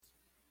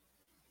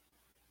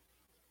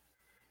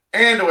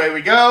And away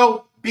we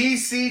go.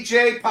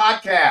 BCJ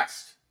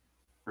podcast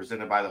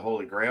presented by the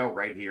Holy Grail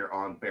right here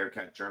on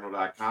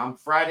BearcatJournal.com.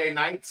 Friday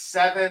night,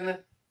 7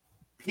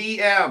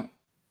 p.m.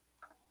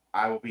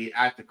 I will be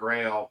at the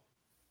Grail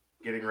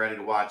getting ready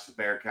to watch the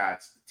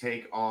Bearcats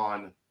take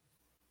on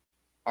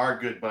our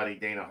good buddy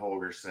Dana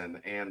Holgerson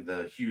and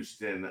the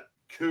Houston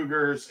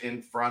Cougars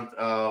in front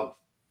of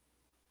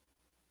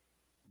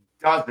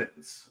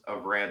dozens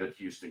of rabid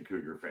Houston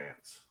Cougar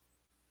fans.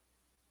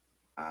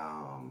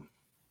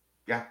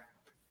 Yeah.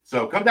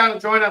 So come down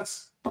and join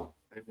us.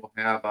 They'll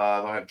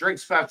have drink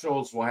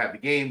specials. We'll have the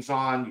games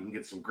on. You can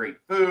get some great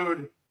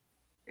food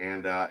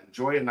and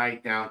enjoy a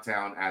night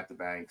downtown at the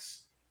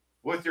Banks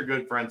with your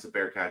good friends at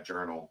Bearcat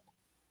Journal.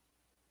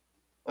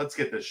 Let's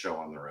get this show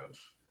on the road.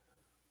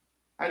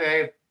 Hi,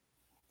 Dave.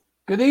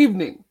 Good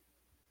evening.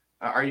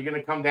 Are you going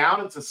to come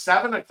down? It's a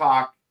 7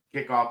 o'clock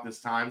kickoff this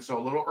time, so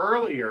a little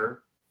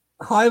earlier.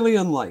 Highly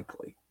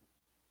unlikely.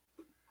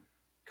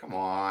 Come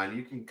on,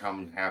 you can come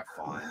and have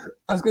fun.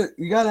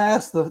 You got to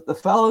ask the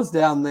fellas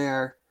down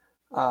there.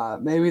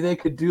 Maybe they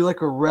could do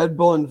like a Red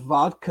Bull and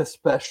vodka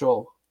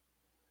special,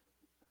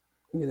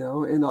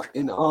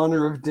 in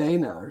honor of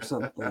Dana or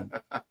something.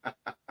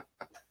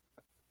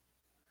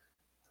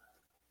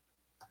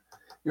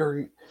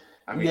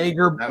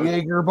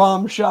 Jaeger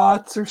bomb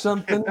shots or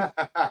something.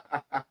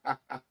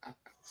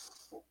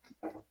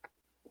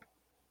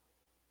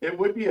 It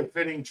would be a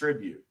fitting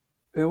tribute.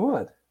 It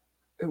would.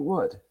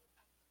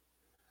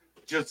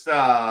 Just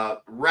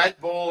Red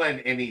Bull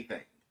and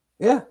anything.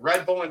 Yeah.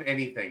 Red Bull and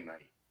anything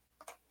night.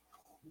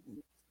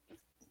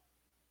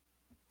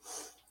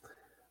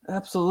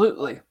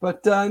 Absolutely.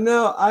 But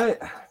no, I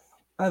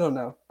don't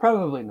know.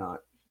 Probably not.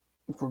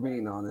 If we're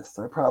being honest,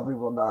 I probably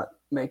will not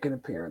make an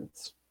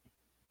appearance.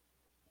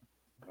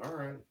 All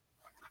right.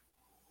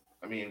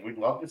 I mean, we'd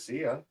love to see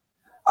you.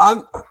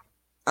 I'm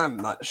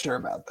not sure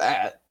about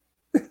that.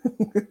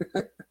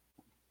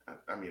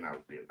 I mean, that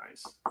would be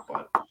nice,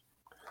 but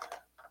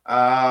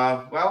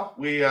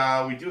we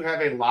do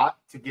have a lot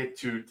to get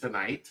to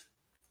tonight,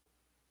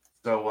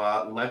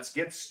 so let's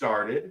get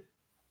started,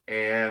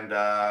 and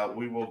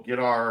we will get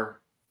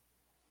our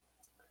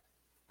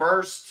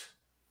first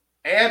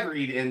ad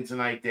read in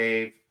tonight,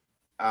 Dave.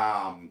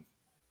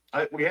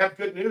 We have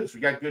good news.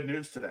 We got good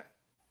news today.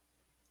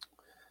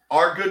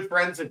 Our good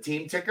friends at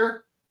Team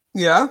Ticker.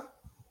 Yeah.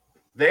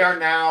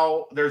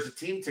 There's a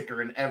Team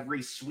Ticker in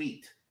every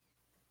suite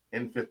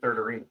in Fifth Third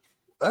Arena.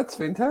 That's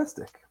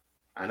fantastic.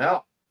 I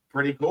know.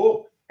 Pretty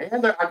cool.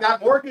 And I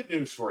got more good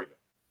news for you.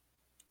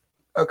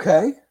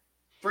 Okay.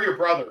 For your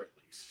brother, at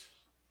least.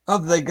 Oh,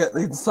 they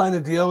signed a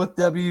deal with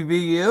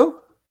WVU?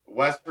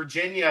 West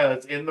Virginia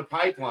is in the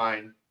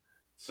pipeline.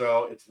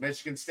 So it's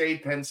Michigan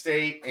State, Penn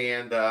State,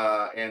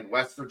 and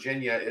West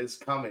Virginia is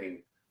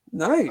coming.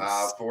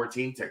 Nice. For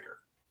Team Ticker.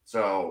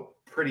 So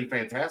pretty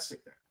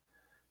fantastic there.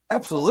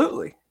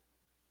 Absolutely.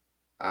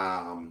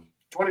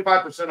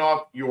 25%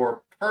 off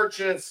your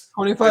purchase.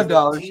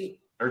 $25.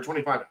 Or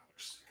 $25.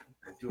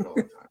 I do it all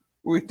the time.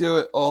 We do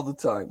it all the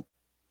time.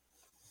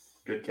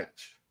 Good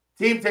catch.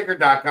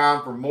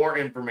 TeamTicker.com for more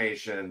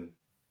information.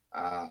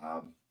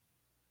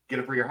 Get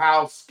it for your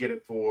house. Get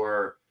it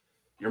for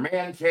your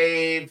man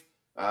cave.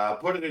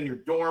 Put it in your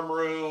dorm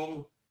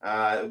room.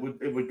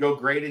 It would go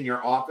great in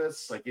your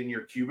office, like in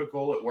your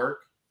cubicle at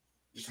work.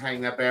 Just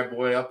hang that bad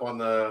boy up on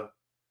the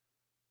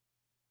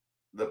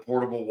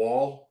portable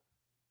wall.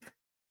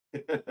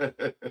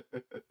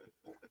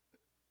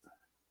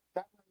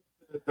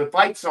 The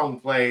fight song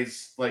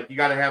plays, like you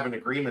got to have an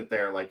agreement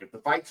there. Like if the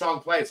fight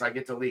song plays, I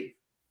get to leave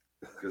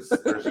because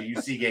there's a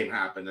UC game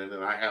happening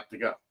and I have to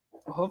go.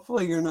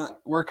 Hopefully you're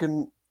not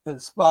working at a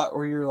spot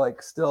where you're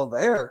like still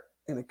there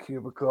in a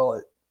cubicle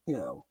at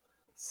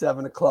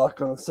 7 o'clock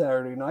on a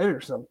Saturday night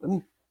or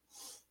something.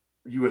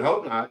 You would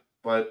hope not,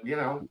 but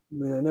I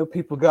mean, I know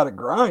people got to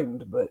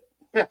grind, but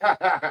but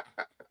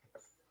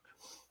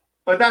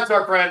that's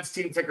our friends,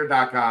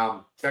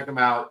 TeamTicker.com. Check them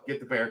out. Get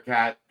the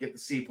Bearcat. Get the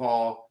Sea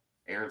Paul.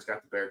 Aaron's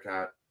got the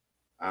Bearcat.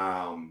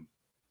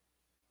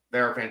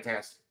 They're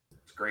fantastic.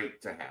 It's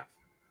great to have.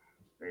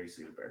 There you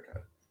see the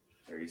Bearcat.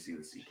 There you see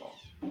the Sea Paul.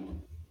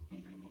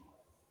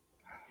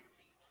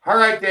 All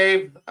right,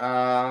 Dave.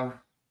 I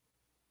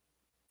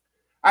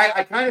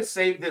kind of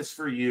saved this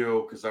for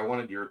you because I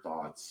wanted your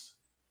thoughts.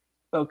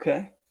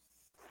 Okay.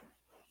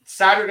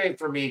 Saturday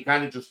for me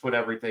kind of just put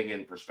everything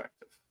in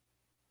perspective.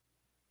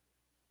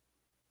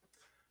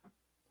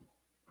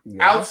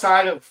 Yeah.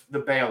 Outside of the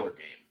Baylor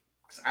game,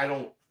 because I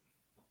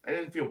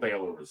didn't feel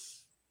Baylor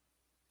was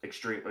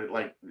extremely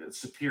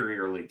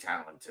superiorly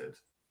talented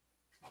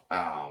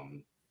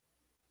from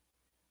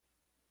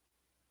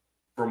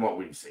what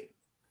we've seen.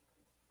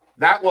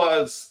 That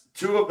was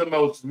two of the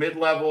most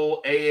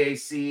mid-level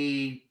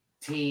AAC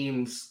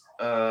teams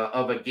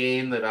of a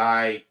game that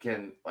I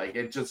can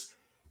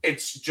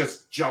it's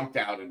just jumped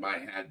out in my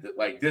head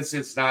that this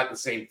is not the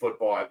same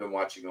football I've been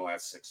watching the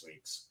last 6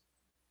 weeks.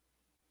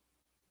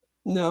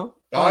 No.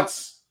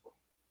 Thoughts?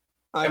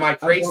 Am I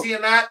crazy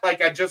in that?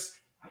 I just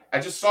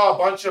saw a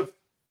bunch of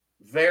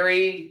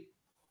very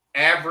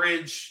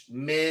average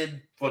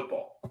mid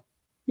football.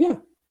 Yeah,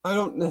 I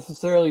don't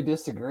necessarily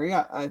disagree.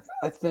 I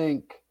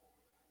think,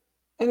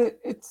 and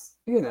it's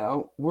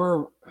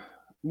we're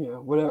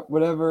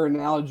whatever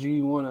analogy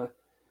you want to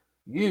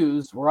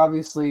use, we're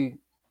obviously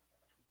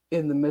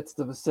in the midst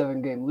of a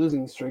 7-game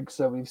losing streak,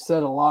 so we've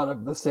said a lot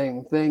of the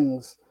same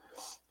things.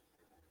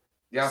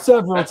 Yeah,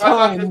 several that's why I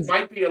thought times. this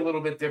might be a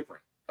little bit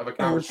different of a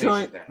And we're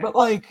conversation. but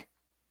like,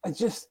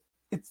 it's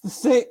the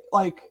same.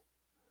 Like,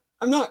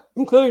 I'm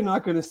clearly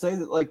not going to say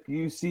that like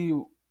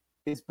UC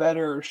is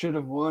better or should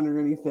have won or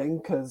anything,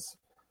 because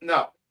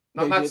no,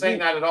 I'm not saying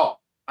that at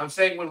all. I'm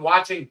saying when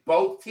watching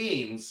both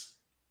teams,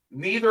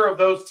 neither of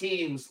those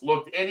teams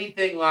looked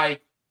anything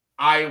like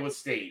Iowa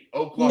State,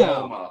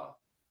 Oklahoma,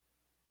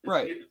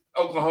 right?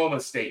 Oklahoma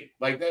State,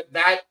 like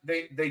that.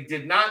 They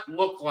did not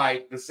look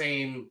like the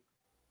same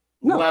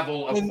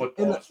level of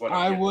football. Is what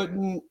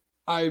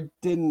I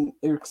didn't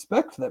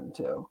expect them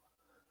to.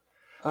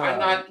 I'm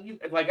not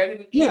like I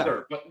didn't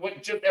either, but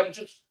I'm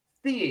just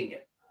seeing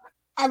it.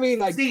 I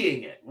mean,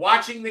 seeing it,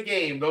 watching the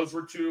game. Those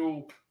were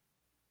two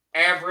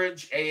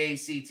average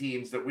AAC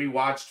teams that we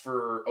watched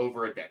for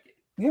over a decade.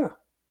 Yeah,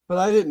 but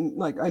I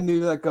didn't I knew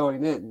that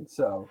going in,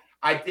 so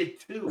I did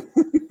too.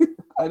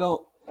 I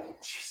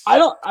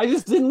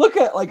just didn't look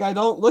at I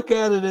don't look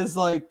at it as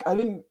I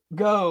didn't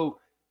go,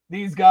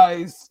 these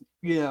guys,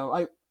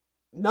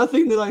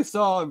 nothing that I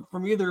saw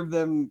from either of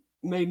them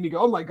made me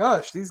go, oh my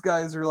gosh, these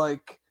guys are good.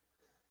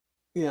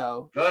 Yeah,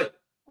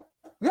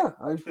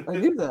 I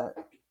knew that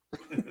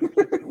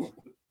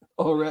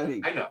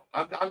already. I know.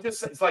 I'm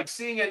just, it's like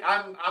seeing it.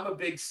 I'm a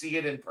big see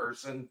it in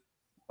person,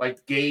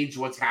 like gauge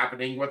what's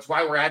happening. That's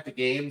why we're at the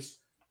games.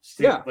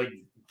 Like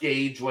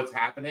gauge what's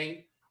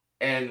happening,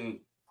 and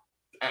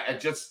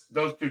just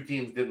those two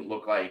teams didn't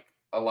look like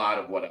a lot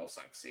of what else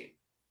I've seen.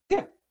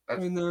 Yeah, I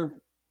mean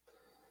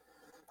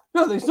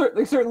they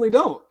certainly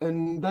don't,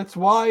 and that's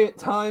why at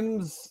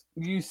times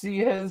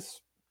UC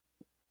has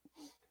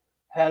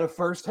had a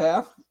first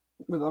half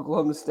with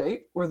Oklahoma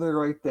State where they're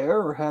right there,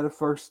 or had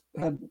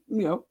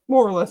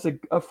more or less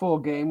a full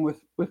game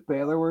with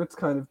Baylor where it's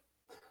kind of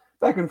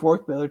back and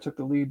forth. Baylor took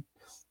the lead,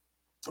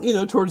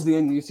 towards the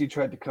end. UC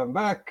tried to come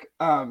back.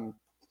 But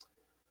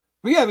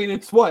yeah, I mean,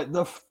 it's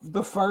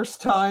the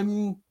first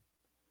time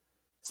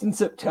since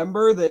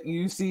September that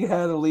UC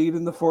had a lead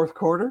in the fourth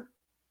quarter.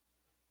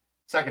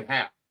 Second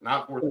half,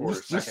 not fourth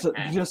quarter. Second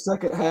half. Just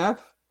second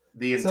half.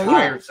 The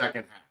entire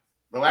second half.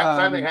 The last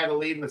time they had a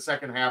lead in the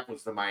second half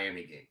was the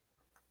Miami game.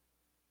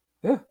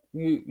 Yeah,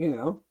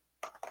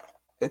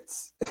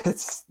 it's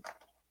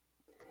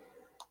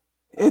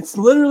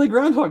literally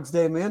Groundhog's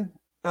Day, man.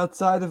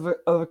 Outside of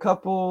a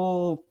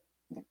couple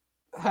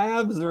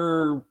halves,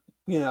 or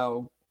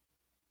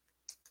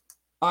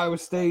Iowa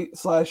State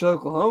 /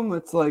 Oklahoma,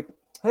 it's like,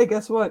 hey,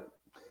 guess what?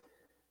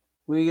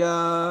 We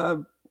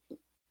had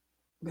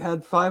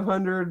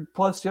 500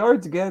 plus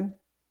yards again.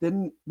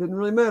 Didn't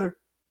really matter.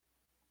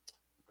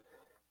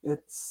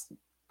 It's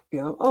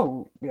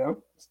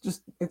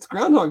it's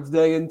Groundhog's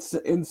Day in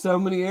so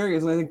many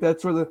areas, and I think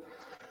that's where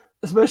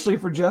especially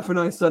for Jeff and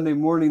I Sunday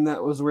morning,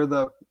 that was where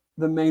the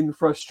main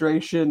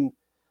frustration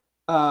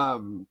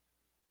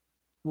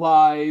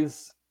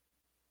lies.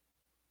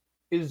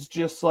 Is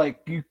just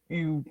like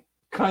you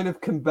kind of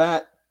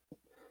combat.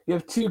 You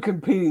have two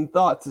competing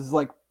thoughts. Is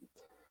like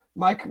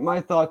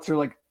my thoughts are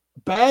like,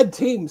 bad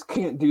teams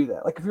can't do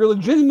that. Like, if you're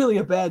legitimately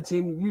a bad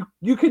team,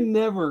 you can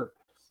never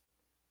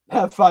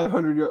have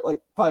 500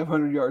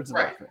 yards of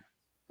offense.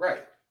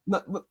 Right.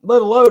 Let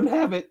alone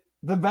have it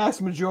the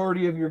vast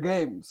majority of your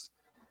games.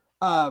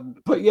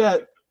 But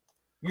yet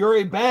you're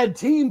a bad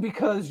team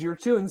because you're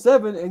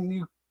 2-7 and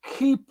you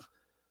keep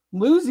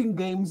losing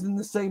games in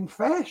the same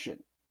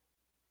fashion.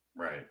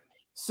 Right.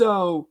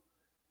 So,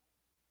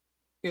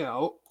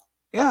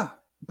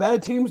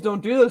 bad teams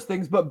don't do those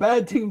things, but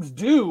bad teams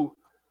do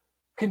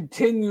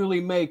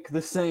continually make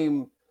the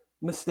same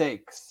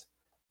mistakes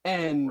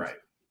and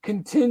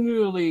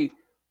continually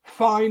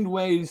find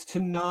ways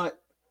to not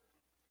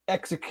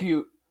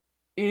execute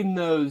in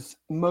those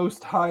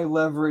most high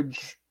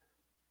leverage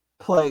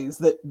plays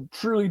that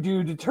truly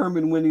do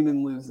determine winning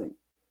and losing.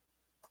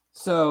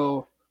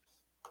 So,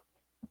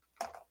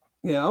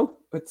 I'm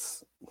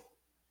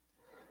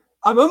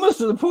almost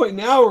to the point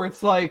now where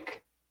it's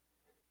like,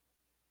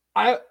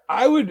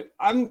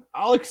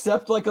 I'll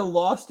accept like a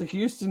loss to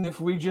Houston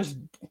if we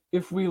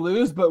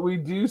lose, but we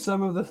do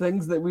some of the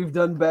things that we've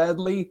done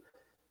badly,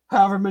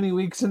 however many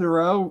weeks in a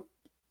row,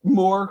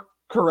 more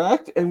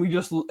correct, and we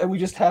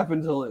just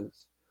happen to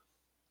lose.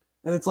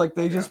 And it's like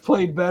they just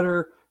played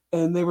better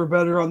and they were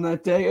better on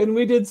that day, and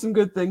we did some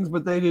good things,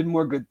 but they did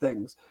more good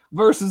things.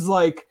 Versus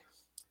like,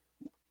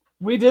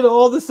 we did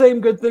all the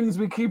same good things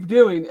we keep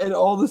doing and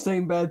all the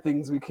same bad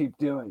things we keep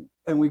doing,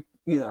 and we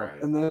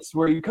and that's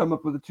where you come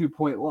up with a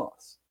 2-point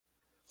loss.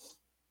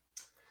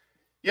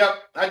 Yep,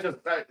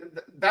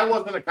 that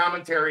wasn't a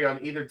commentary on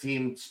either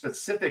team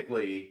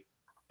specifically,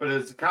 but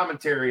it's a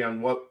commentary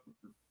on what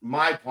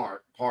my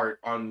part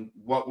on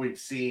what we've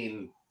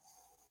seen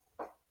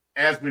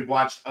as we've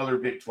watched other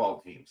Big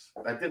 12 teams.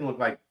 That didn't look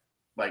like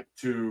like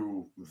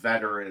two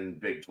veteran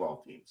Big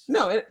 12 teams.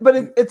 No,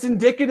 it's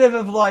indicative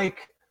of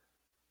like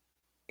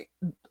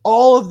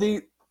all of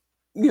the,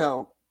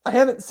 I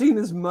haven't seen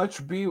as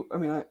much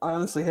I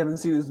honestly haven't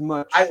seen as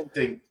much.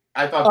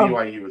 I thought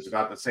BYU was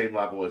about the same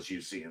level as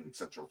UC in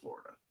Central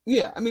Florida.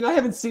 Yeah, I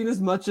haven't seen as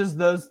much as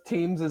those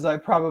teams as I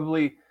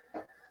probably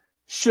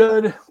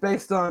should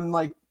based on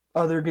like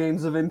other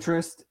games of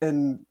interest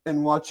and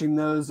watching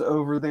those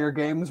over their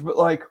games. But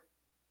like,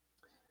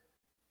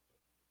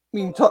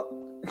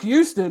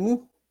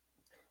 Houston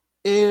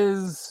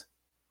is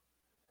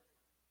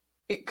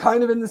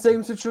kind of in the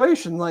same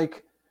situation.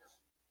 Like,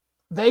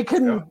 they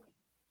can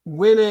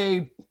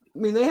win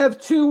they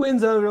have 2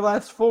 wins out of their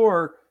last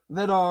 4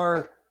 that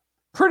are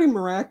pretty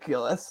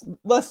miraculous.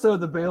 Less so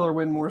the Baylor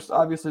win, more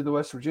obviously the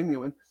West Virginia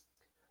win.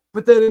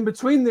 But then in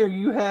between there,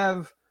 you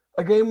have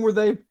a game where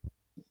they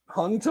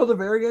hung till the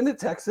very end at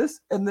Texas,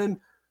 and then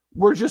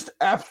were just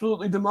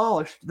absolutely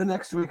demolished the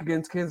next week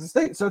against Kansas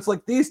State. So it's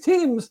like these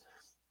teams,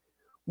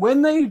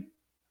 when they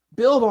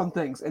build on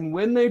things and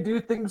when they do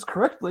things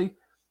correctly,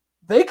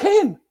 they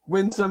can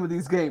win some of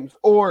these games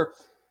or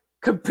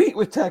compete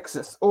with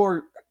Texas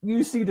or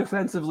UC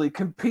defensively,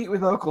 compete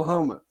with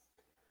Oklahoma.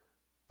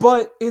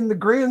 But in the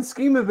grand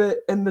scheme of it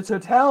and the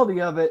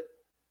totality of it,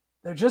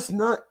 they're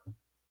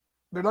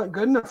not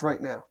good enough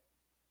right now.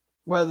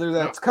 Whether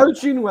that's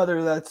coaching,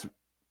 whether that's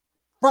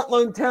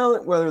frontline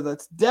talent, whether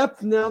that's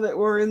depth now that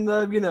we're in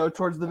the,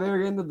 towards the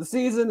very end of the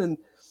season, and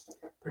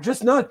they're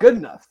just not good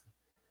enough.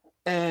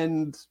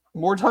 And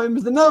more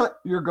times than not,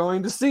 you're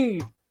going to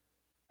see,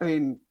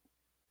 like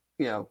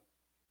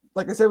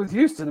I said with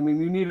Houston,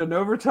 you need an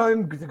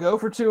overtime to go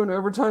for 2 and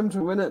overtime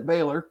to win at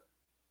Baylor.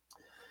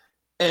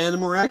 And a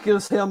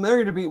miraculous Hail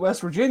Mary to beat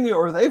West Virginia,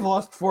 or they've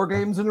lost 4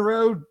 games in a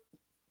row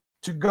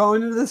to go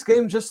into this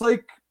game just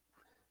like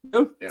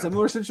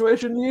similar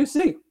situation to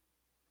UC.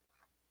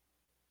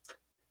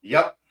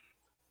 Yep.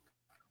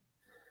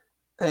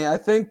 Hey, I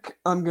think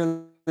I'm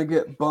going to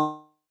get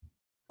bumped.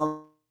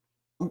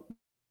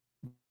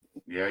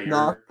 Yeah,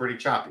 you're pretty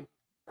choppy.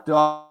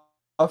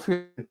 Off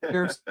here.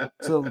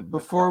 So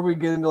before we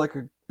get into like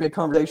a big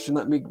conversation,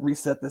 let me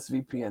reset this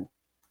VPN.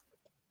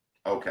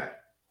 Okay.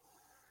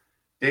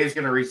 Dave's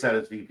going to reset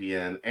his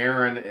VPN.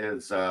 Aaron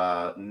is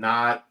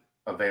not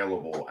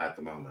available at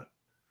the moment.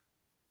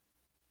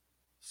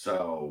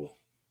 So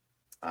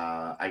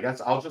I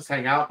guess I'll just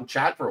hang out and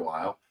chat for a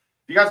while.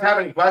 If you guys have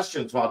any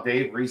questions while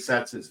Dave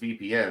resets his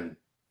VPN,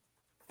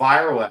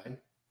 fire away.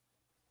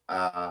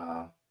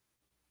 And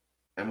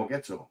we'll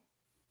get to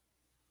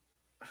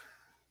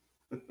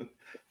them.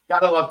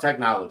 Gotta love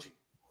technology.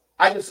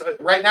 I just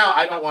right now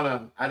I don't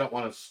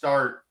want to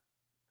start,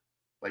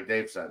 like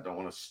Dave said, don't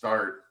want to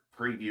start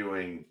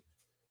previewing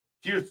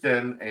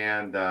Houston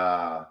and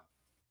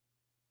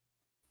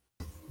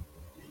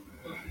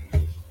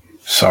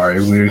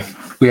sorry,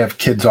 we have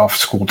kids off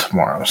school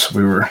tomorrow, so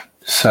we were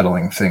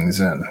settling things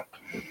in.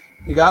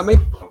 You got me?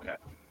 Okay.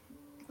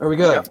 Are we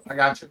good? Yeah, I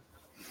got you.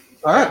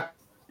 All right. Yeah,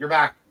 you're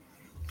back.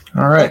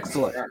 All right.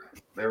 Excellent.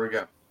 There we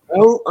go.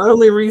 I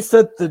only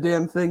reset the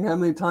damn thing how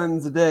many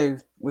times a day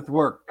with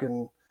work,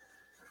 and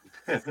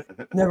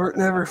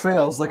never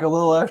fails. Like a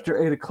little after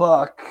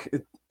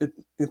 8:00,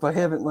 if I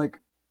haven't like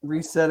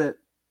reset it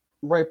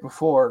right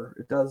before,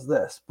 it does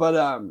this. But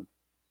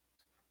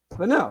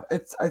no,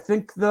 I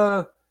think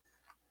the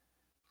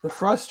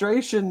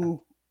frustration,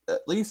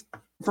 at least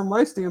from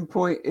my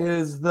standpoint,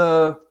 is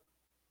if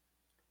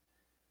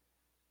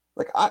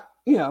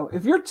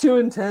you're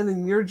 2-10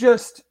 and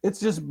it's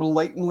just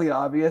blatantly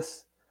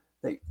obvious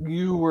that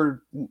you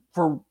were,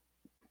 for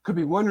could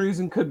be one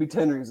reason, could be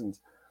 10 reasons,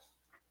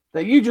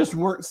 that you just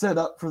weren't set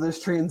up for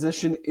this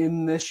transition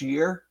in this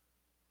year.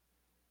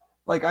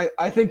 Like,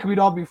 I think we'd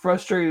all be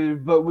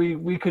frustrated, but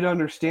we could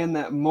understand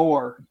that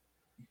more.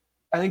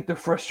 I think the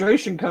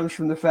frustration comes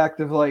from the fact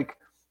of, like,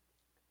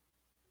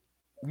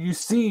 you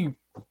see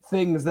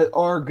things that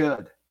are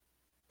good,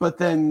 but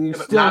then you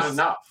still... Not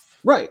enough.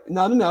 Right,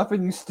 not enough,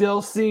 and you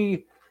still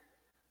see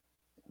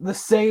the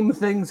same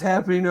things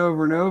happening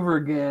over and over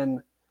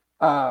again.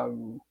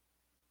 Because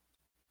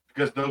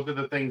those are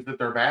the things that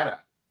they're bad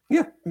at.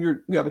 Yeah,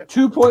 you have a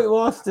 2-point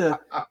loss to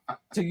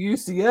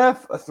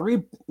UCF, a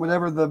 3,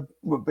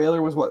 what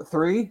Baylor was,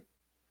 3?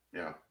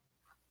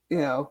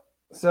 Yeah.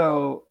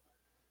 So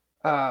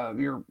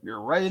you're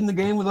right in the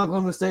game with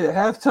Oklahoma State at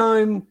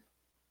halftime.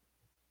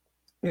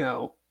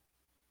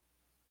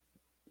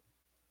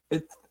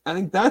 I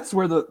think that's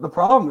where the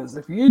problem is.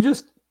 If we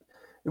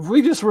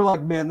just were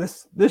like, man,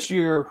 this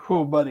year,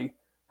 oh buddy,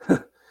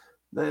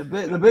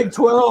 the Big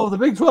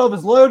 12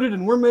 is loaded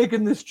and we're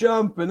making this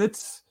jump, and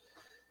it's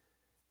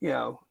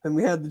and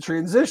we had the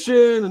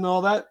transition and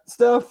all that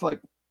stuff. Like,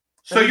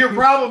 so your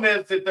problem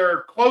is that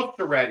they're close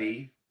to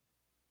ready.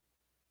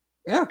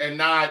 Yeah. And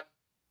not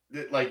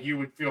like you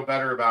would feel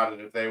better about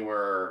it if they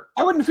were.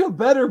 I wouldn't feel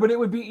better, but it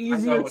would be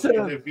easier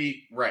It'd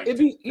be right. It'd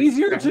be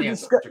easier to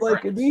discuss.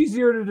 It'd be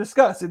easier to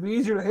discuss. It'd be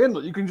easier to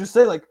handle. You can just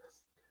say, like,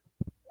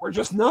 we're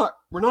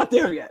not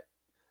there yet.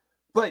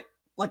 But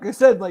like I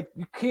said, like,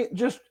 you can't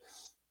just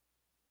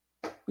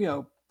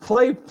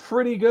play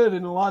pretty good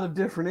in a lot of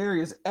different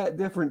areas at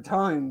different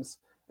times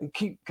and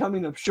keep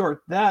coming up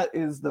short. That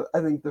is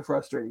I think the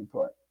frustrating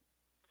part.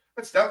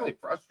 It's definitely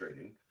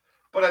frustrating,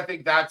 but I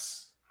think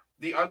that's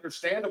the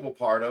understandable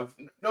part of.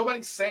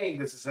 Nobody's saying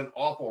this is an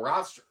awful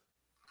roster.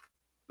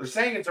 They're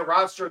saying it's a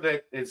roster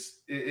that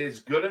is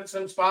good in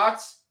some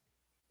spots.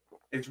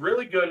 It's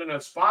really good in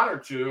a spot or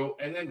two,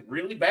 and then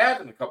really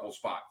bad in a couple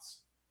spots.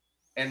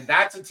 And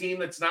that's a team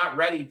that's not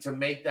ready to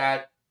make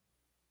that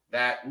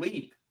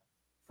leap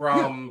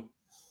from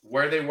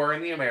where they were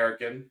in the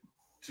American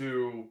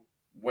to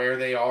where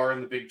they are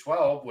in the Big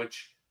 12,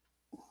 which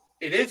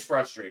it is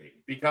frustrating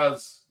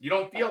because you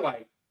don't feel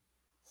like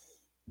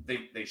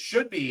they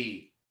should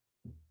be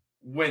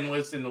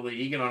winless in the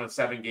league and on a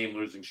 7-game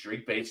losing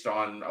streak based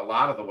on a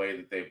lot of the way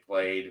that they've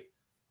played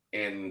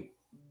in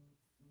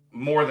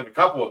more than a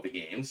couple of the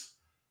games.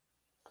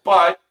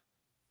 But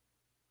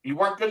you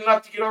weren't good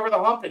enough to get over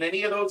the hump in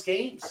any of those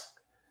games.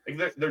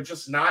 Like they're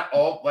just not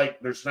all, like,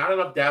 there's not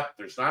enough depth.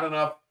 There's not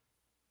enough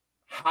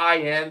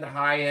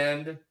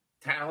high-end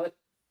talent.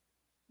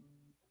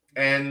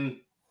 And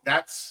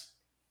I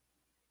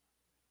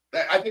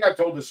think I've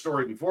told this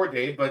story before,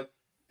 Dave, but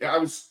I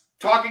was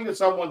talking to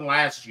someone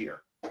last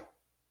year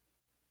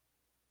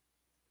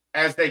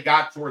as they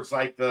got towards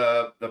like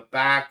the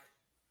back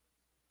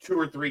 2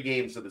 or 3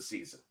 games of the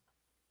season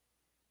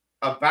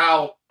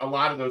about a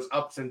lot of those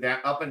up and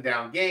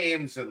down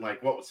games and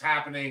like what was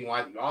happening,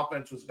 why the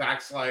offense was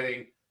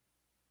backsliding.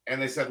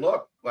 And they said,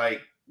 look,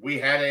 like we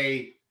had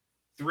a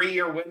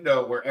 3-year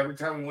window where every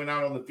time we went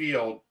out on the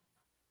field,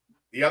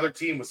 the other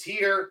team was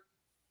here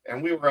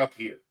and we were up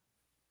here.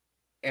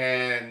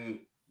 And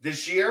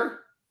this year,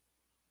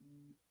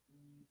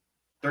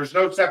 there's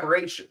no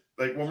separation.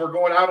 Like when we're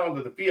going out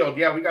onto the field,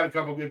 yeah, we got a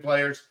couple good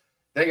players.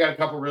 They got a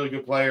couple really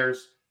good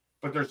players,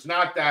 but there's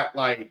not that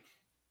like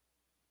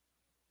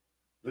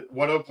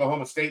what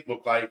Oklahoma State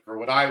looked like or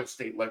what Iowa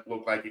State looked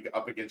like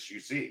up against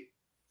UC.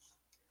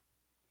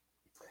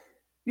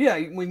 Yeah,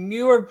 when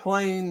you are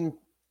playing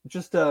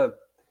just a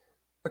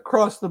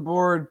across the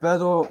board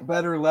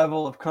better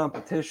level of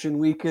competition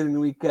week in and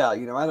week out.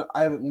 You know,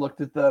 I haven't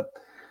looked at the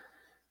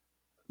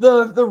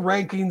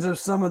rankings of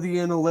some of the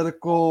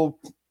analytical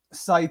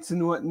sites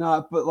and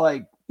whatnot, but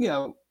like, you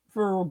know,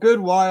 for a good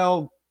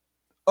while,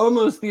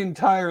 almost the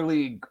entire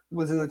league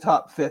was in the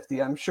top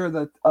 50. I'm sure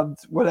that of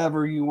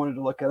whatever you wanted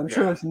to look at. I'm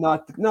sure that's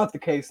not the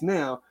case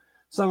now.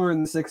 Somewhere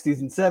in the 60s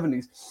and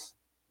 70s.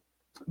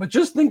 But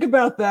just think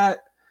about that.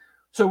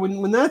 So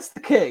when that's the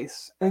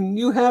case, and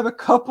you have a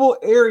couple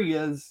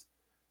areas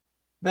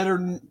that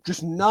are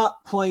just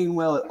not playing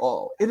well at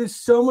all, it is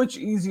so much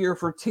easier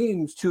for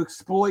teams to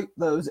exploit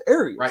those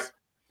areas. Right.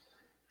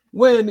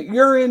 When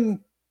you're in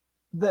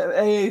the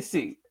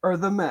AAC or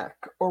the MAC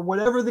or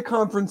whatever the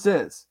conference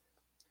is,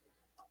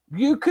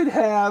 you could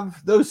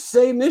have those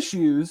same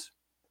issues,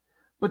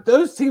 but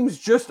those teams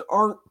just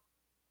aren't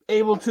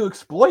able to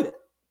exploit it.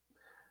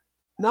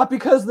 Not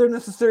because they're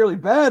necessarily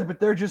bad, but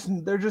they're just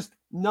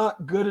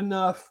not good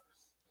enough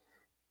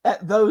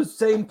at those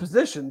same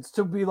positions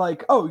to be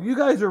like, oh, you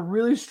guys are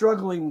really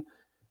struggling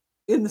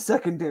in the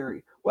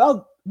secondary.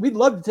 Well, we'd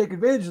love to take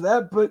advantage of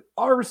that, but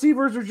our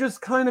receivers are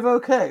just kind of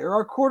okay, or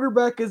our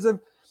quarterback is a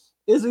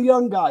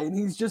young guy and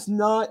he's just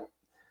not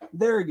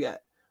there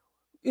yet.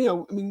 You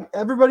know, I mean,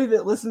 everybody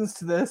that listens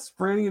to this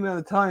for any amount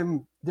of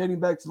time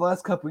dating back to the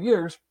last couple of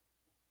years,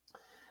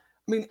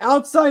 I mean,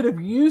 outside of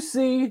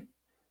UC,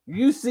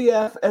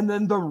 UCF, and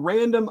then the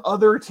random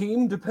other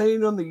team,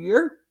 depending on the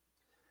year,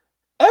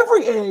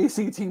 every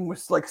AAC team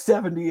was like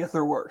 70th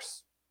or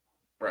worse.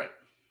 Right.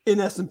 In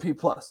S&P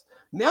Plus.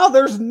 Now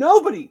there's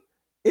nobody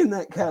in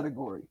that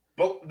category.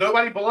 But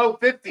nobody below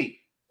 50.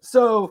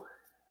 So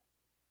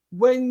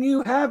when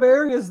you have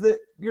areas that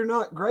you're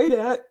not great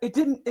at, it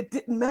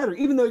didn't matter.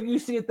 Even though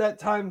UC at that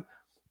time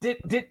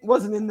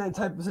wasn't in that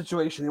type of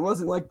situation. It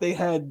wasn't like they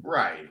had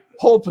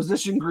whole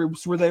position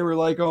groups where they were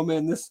like, oh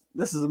man, this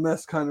is a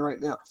mess kind of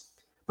right now.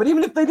 But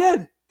even if they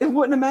did, it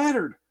wouldn't have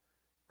mattered.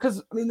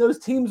 Because, I mean, those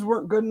teams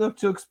weren't good enough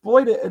to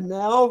exploit it, and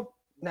now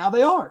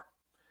they are.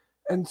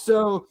 And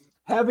so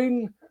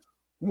having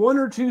 1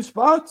 or 2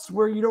 spots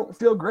where you don't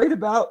feel great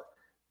about,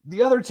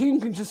 the other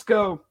team can just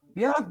go,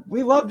 yeah,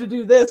 we love to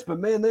do this, but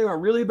man, they are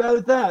really bad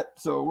at that.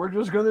 So we're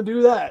just going to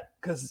do that.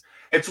 Because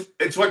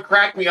it's what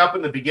cracked me up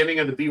in the beginning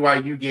of the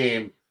BYU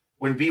game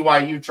when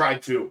BYU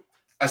tried to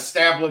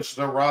establish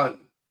the run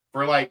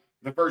for like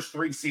the first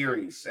 3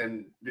 series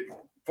and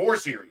 4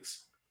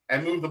 series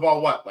and move the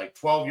ball, like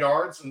 12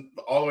 yards and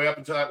all the way up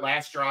until that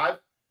last drive.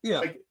 Yeah.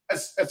 Like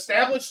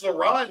establish the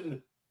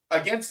run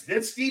against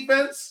this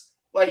defense.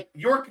 Like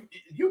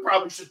you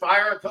probably should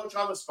fire a coach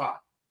on the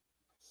spot.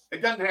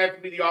 It doesn't have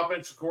to be the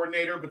offensive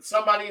coordinator, but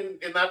somebody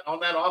on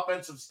that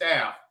offensive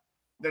staff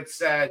that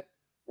said,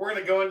 we're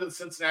going to go into the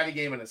Cincinnati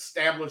game and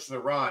establish the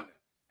run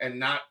and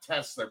not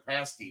test their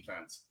pass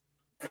defense.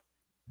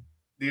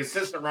 The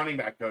assistant running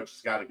back coach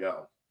has got to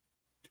go.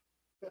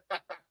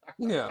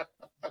 Yeah.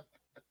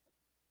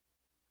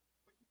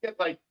 Get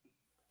like,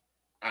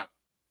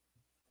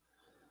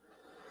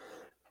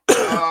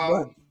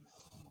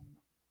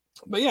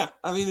 But yeah,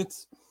 I mean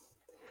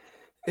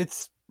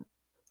it's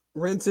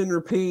rinse and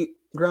repeat,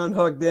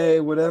 Groundhog Day,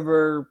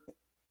 whatever.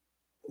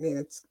 I mean,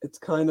 it's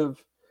kind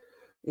of,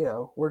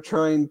 we're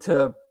trying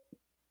to,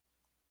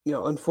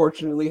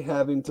 unfortunately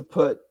having to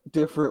put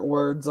different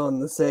words on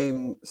the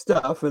same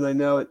stuff, and I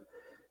know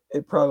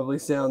it probably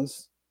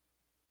sounds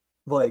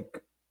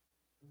like,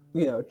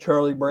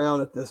 Charlie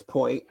Brown at this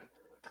point,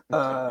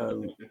 a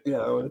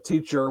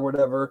teacher or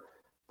whatever,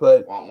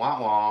 but Wah, wah,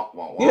 wah,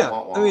 wah, wah, yeah,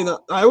 wah, wah. I mean,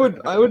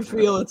 I would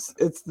feel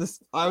it's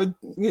this. I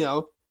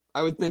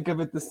would think of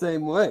it the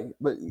same way.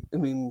 But I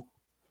mean,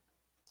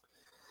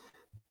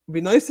 it'd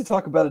be nice to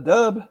talk about a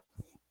dub.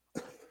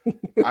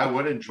 I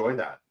would enjoy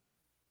that.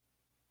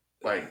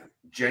 Like,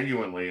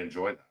 genuinely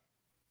enjoy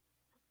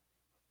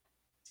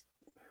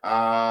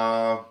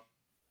that.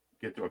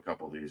 Get to a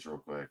couple of these real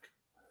quick.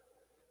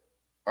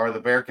 Are the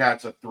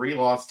Bearcats a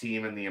 3-loss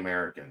team in the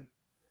American?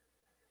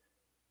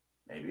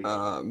 Maybe.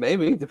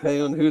 Maybe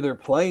depending on who they're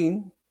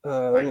playing.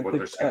 Like what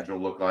their schedule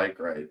look like,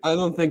 right? I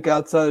don't think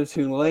outside of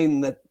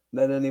Tulane that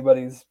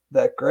anybody's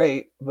that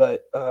great,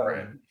 but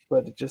Right.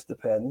 but it just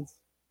depends.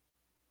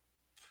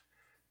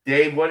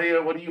 Dave, what do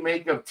you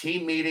make of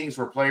team meetings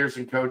where players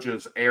and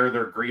coaches air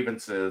their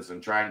grievances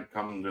and try and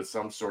come to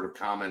some sort of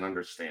common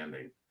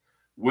understanding?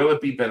 Will it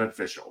be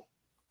beneficial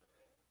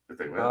if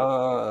they win?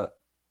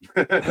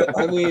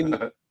 I mean,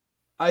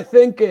 I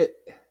think it,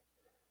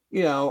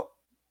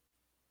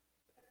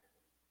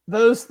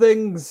 those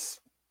things,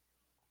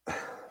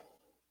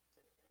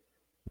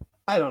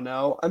 I don't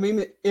know. I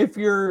mean,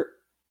 they're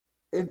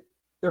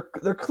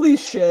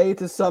cliche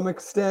to some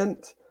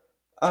extent,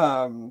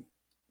 but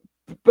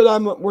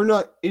we're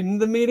not in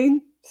the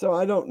meeting, so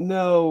I don't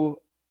know.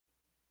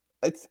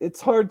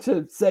 It's hard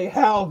to say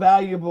how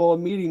valuable a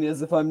meeting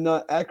is if I'm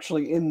not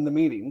actually in the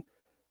meeting.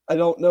 I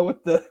don't know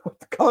what the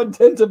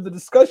content of the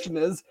discussion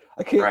is.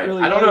 I can't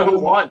really. I don't know who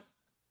won.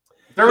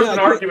 If there was an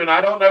argument, I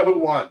don't know who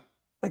won.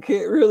 I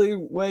can't really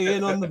weigh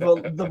in on the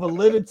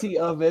validity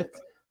of it.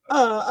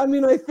 I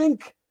mean, I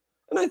think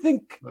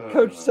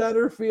Coach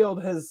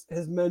Satterfield has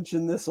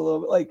mentioned this a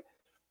little bit. Like,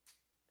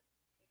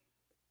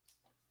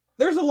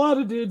 there's a lot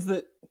of dudes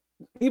that,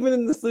 even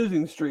in this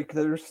losing streak,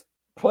 that are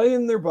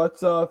playing their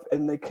butts off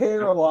and they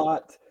care a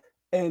lot.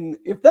 And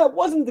if that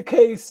wasn't the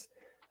case,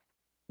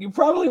 you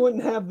probably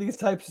wouldn't have these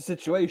types of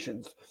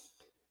situations.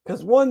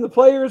 Because one, the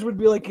players would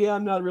be like, yeah,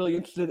 I'm not really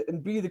interested.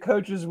 And B, the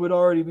coaches would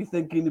already be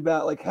thinking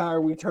about, like, how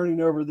are we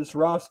turning over this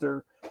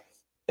roster?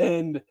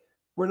 And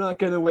we're not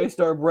going to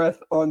waste our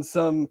breath on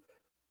some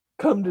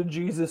come to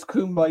Jesus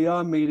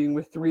kumbaya meeting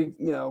with three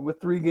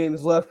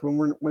games left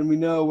when we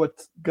know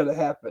what's going to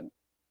happen.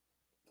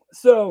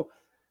 So,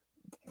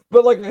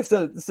 but like I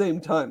said, at the same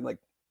time, like,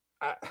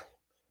 I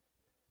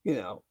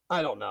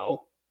don't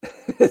know.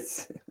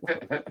 It's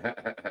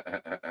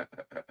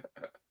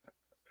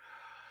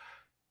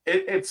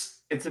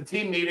a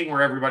team meeting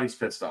where everybody's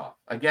pissed off.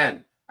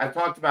 Again, I've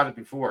talked about it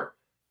before.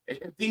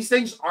 If these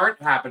things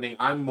aren't happening,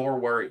 I'm more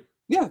worried.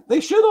 Yeah, they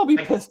should all be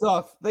pissed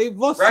off. They've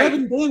lost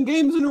 7 damn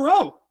games in a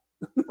row.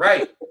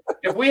 Right.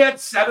 If we had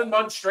 7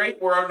 months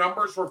straight where our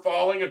numbers were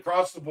falling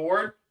across the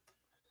board,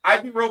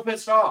 I'd be real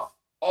pissed off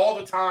all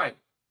the time.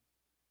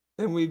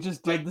 And we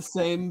just did the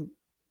same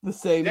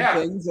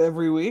things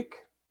every week.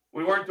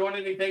 We weren't doing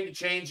anything to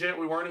change it.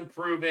 We weren't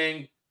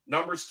improving.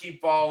 Numbers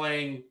keep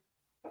falling.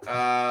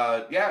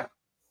 Yeah.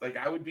 Like,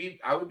 I would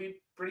be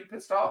pretty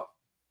pissed off.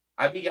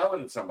 I'd be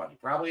yelling at somebody,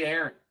 probably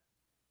Aaron.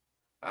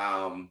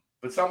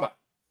 But somebody.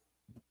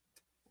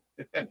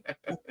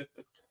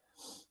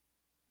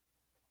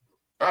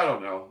 I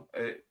don't know.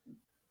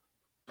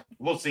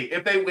 We'll see.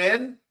 If they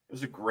win, it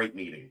was a great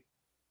meeting.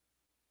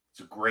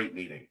 It's a great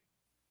meeting.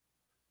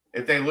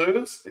 If they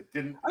lose, it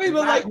didn't. I mean,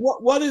 but like,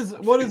 what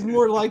is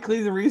more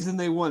likely the reason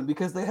they won?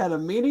 Because they had a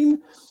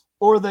meeting,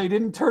 or they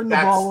didn't turn the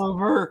ball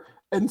over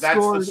and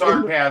scored. That's the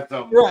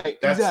sarcasm. Right,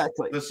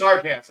 exactly. The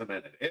sarcasm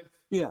in it.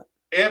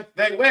 If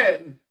they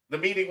win, the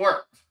meeting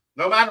worked,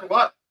 no matter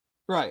what.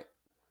 Right.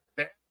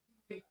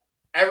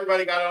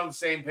 Everybody got on the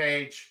same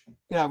page.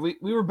 Yeah, we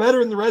were better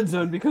in the red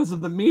zone because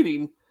of the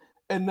meeting,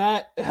 and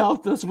that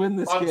helped us win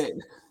this game.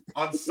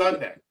 On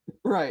Sunday.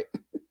 Right.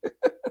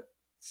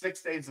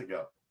 6 days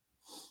ago.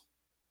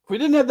 If we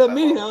didn't have that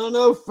meeting, I don't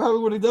know how we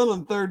would have done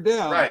on 3rd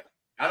down. Right.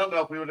 I don't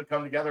know if we would have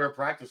come together at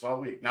practice all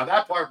week. Now,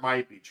 that part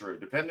might be true,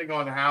 depending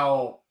on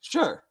how.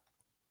 Sure.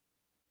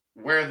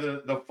 Where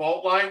the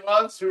fault line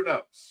was, who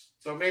knows?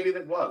 So maybe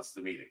that was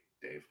the meeting,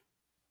 Dave.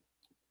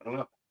 I don't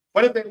know.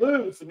 But if they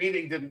lose, the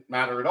meeting didn't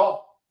matter at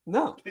all.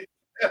 No.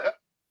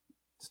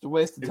 Just a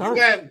waste of time.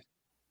 If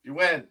you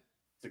win,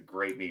 it's a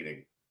great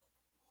meeting.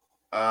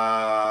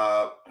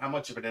 How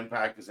much of an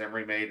impact has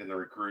Emory made in the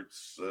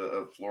recruits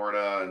of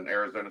Florida and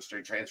Arizona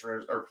State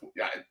transfers?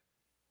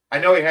 I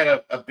know he had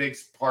a big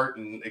part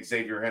in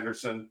Xavier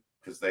Henderson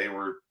because they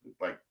were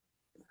like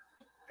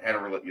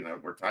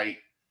were tight.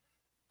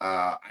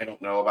 I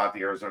don't know about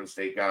the Arizona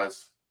State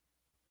guys.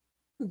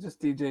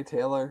 Just DJ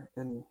Taylor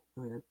and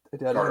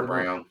Carter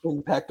Brown.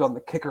 Impact on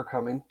the kicker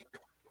coming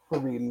for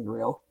Reed and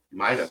Grail.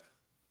 Might have.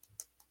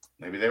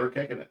 Maybe they were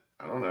kicking it.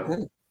 I don't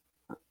know.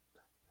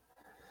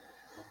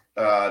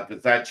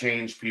 Does that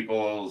change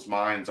people's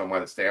minds on why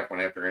the staff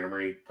went after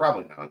Emery?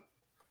 Probably not.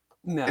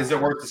 No. Is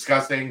it worth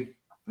discussing?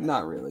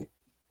 Not really.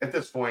 At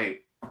this point,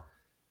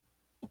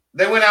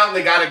 they went out and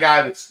they got a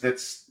guy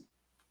that's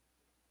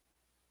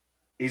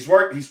he's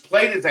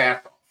played his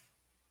ass off.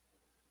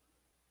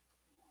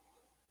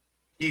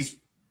 He's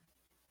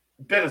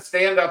been a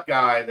stand-up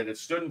guy that has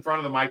stood in front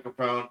of the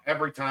microphone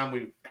every time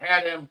we've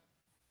had him,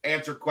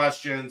 answered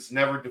questions,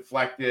 never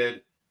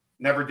deflected,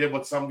 never did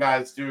what some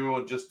guys do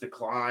and just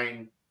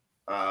decline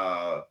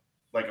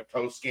like a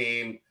post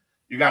game.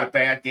 You got a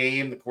bad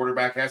game, the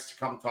quarterback has to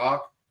come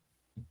talk.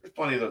 There's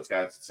plenty of those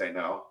guys that say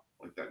no.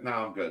 Like that. No,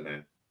 I'm good,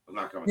 man. I'm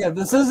not coming. Yeah,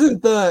 this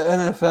isn't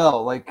the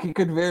NFL. Like, he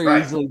could very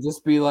easily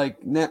just be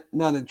like, nah,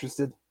 not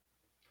interested.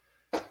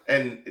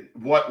 And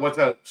what's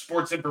a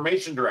sports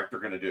information director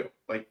going to do?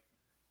 Like,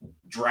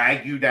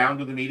 drag you down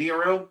to the media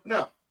room?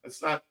 No,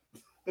 it's not.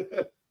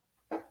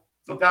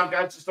 Sometimes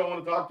guys just don't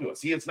want to talk to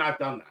us. He has not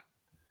done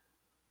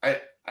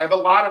that. I have a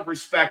lot of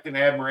respect and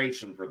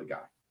admiration for the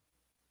guy.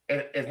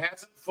 And it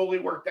hasn't fully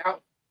worked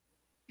out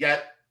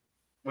yet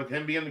with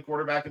him being the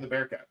quarterback of the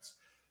Bearcats.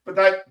 But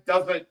that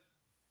doesn't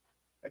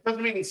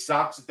mean he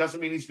sucks. It doesn't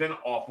mean he's been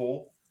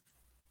awful.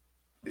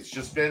 It's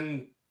just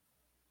been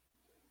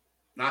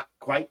not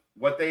quite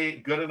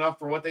good enough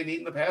for what they need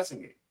in the passing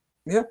game.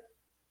 Yeah.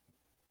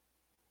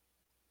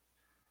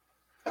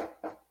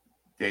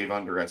 Dave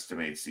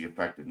underestimates the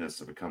effectiveness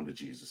of a come to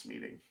Jesus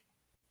meeting.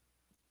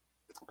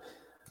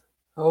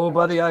 Oh,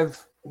 buddy, I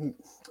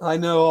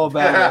know all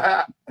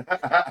about it.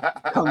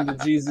 Come to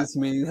Jesus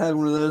meeting. Had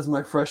one of those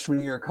my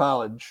freshman year of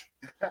college.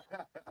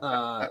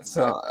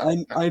 So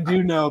I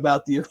do know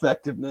about the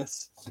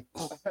effectiveness.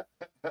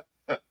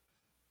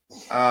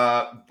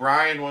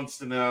 Brian wants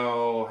to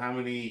know, how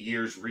many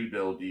years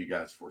rebuild do you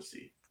guys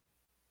foresee?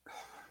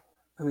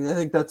 I mean, I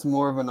think that's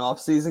more of an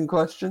off-season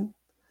question.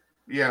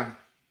 Yeah.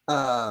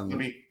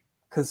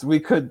 Because we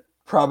could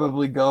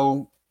probably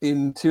go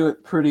into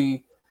it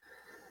pretty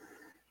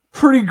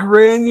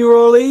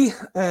granularly,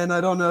 and I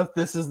don't know if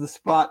this is the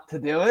spot to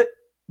do it,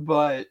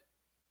 but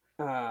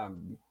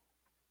you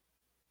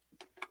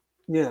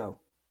know,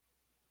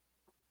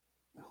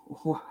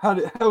 how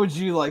would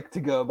you like to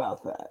go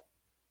about that?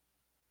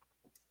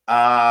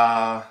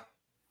 I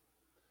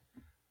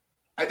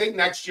think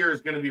next year is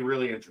going to be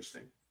really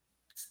interesting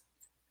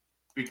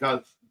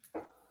because,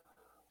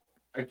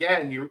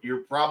 again,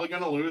 you're probably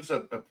going to lose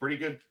a pretty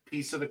good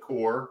piece of the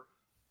core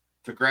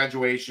to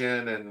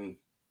graduation and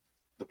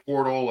the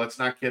portal. Let's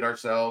not kid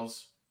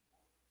ourselves.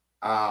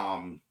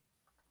 I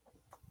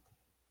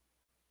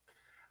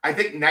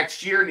think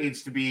next year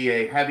needs to be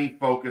a heavy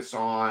focus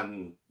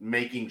on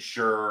making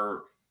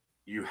sure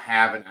you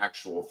have an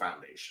actual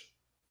foundation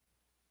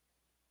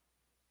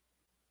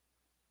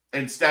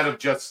instead of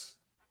just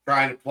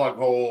trying to plug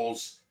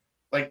holes.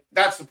 Like,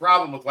 that's the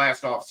problem with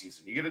last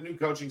offseason. You get a new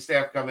coaching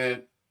staff come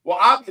in. Well,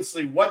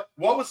 obviously, what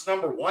was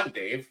number one,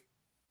 Dave?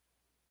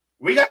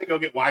 We got to go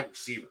get wide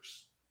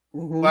receivers.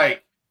 Mm-hmm.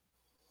 Like,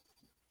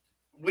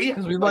 we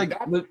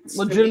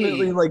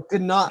legitimately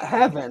did not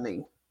have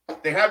any.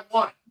 They had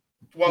one.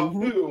 Well,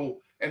 two,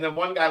 and then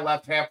one guy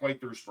left halfway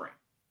through spring.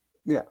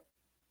 Yeah.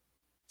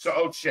 So,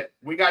 oh shit,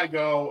 we got to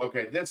go.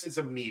 Okay, this is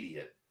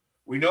immediate.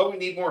 We know we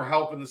need more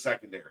help in the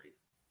secondary.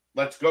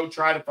 Let's go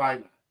try to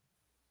find that.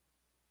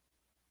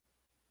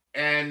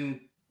 And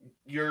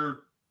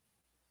you're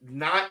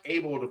not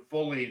able to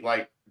fully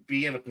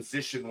be in a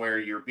position where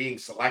you're being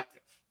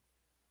selective.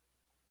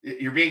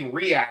 You're being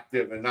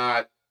reactive and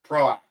not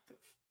proactive.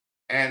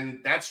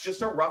 And that's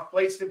just a rough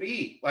place to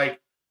be. Like,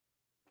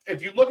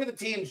 if you look at the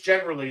teams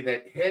generally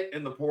that hit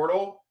in the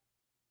portal,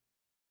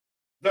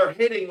 they're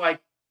hitting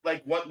like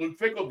what Luke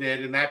Fickell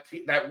did in that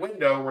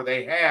window where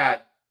they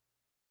had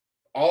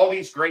all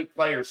these great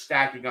players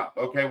stacking up.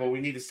 Okay, well, we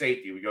need a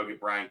safety. We go get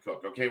Brian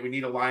Cook. Okay, we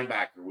need a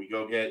linebacker. We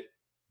go get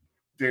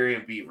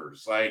Darian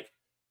Beavers. Like,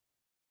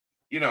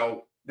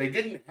 they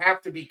didn't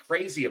have to be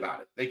crazy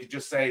about it. They could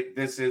just say,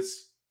 this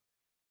is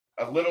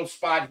a little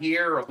spot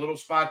here, a little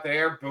spot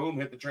there. Boom,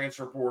 hit the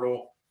transfer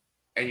portal,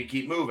 and you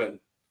keep moving.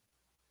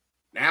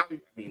 Now, I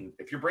mean,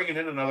 if you're bringing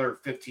in another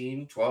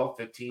 15, 12,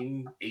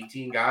 15,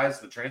 18 guys,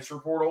 the transfer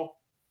portal,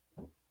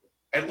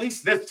 at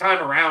least this time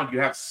around, you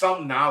have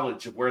some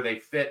knowledge of where they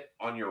fit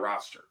on your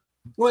roster.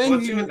 Well, so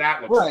let's see what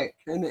that looks like.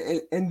 And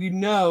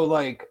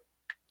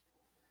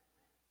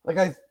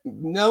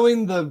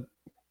knowing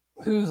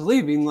who's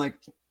leaving,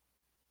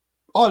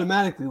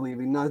 automatically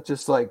leaving, not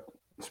just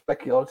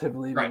speculative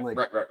leaving. Right.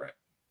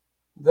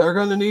 They're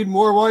going to need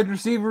more wide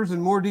receivers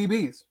and more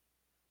DBs.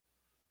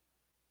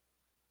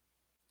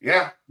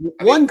 Yeah.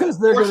 Because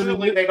they're going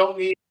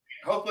to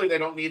hopefully they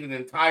don't need an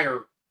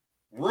entire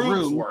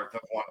room's worth of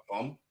one of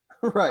them.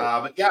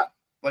 Right. But yeah,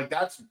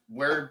 that's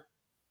where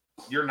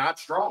you're not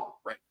strong,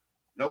 right?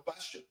 No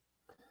question.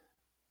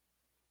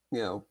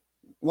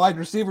 Wide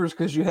receivers,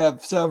 because you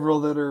have several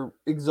that are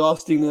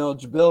exhausting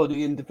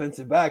eligibility, in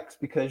defensive backs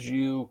because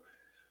you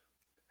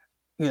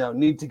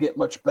need to get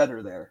much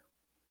better there.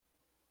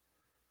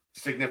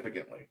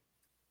 Significantly.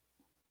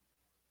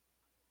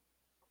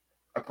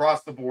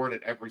 Across the board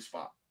at every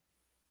spot.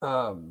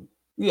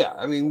 Yeah,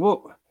 I mean,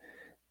 well,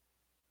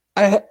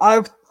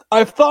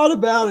 I've thought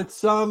about it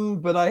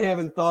some, but I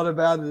haven't thought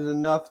about it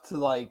enough to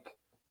like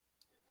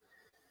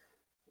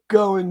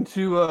go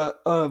into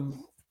a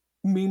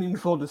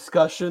meaningful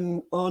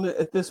discussion on it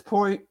at this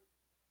point.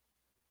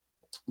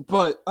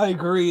 But I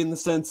agree in the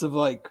sense of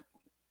like,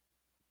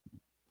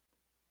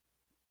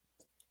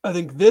 I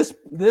think this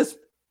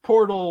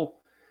portal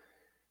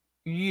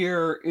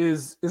year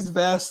is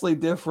vastly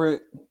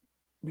different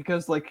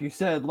because, like you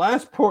said,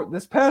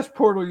 this past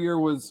portal year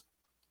was,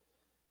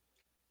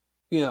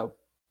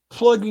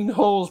 plugging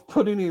holes,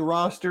 putting a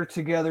roster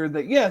together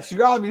that, yes,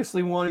 you're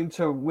obviously wanting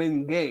to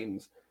win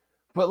games,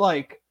 but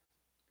like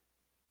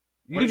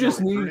you just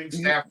recruiting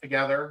staff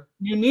together.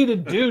 You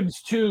needed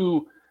dudes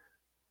to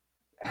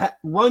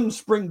run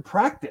spring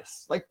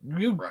practice. Like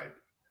right. I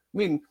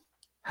mean,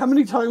 how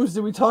many times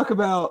did we talk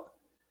about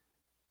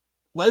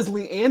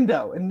Leslie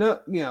Ando and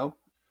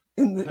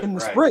in the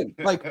right. spring?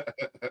 Like,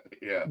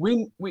 yeah,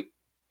 we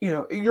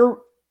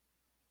you're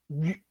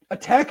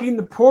attacking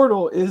the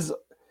portal is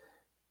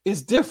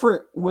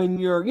different when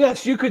you're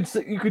you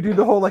could do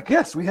the whole like,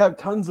 yes, we have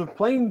tons of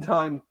playing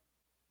time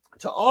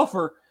to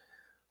offer,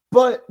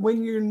 but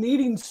when you're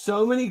needing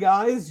so many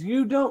guys,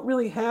 you don't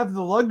really have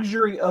the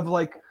luxury of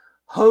like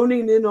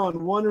honing in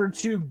on one or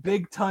two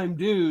big time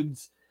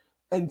dudes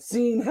and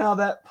seeing how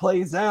that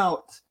plays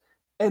out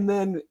and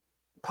then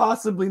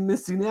possibly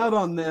missing out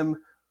on them,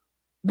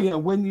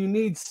 when you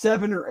need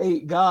 7 or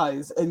 8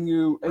 guys and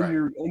you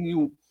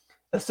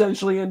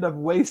essentially end up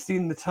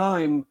wasting the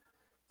time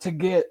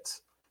to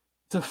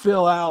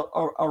fill out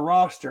a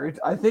roster.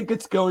 I think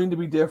it's going to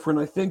be different.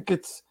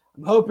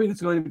 I'm hoping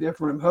it's going to be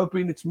different. I'm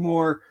hoping it's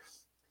more,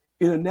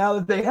 now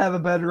that they have a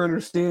better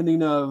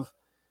understanding of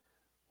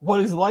what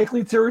is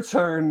likely to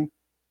return,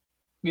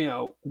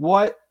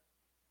 what,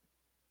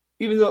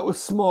 even though it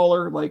was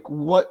smaller, like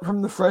what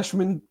from the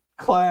freshman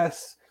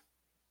class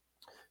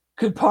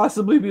could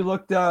possibly be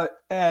looked at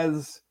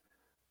as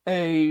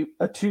a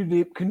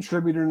 2-deep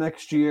contributor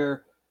next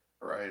year.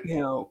 Right.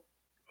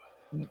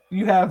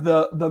 You have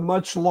the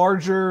much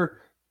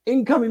larger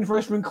incoming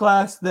freshman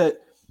class that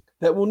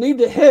will need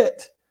to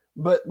hit,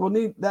 but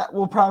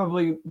will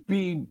probably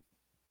be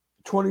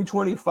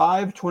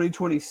 2025,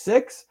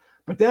 2026.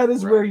 But that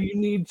is where you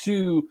need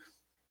to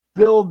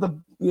build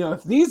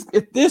if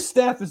this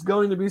staff is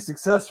going to be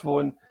successful,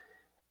 and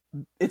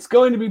it's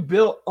going to be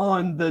built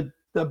on the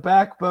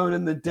backbone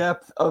and the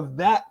depth of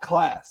that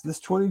class, this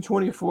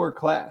 2024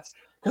 class.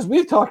 Because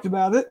we've talked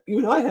about it, you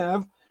and I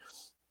have,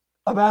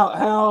 about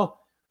how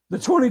the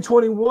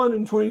 2021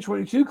 and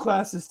 2022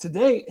 classes to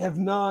date have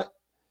not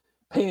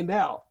panned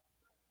out.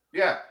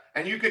 Yeah,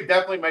 and you could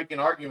definitely make an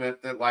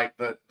argument that like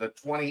the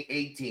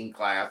 2018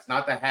 class,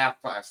 not the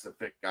half class that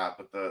Vic got,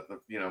 but the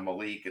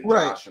Malik and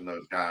Josh and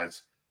those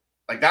guys,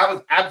 like that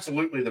was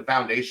absolutely the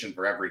foundation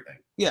for everything.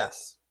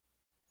 Yes.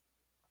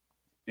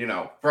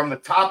 From the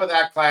top of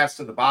that class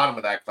to the bottom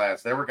of that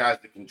class, there were guys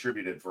that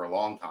contributed for a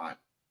long time.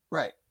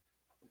 Right.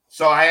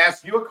 So I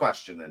ask you a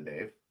question then,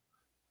 Dave.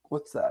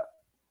 What's that?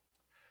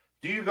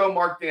 Do you go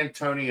Mark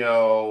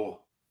D'Antonio,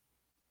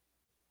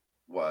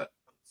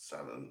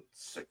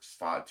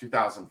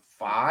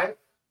 2005?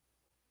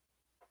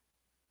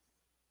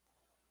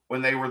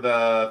 When they were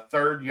the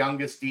 3rd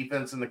youngest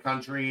defense in the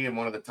country and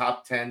one of the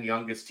top 10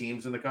 youngest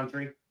teams in the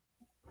country?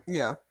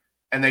 Yeah.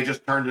 And they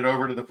just turned it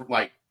over to the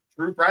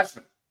true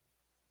freshmen.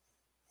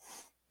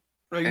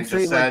 Are you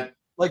saying said,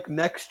 like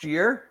next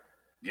year?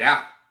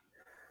 Yeah.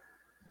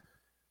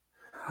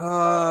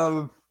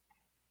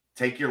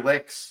 Take your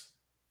licks.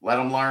 Let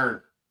them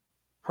learn.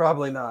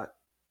 Probably not.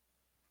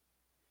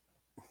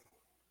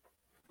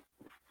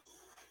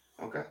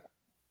 Okay.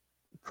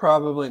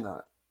 Probably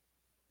not.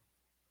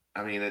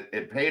 I mean,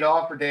 it paid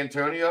off for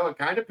D'Antonio. It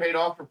kind of paid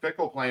off for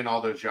Pickle playing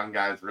all those young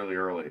guys really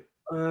early.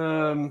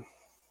 The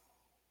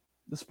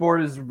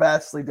sport is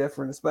vastly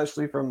different,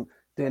 especially from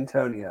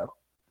D'Antonio.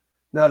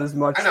 Not as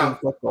much from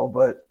Pickle,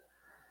 but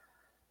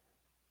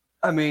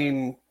I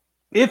mean,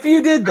 if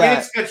you did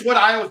that, it's what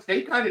Iowa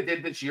State kind of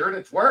did this year, and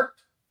it's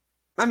worked.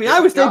 I mean,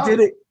 Iowa State did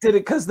it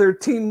because their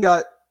team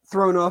got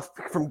thrown off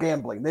from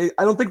gambling.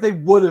 I don't think they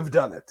would have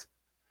done it.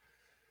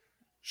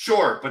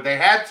 Sure, but they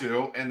had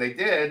to, and they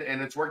did,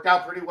 and it's worked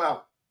out pretty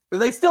well. But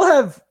they still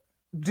have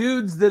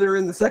dudes that are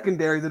in the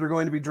secondary that are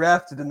going to be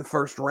drafted in the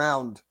first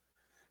round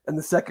and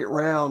the second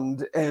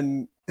round,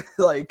 and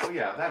like, oh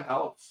yeah, that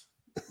helps.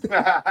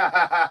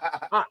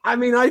 I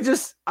mean,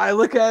 I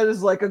look at it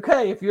as like,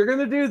 okay, if you're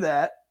gonna do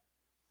that,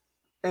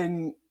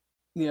 and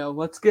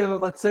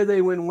let's say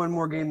they win one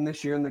more game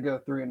this year and they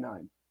go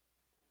 3-9.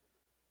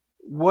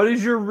 What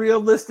is your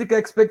realistic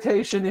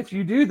expectation if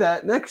you do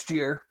that next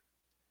year?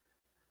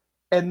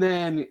 And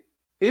then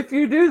if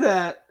you do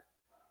that,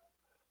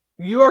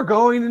 you are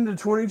going into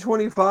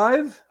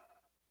 2025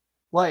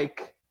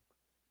 like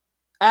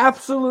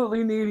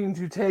absolutely needing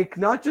to take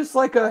not just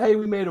like a, hey,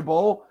 we made a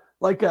bowl,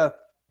 like a,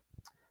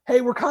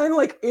 hey, we're kind of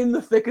like in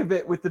the thick of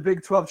it with the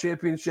Big 12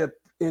 championship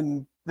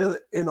in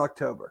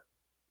November.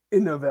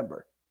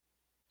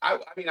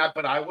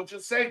 I will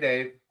just say,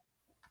 Dave,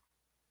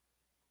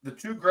 the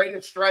two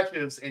greatest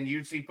stretches in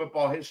UC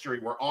football history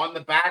were on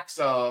the backs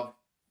of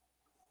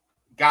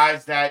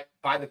guys that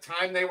by the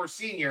time they were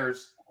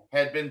seniors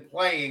had been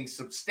playing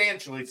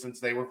substantially since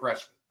they were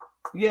freshmen.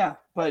 Yeah,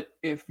 but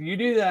if you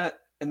do that,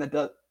 and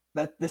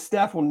that the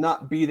staff will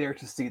not be there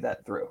to see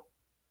that through,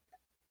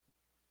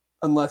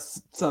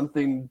 unless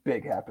something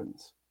big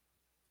happens.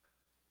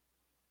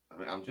 I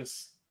mean, I'm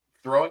just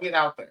throwing it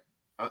out there.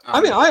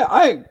 I'm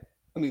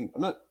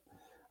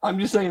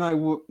just saying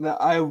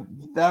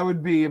that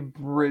would be a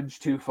bridge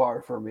too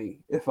far for me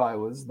if I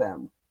was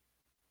them.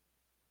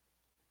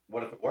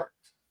 What if it worked?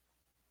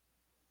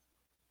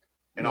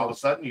 And all of a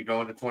sudden you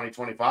go into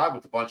 2025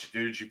 with a bunch of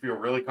dudes you feel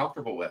really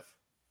comfortable with.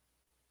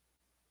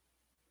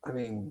 I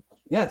mean,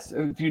 yes,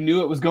 if you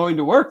knew it was going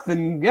to work,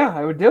 then yeah,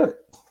 I would do it.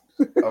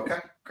 Okay,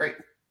 great.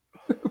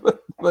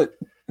 but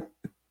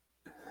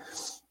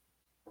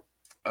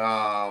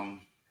Ryan,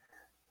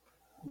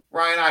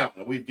 I don't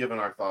know. We've given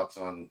our thoughts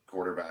on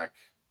quarterback.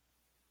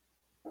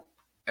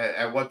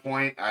 At what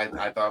point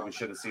I thought we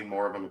should have seen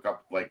more of him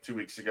 2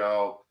 weeks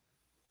ago.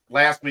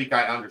 Last week,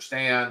 I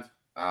understand.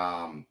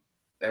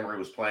 Emory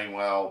was playing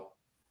well,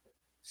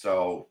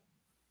 so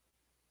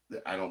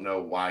I don't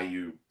know why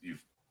you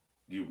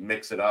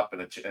mix it up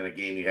in a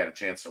game you had a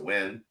chance to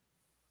win.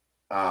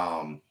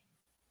 I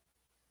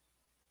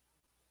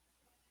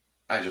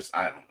don't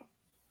know.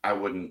 I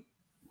wouldn't.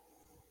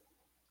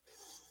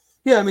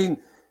 Yeah, I mean,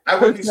 I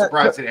wouldn't be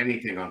surprised at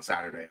anything on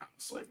Saturday.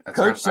 Honestly, I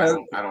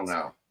don't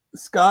know.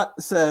 Scott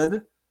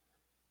said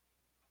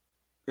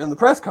in the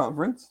press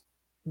conference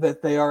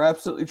that they are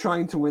absolutely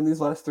trying to win these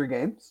last 3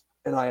 games,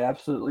 and I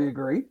absolutely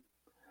agree.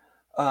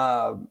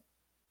 And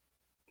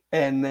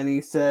then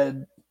he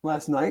said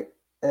last night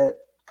at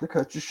the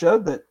coaches show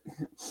that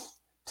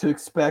to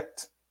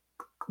expect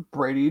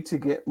Brady to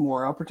get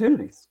more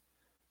opportunities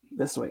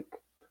this week.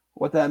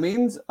 What that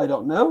means, I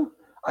don't know.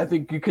 I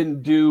think you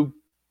can do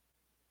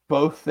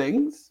both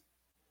things.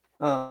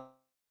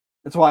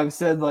 That's why I've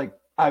said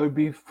I would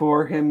be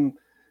for him.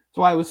 That's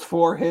why I was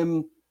for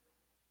him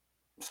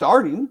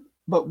starting,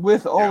 but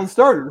with all the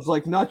starters,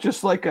 not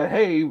just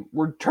hey,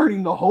 we're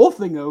turning the whole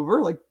thing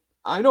over.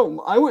 I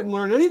wouldn't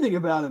learn anything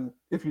about him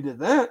if you did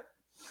that.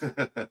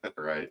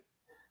 Right.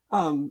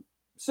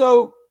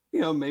 So,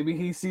 maybe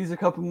he sees a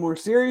couple more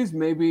series.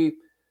 Maybe,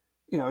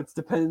 it's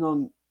dependent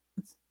on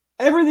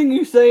everything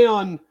you say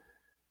on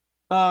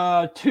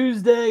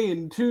Tuesday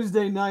and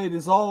Tuesday night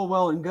is all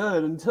well and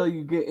good until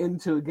you get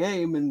into a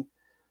game and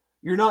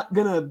you're not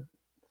going to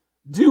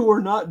do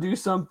or not do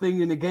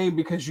something in a game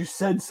because you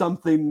said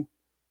something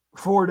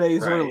 4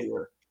 days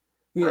earlier.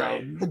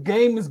 The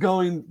game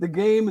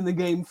and the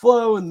game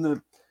flow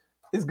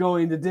is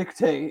going to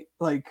dictate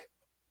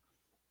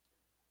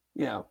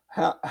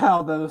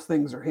how those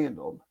things are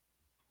handled. I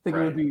think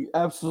it would be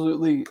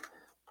absolutely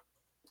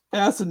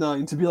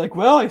asinine to be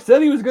well, I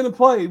said he was going to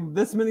play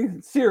this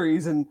many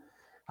series and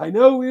I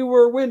know we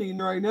were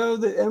winning, or I know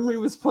that Emory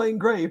was playing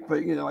great, but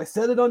I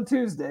said it on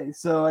Tuesday,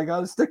 so I got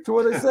to stick to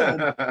what I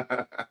said.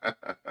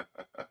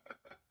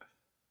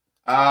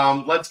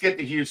 Let's get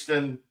to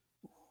Houston.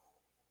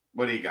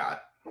 What do you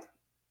got?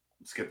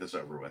 Let's get this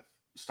over with.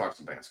 Let's talk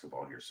some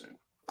basketball here soon.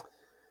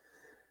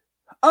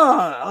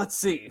 Let's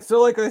see.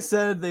 So, like I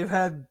said, they've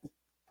had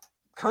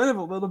kind of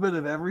a little bit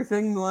of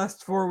everything the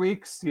last 4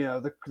 weeks.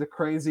 The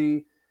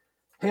crazy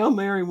Hail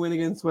Mary win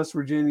against West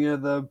Virginia,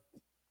 the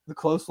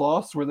close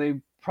loss where they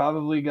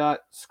probably got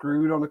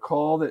screwed on a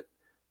call that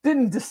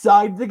didn't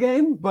decide the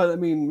game. But, I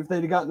mean, if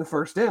they'd have gotten the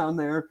first down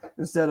there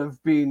instead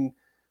of being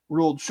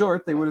ruled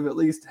short, they would have at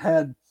least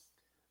had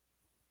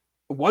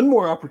one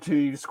more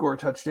opportunity to score a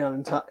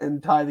touchdown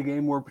and tie the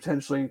game, or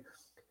potentially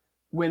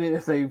win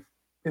it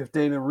if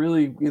Dana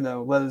really,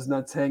 let his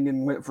nuts hang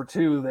and went for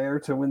 2 there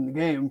to win the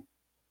game.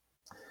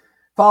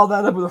 Followed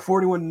that up with a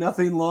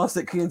 41-0 loss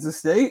at Kansas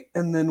State,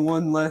 and then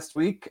won last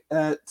week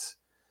at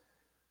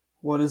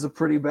what is a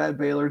pretty bad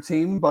Baylor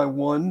team by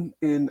 1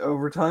 in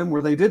overtime,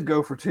 where they did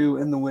go for 2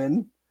 in the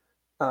win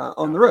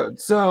on the road.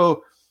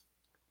 So,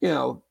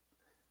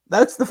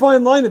 that's the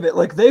fine line of it.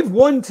 They've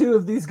won 2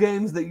 of these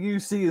games that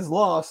UC has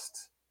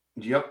lost.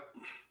 Yep.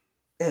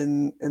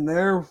 And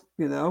they're,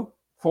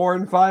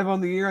 4-5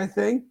 on the year, I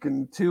think,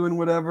 and 2 and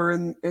whatever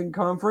in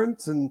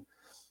conference, and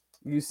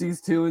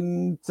UC's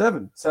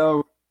 2-7.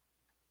 So,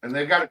 and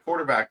they've got a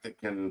quarterback that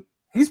can.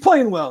 He's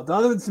playing well.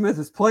 Donovan Smith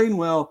is playing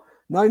well.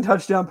 9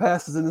 touchdown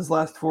passes in his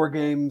last 4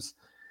 games.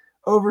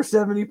 Over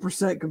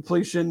 70%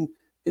 completion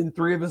in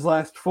 3 of his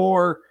last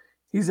 4.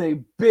 He's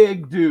a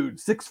big dude,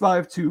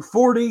 6'5",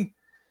 240.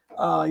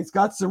 He's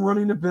got some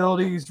running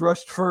ability. He's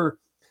rushed for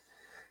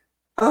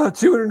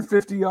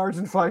 250 yards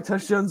and 5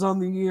 touchdowns on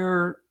the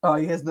year.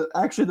 He has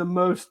the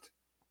most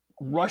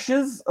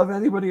rushes of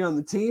anybody on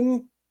the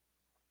team.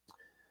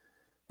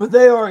 But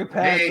they are a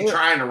pack. They ain't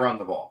trying to run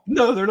the ball.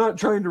 No, they're not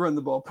trying to run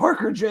the ball.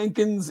 Parker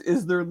Jenkins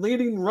is their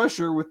leading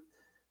rusher with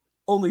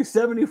only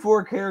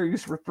 74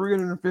 carries for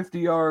 350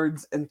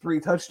 yards and 3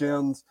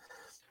 touchdowns.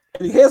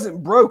 And he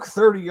hasn't broke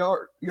 30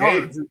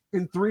 yards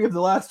in 3 of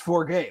the last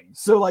 4 games.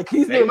 So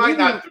he's they might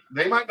not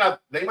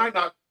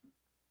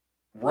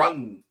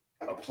run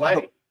a don't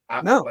play.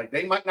 No. Like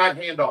they might not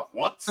hand off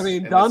once. I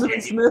mean,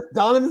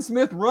 Donovan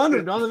Smith run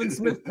or Donovan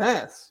Smith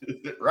pass.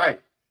 Right.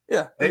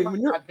 Yeah. They might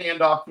not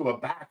hand off to a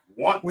back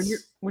once.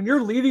 When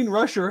your leading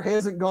rusher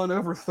hasn't gone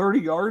over 30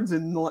 yards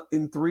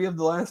in 3 of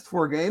the last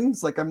 4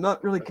 games, like I'm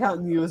not really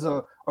counting you as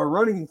a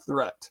running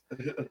threat.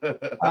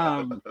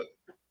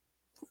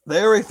 They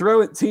are a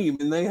throw it team,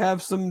 and they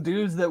have some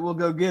dudes that will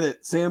go get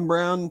it. Sam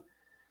Brown,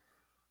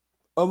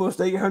 almost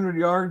 800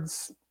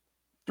 yards,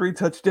 3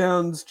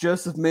 touchdowns.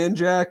 Joseph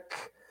Manjack,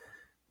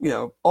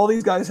 all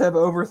these guys have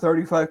over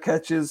 35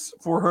 catches,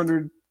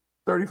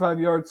 435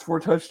 yards, 4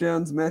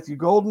 touchdowns. Matthew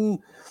Golden,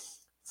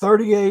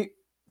 38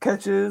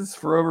 catches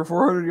for over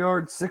 400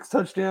 yards, 6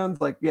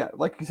 touchdowns. Like you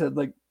said,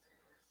 like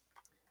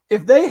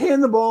if they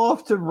hand the ball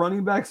off to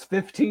running backs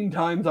 15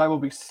 times, I will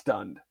be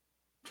stunned.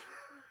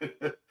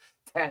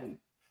 10.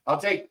 I'll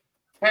take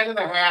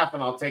 10.5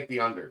 and I'll take the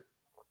under.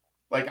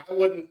 Like I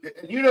wouldn't,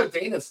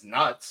 Dana's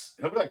nuts.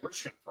 He'll be like, we're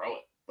just gonna throw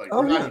it. Like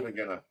we're not even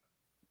gonna.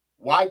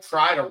 Why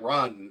try to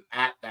run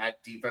at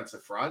that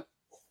defensive front?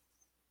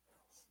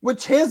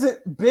 Which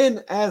hasn't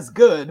been as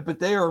good, but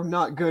they are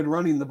not good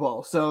running the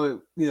ball.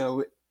 So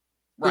Right.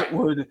 It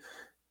would.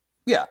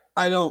 Yeah,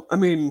 I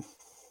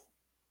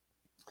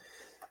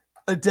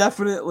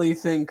definitely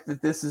think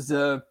that this is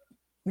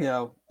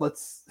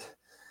let's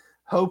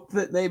hope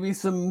that maybe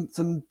some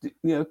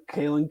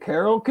Kalen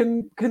Carroll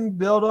can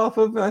build off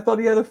of. I thought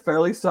he had a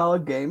fairly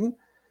solid game.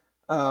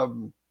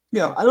 UCF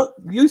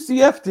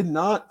did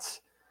not.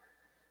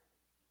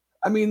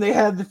 I mean, they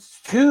had the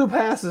 2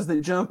 passes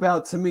that jump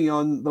out to me.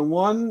 On the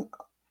one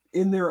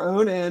in their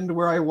own end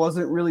where I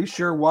wasn't really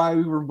sure why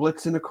we were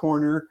blitzing a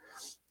corner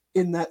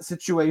in that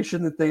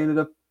situation that they ended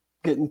up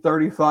getting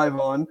 35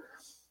 on.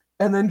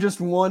 And then just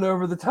one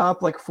over the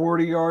top, like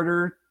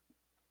 40-yarder,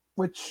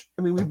 which,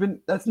 I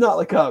mean, that's not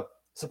like a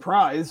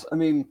surprise. I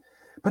mean,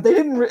 but they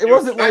didn't, it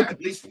wasn't like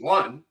at least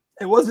one.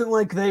 It wasn't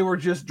like they were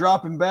just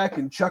dropping back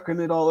and chucking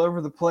it all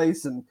over the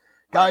place and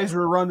guys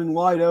were running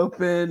wide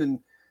open and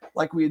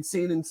like we had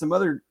seen in some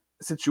other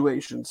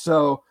situations.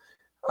 So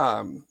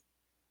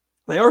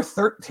they are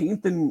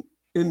 13th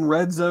in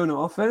red zone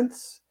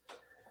offense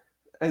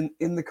and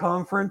in the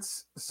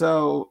conference.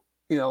 So,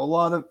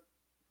 they're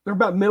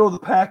about middle of the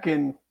pack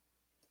in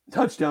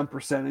touchdown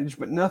percentage,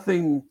 but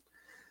nothing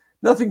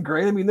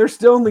great. I mean, they're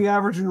still only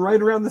averaging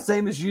right around the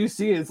same as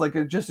UC. It's like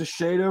just a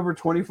shade over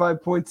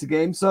 25 points a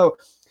game. So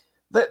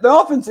the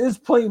offense is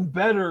playing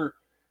better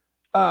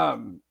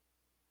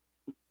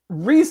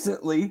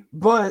recently,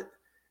 but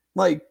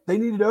like they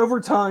needed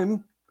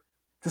overtime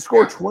to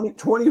score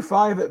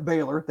 25 at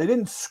Baylor. They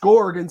didn't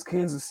score against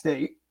Kansas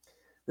State.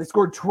 They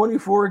scored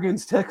 24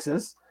 against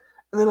Texas.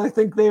 And then I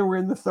think they were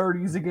in the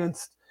 30s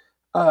against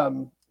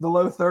the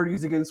low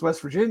 30s against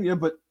West Virginia,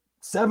 but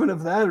 7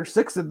 of that or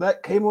 6 of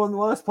that came on the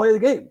last play of the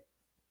game.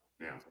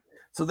 Yeah.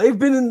 So they've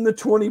been in the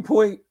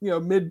 20-point,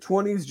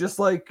 mid-20s just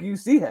like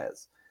UC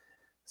has.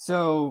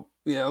 So,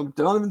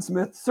 Donovan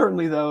Smith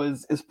certainly, though,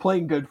 is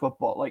playing good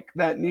football. Like,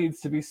 that needs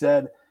to be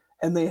said.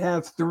 And they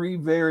have 3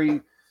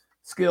 very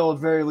skilled,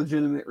 very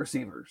legitimate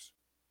receivers.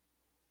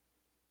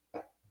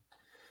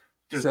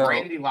 Does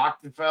Randy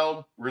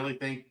Lochtenfeld really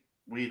think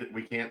we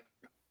can't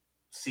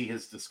see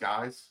his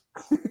disguise?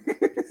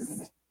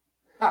 Is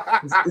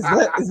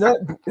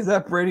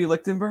that Brady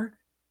Lichtenberg?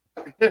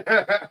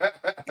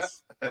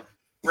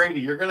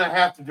 Brady, you're gonna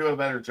have to do a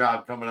better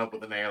job coming up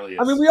with an alias.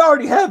 I mean, we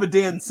already have a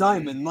Dan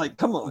Simon. Like,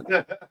 come on.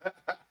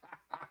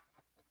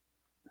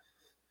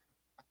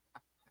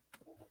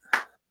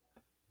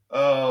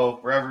 Oh,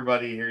 for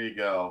everybody, here you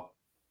go.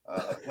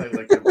 Play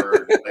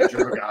Lichtenberg, play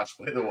Joe Gosh,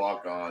 play the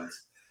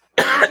walk-ons.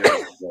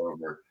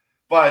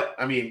 But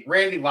I mean,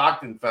 Randy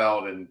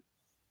Lochtenfeld and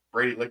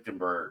Brady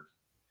Lichtenberg,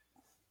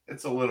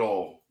 it's a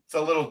little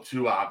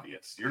too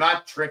obvious. You're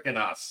not tricking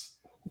us,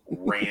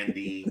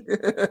 Randy.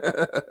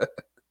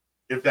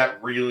 If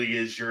that really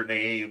is your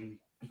name.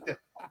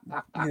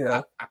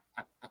 Yeah.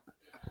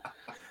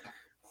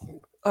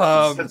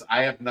 Says,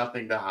 I have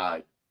nothing to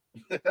hide.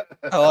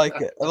 I like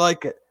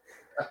it.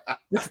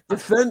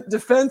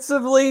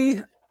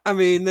 Defensively, I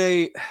mean,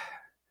 I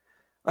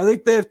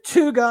think they have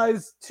two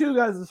guys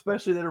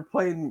especially that are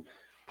playing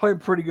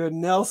pretty good.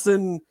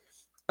 Nelson,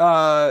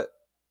 I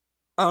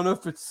don't know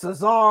if it's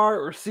Cesar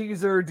or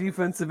Caesar,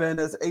 defensive end,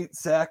 has 8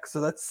 sacks,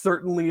 so that's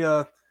certainly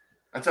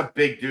that's a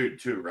big dude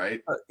too,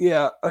 right?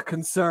 A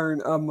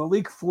concern.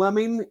 Malik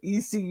Fleming,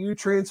 ECU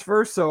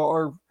transfer,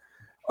 so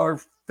our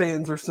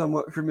fans are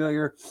somewhat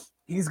familiar.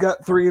 He's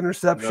got 3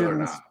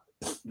 interceptions.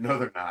 No,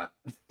 they're not.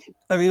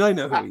 I mean, I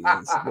know who he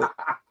is. But,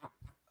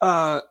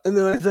 and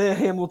then Isaiah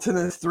Hamilton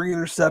has 3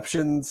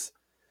 interceptions.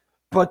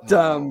 But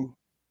I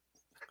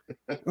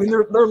mean,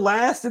 they're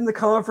last in the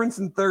conference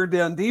in third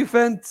down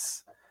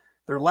defense.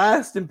 They're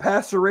last in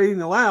passer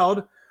rating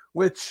allowed,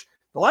 which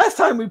the last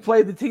time we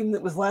played the team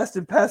that was last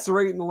in passer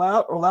rating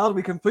allowed,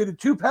 we completed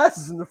 2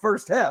 passes in the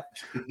first half.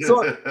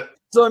 So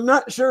I'm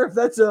not sure if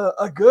that's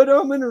a good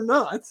omen or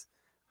not.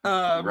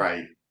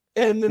 Right.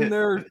 And then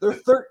they're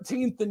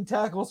 13th in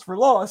tackles for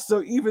loss.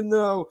 So even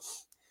though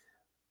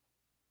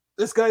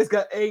this guy's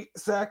got 8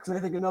 sacks, and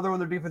I think another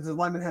one of their defensive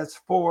linemen has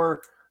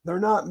 4. They're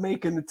not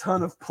making a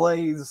ton of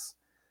plays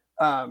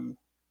in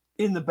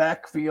the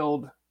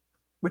backfield,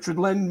 which would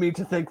lend me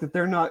to think that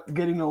they're not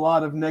getting a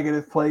lot of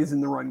negative plays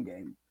in the run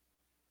game.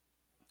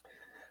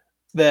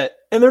 And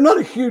they're not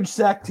a huge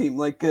sack team.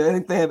 Like I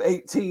think they have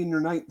 18 or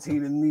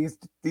 19, and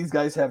these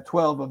guys have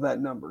 12 of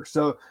that number.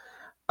 So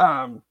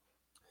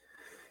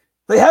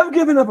they have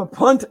given up a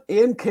punt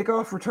and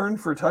kickoff return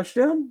for a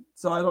touchdown.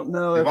 So I don't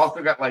know. They've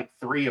also got like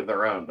 3 of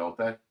their own, don't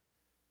they?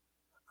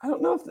 I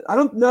don't know.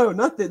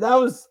 Not that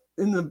was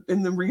in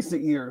the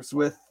recent years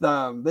with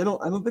I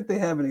don't think they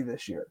have any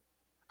this year.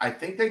 I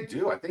think they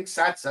do. I think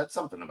Sat said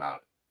something about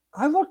it.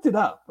 I looked it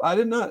up. I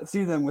did not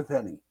see them with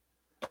any.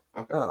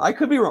 Okay. I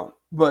could be wrong,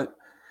 but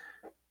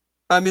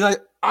I mean,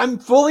 I'm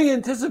fully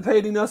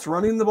anticipating us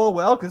running the ball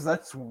well because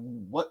that's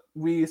what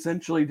we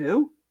essentially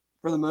do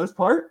for the most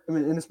part. I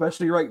mean, and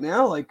especially right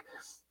now, like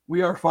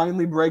we are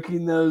finally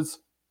breaking those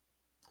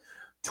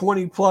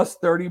 20 plus,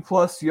 30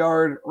 plus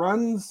yard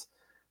runs.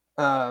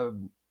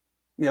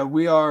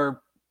 We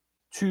are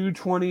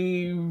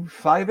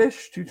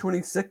 225-ish,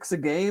 226 a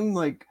game.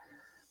 Like,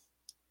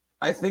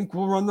 I think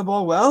we'll run the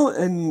ball well.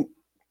 And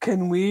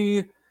can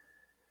we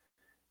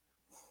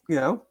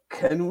do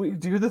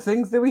the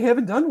things that we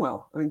haven't done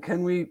well? I mean,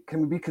 can we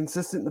be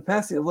consistent in the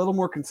passing, a little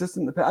more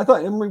consistent in the pass? I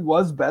thought Emory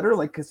was better,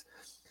 like his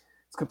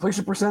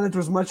completion percentage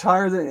was much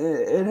higher than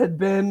it had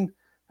been.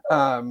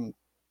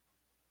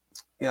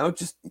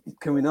 Just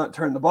can we not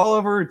turn the ball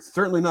over? It's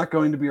certainly not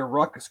going to be a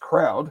raucous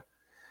crowd.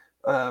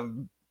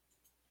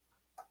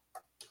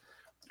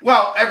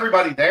 Well,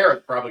 everybody there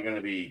is probably going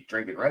to be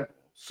drinking Red Bull,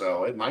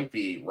 so it might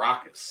be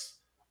raucous.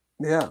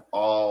 Yeah.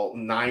 All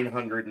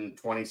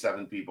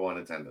 927 people in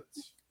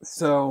attendance.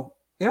 So,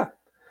 yeah.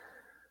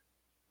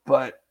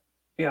 But,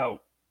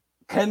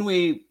 can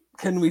we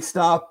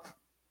stop?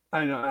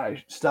 I know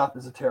stop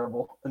is a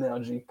terrible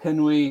analogy.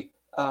 Can we,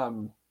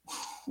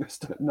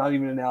 not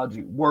even an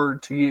analogy,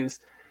 word to use.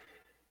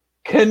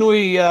 Can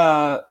we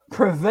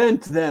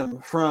prevent them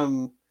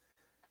from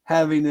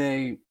having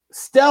a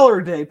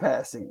stellar day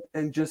passing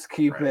and just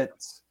keep it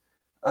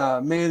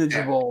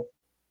manageable?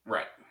 Yeah.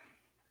 Right.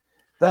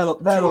 That'll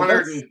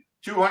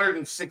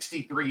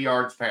 263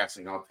 yards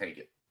passing. I'll take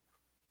it.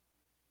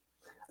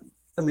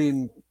 I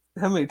mean,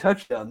 how many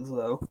touchdowns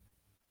though?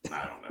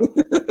 I don't know.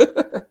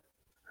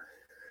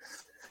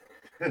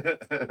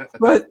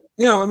 But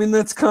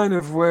that's kind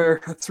of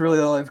that's really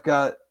all I've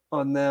got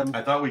on them.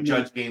 I thought we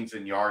judged games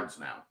in yards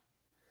now.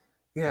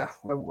 Yeah,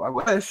 I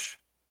wish.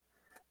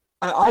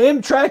 I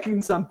am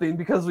tracking something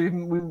because we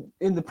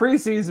in the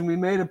preseason we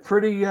made a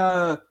pretty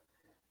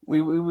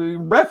we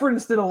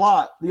referenced it a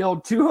lot, the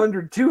old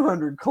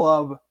 200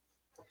 club,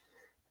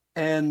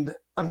 and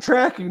I'm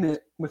tracking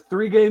it with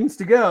 3 games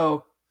to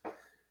go.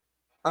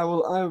 I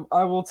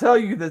will tell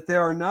you that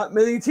there are not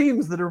many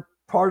teams that are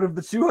part of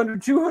the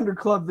 200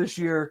 club this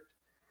year,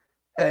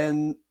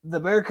 and the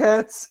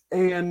Bearcats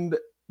and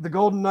the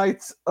Golden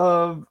Knights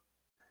of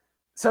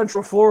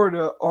Central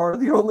Florida are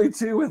the only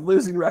 2 with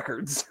losing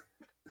records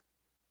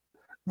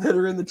that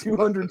are in the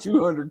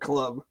 200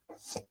 club.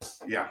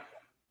 Yeah.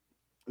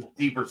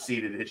 Deeper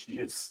seated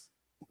issues.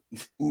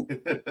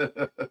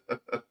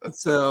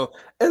 So,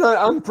 and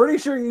I'm pretty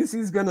sure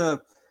UC's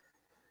gonna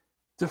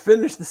to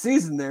finish the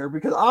season there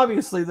because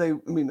obviously I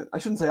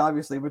shouldn't say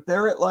obviously, but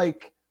they're at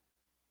like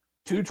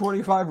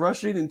 225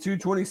 rushing and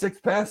 226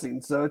 passing.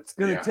 So it's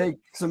gonna take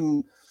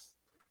some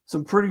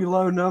pretty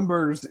low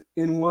numbers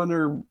in one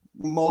or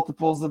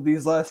multiples of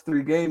these last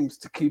 3 games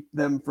to keep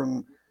them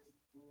from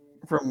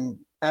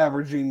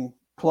averaging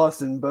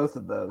plus in both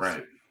of those.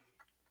 Right.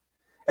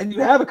 And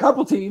you have a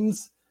couple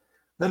teams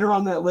that are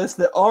on that list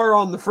that are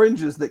on the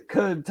fringes that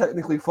could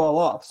technically fall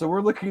off. So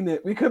we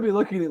could be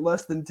looking at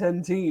less than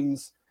 10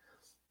 teams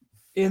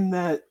in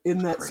that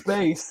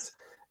space.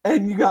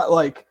 And you got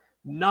like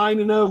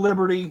 9-0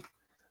 Liberty,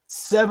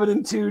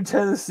 7-2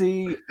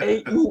 Tennessee,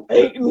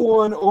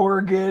 8-1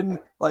 Oregon,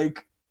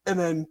 and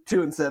then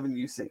 2-7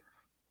 UC.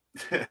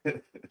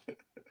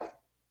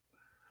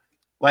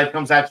 Life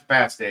comes at you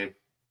fast, Dave.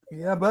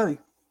 Yeah, buddy.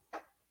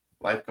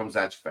 Life comes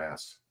at you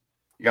fast.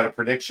 You got a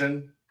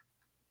prediction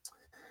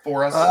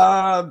for us?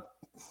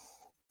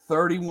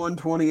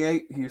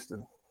 31-28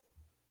 Houston.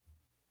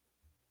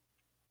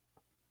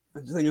 I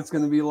just think it's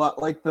going to be a lot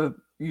like the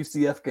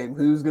UCF game.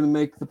 Who's going to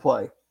make the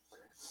play?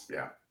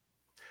 Yeah.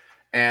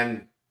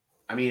 And,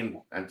 I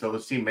mean, until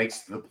this team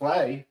makes the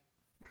play.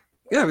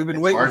 Yeah, we've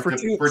been waiting for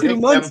 2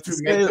 months to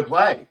make the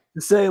play.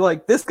 To say,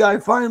 this guy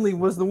finally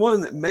was the one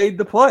that made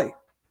the play.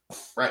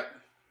 Right.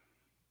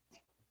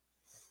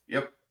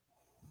 Yep.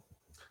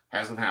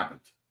 Hasn't happened.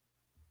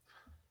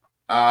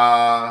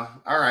 All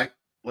right.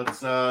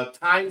 Let's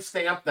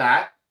timestamp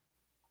that.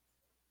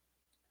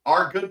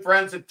 Our good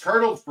friends at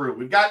Turtles Brew.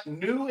 We've got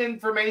new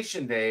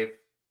information, Dave.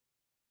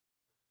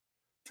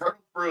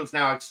 Turtles Brew is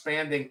now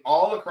expanding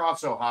all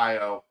across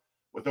Ohio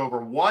with over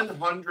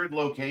 100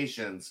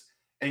 locations,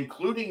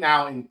 including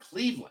now in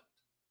Cleveland.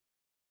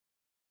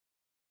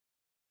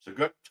 So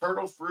go to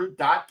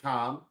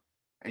turtlesbrew.com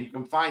And you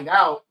can find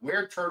out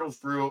where Turtles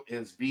Brew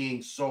is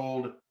being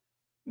sold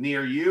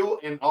near you.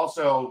 And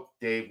also,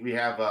 Dave, we've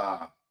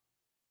got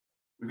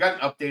an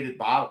updated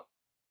bottle.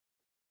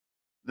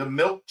 The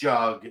milk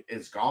jug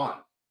is gone,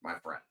 my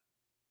friend.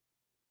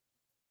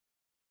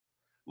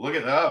 Look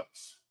at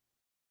those.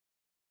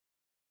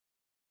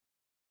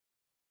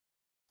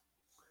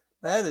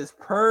 That is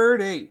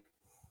pretty.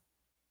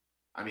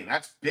 I mean,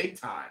 that's big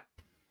time.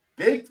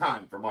 Big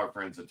time from our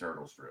friends at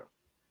Turtles Brew.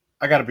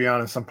 I got to be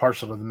honest, I'm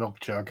partial to the milk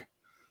jug.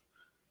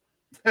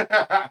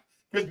 Because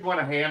you want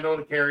a handle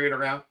to carry it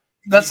around.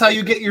 That's how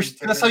you get your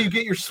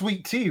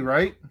sweet tea,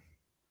 right?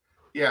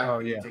 Yeah. Oh,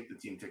 yeah. You take the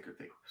team ticker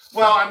thing.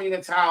 Well, I mean,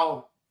 it's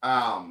how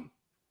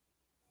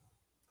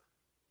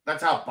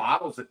that's how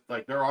bottles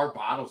like there are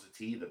bottles of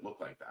tea that look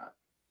like that.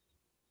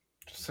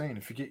 Just saying,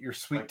 if you get your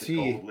sweet Like the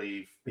tea, gold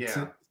leaf. it's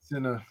Yeah.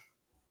 in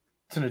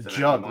a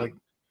jug. Like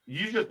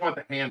you just want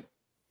the handle.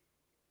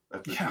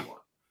 That's what you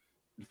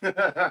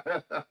want.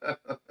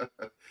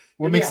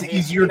 What makes it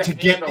easier to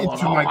get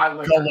into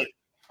my gullet?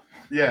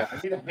 Yeah, I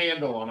need a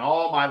handle on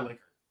all my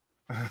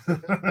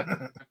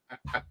liquor.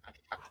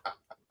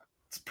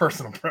 It's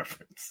personal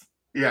preference.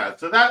 Yeah,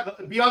 so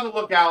that be on the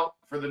lookout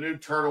for the new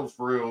Turtles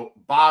Brew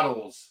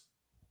bottles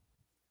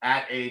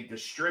at a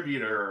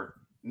distributor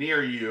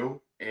near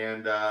you.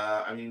 And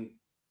I mean,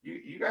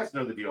 you guys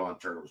know the deal on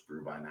Turtles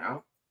Brew by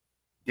now.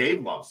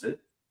 Dave loves it.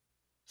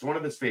 It's one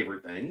of his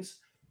favorite things.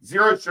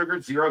 0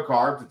 sugar, 0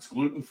 carbs. It's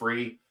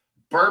gluten-free.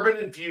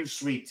 Bourbon-infused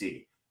sweet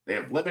tea. They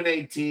have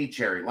lemonade tea,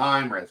 cherry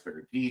lime,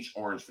 raspberry peach,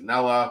 orange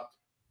vanilla,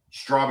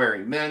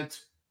 strawberry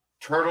mint.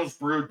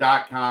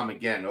 TurtlesBrew.com.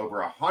 Again, over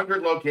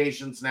 100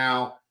 locations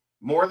now.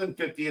 More than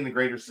 50 in the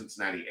greater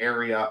Cincinnati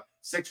area.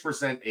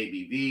 6%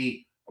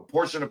 ABV. A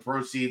portion of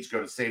proceeds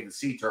go to Save the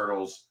Sea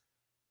Turtles.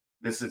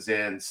 This is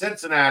in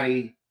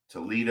Cincinnati,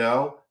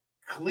 Toledo,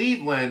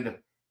 Cleveland,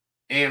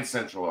 and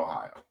Central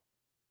Ohio.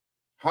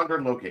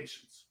 100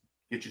 locations.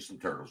 Get you some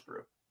Turtles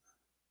Brew.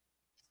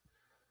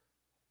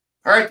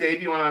 All right,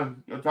 Dave, you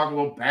want to talk a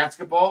little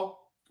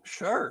basketball?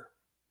 Sure.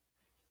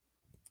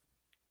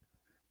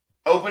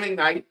 Opening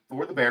night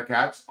for the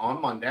Bearcats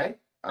on Monday.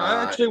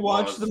 I actually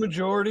watched the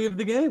majority of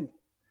the game.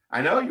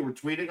 I know you were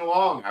tweeting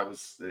along.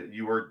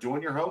 You were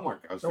doing your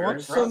homework. I was very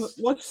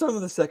impressed. Watched some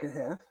of the second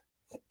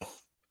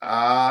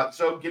half.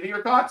 So give me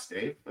your thoughts,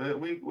 Dave.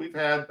 We've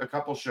had a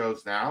couple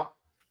shows now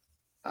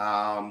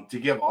to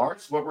give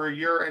ours. What were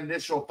your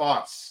initial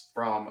thoughts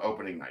from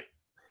opening night?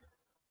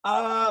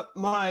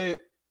 My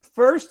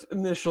first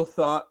initial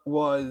thought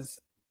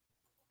was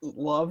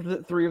loved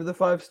that 3 of the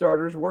 5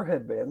 starters wore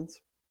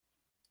headbands.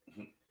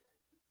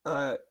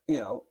 I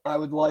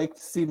would like to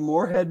see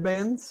more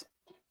headbands.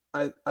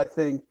 I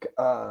think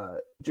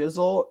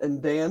Jizzle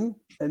and Dan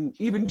and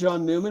even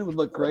John Newman would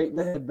look great in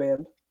a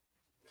headband.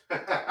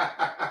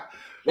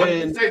 What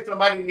did you say?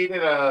 Somebody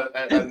needed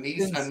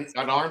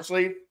an arm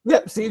sleeve?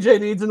 Yep,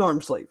 CJ needs an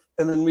arm sleeve.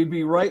 And then we'd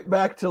be right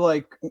back to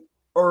like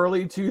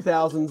early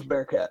 2000s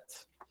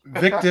Bearcats.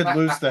 Vic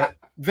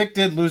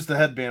did lose the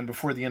headband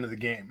before the end of the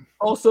game.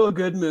 Also a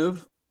good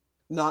move.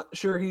 Not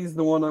sure he's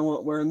the one I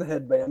want wearing the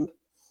headband.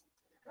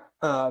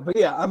 But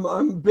yeah,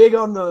 I'm big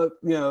on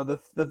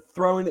the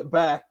throwing it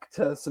back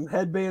to some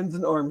headbands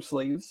and arm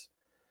sleeves.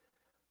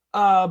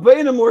 But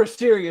in a more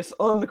serious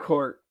on the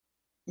court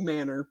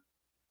manner,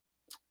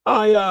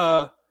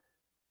 I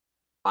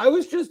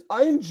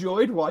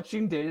enjoyed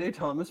watching Day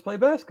Thomas play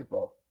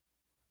basketball.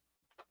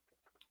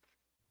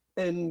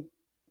 And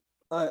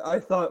I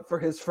thought for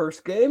his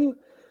first game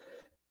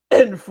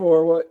and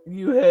for what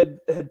you had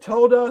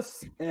told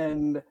us,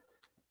 and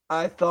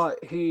I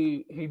thought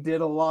he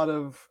did a lot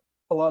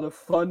of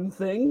fun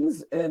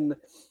things and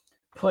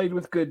played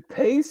with good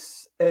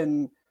pace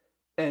and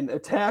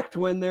attacked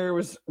when there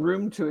was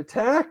room to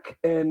attack.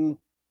 And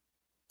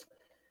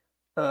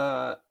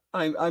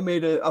I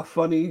made a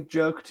funny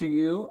joke to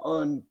you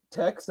on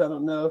text. I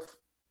don't know if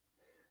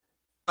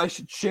I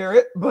should share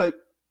it, but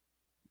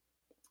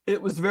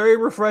it was very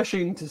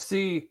refreshing to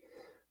see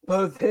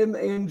both him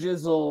and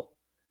Jizzle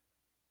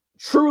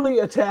truly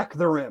attack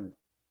the rim.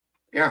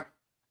 Yeah.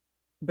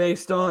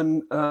 Based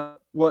on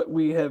what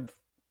we have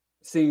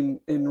seen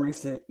in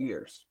recent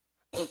years.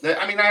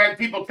 I mean, I had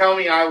people tell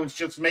me I was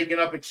just making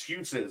up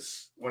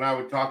excuses when I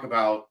would talk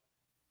about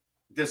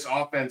this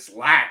offense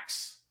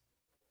lacks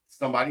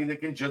somebody that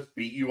can just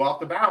beat you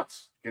off the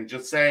bounce, can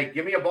just say,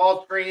 give me a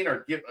ball screen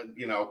or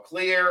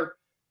clear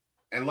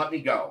and let me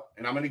go.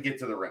 And I'm going to get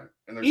to the rim.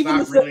 And there's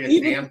not really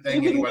a damn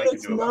thing anybody can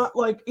do about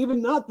it.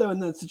 Even not though in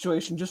that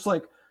situation, just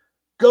like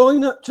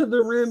going up to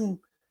the rim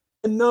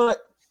and not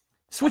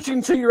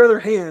switching to your other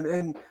hand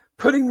and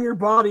putting your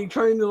body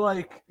trying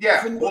to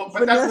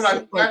but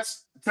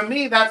that's to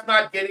me, that's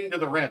not getting to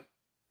the rim.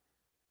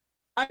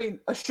 I mean,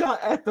 a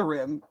shot at the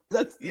rim.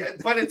 But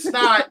it's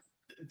not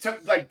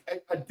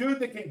a dude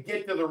that can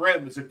get to the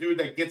rim is a dude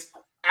that gets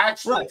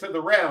actually to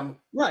the rim,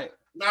 right?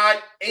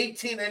 Not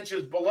 18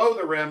 inches below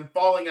the rim,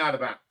 falling out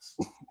of bounds.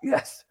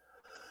 Yes.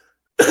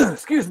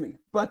 Excuse me,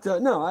 but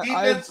no.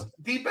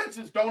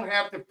 Defenses don't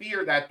have to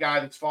fear that guy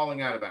that's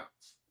falling out of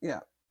bounds. Yeah,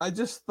 I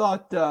just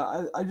thought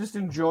I just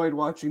enjoyed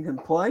watching him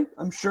play.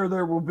 I'm sure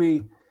there will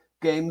be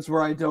games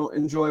where I don't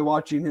enjoy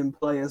watching him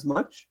play as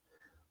much,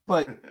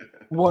 but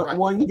Right.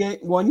 one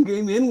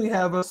game in, we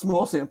have a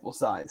small sample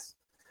size.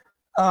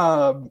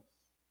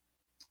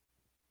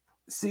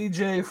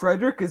 CJ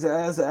Frederick is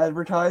as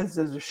advertised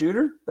as a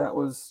shooter. That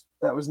was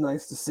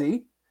nice to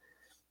see.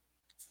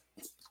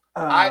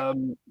 I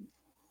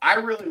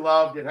really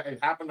loved it. It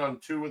happened on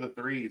 2 of the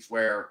threes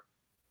where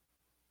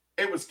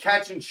it was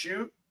catch and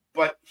shoot,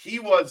 but he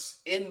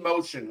was in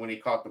motion when he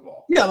caught the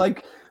ball. Yeah,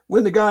 like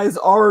when the guy's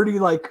already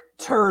like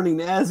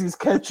turning as he's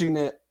catching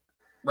it.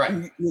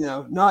 Right.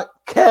 Not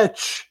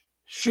catch,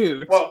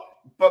 shoot. Well,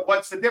 but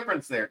what's the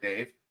difference there,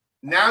 Dave?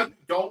 Now you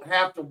don't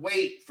have to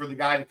wait for the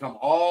guy to come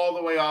all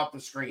the way off the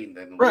screen,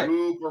 then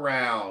loop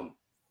around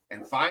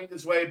and find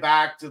his way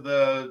back to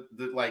the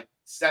like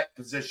set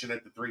position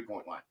at the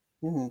 3-point line.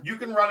 Mm-hmm. You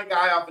can run a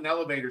guy off an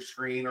elevator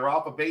screen or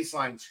off a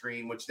baseline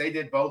screen, which they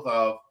did both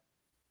of,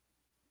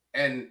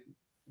 and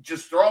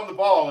just throw him the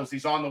ball as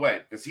he's on the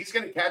way because he's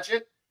going to catch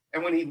it.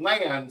 And when he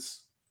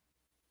lands,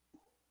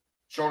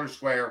 shoulder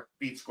square,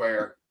 feet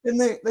square. And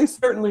they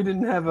certainly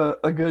didn't have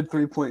a good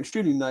 3-point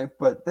shooting night,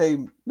 but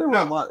there were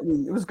a lot. I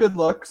mean, it was good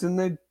looks, and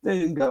they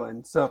didn't go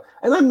in. So,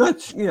 and I'm not,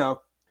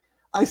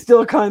 I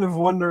still kind of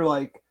wonder,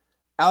 like,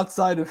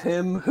 outside of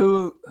him,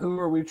 who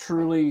are we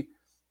truly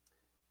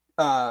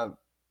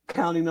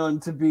counting on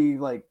to be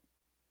like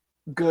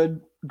good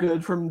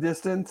from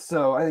distance?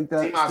 So I think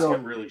that T-Moss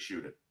can really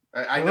shoot it.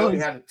 I know he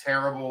had a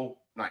terrible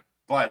night,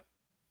 but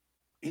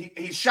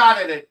he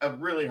shot it at a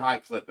really high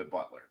clip at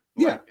Butler.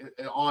 Yeah,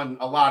 on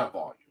a lot of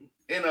volume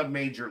in a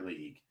major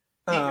league,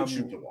 he can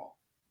shoot the ball.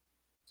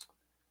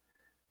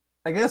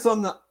 I guess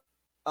on the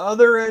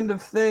other end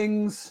of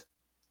things,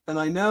 and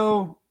I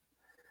know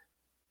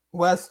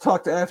Wes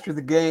talked after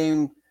the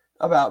game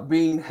about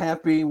being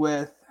happy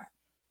with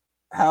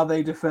how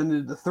they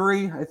defended the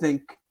 3. I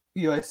think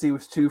UIC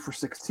was 2 for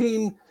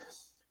 16.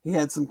 He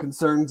had some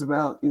concerns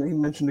about, he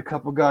mentioned a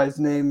couple guys'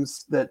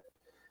 names that,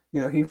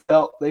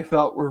 they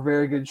felt were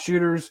very good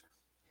shooters.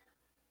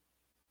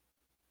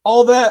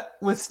 All that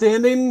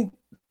withstanding,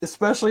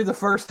 especially the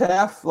first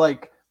half,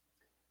 like,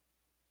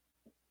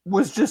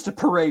 was just a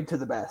parade to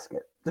the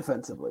basket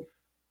defensively.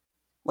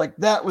 Like,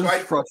 that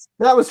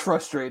was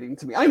frustrating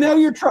to me. I know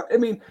you're trying. I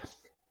mean,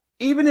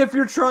 even if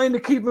you're trying to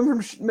keep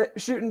them from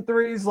shooting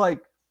threes,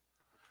 like,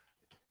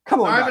 come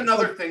on. I have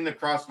another thing that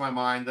crossed my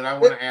mind that I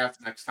want to ask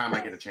next time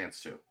I get a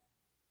chance to.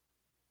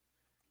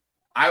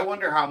 I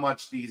wonder how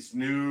much these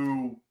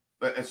new,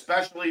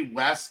 especially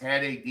Wes,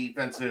 had a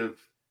defensive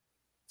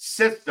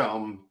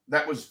system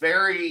that was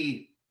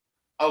very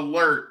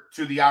alert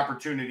to the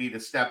opportunity to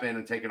step in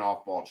and take an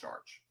off-ball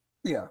charge.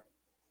 Yeah.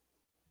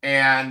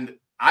 And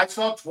I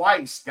saw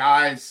twice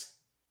guys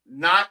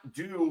not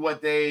do what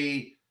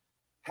they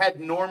had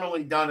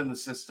normally done in the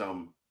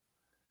system,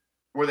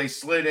 where they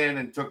slid in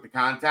and took the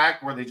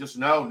contact, where they just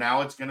know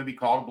now it's going to be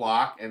called a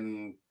block,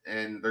 and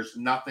there's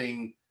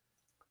nothing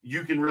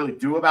you can really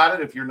do about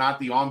it if you're not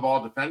the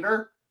on-ball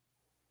defender.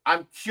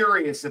 I'm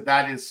curious if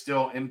that is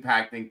still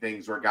impacting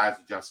things where guys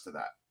adjust to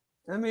that.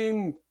 I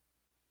mean,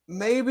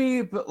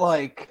 maybe, but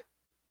like,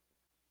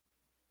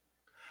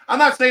 I'm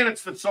not saying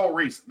it's the sole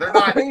reason. They're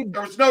not.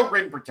 There was no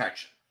rim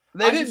protection.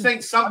 I'm just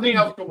saying something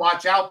else to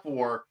watch out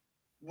for.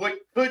 What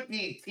could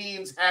be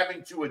teams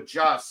having to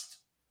adjust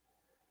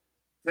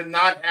to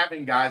not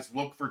having guys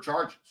look for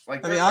charges.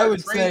 Like, I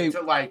would say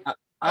to like.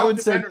 I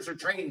would say defenders are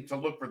trained to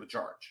look for the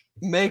charge.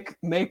 Make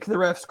the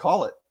refs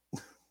call it.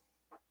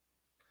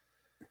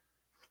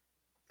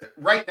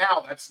 Right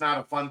now, that's not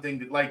a fun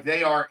thing. Like,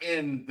 they are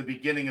in the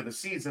beginning of the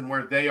season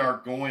where they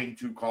are going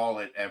to call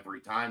it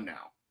every time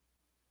now.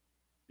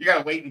 You got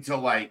to wait until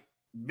like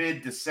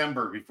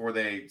mid-December before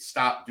they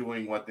stop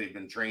doing what they've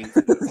been trained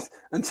to do.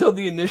 Until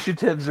the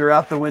initiatives are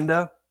out the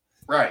window.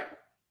 Right.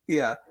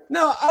 Yeah.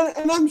 No,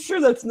 and I'm sure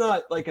that's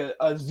not like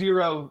a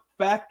zero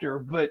factor,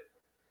 but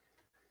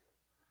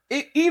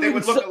they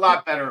would look a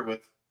lot better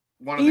with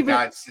one of the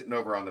guys sitting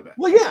over on the bench.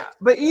 Well, yeah,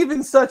 but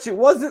even such, it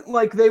wasn't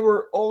like they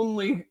were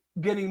only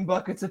getting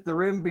buckets at the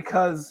rim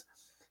because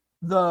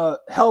the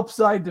help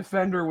side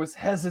defender was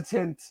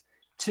hesitant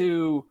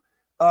to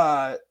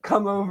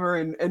come over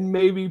and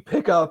maybe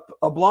pick up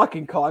a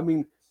blocking call. I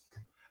mean,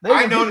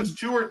 I noticed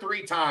 2 or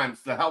 3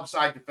 times the help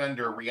side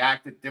defender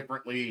reacted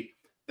differently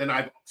than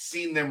I've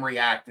seen them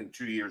react in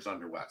 2 years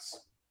under Wes.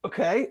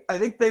 Okay, I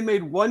think they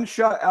made 1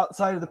 shot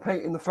outside of the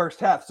paint in the first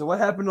half. So what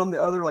happened on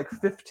the other, like,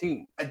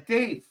 15?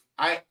 Dave,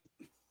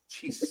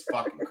 Jesus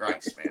fucking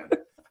Christ, man.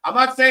 I'm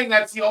not saying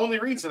that's the only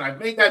reason. I've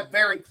made that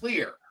very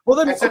clear. Well,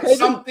 then, I said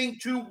something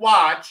to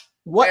watch.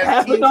 What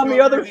happened on the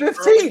other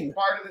 15?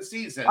 Part of the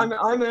season.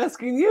 I'm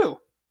asking you.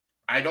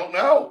 I don't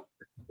know.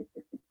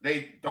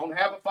 They don't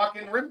have a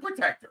fucking rim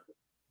protector.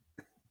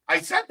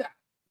 I said that.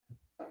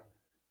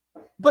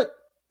 But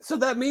so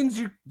that means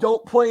you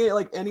don't play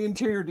like any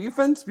interior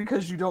defense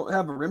because you don't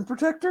have a rim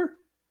protector?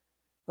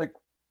 Like,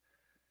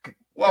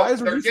 well, guys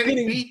they're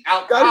getting beat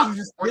out guys top. are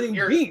just getting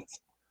beat.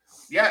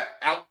 Yeah,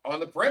 out on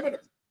the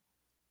perimeter.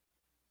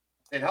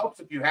 It helps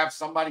if you have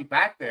somebody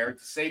back there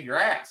to save your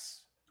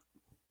ass.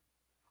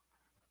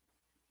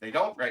 They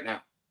don't right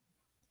now.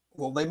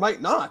 Well, they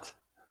might not.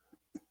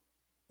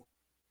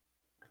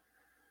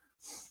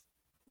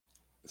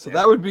 So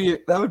that would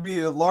be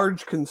a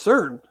large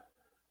concern.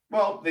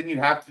 Well, then you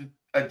have to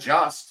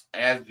adjust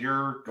as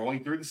you're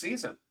going through the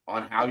season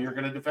on how you're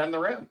going to defend the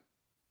rim,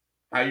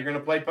 how you're going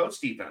to play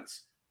post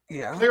defense.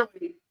 Yeah.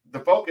 Clearly, the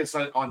focus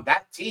on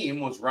that team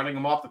was running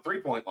them off the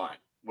 3-point line,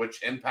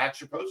 which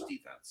impacts your post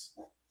defense.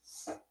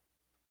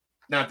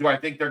 Now, do I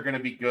think they're going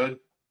to be good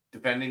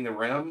defending the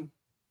rim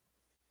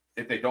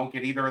if they don't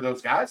get either of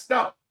those guys?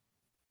 No.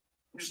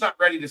 I'm just not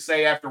ready to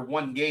say after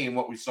one game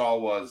what we saw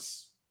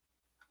was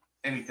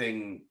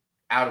anything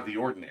out of the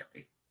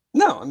ordinary.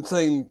 No, I'm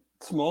saying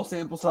small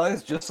sample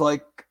size, just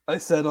like I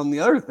said on the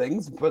other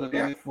things. But I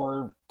mean, if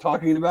we're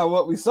talking about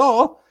what we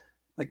saw,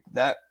 like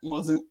that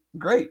wasn't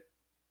great.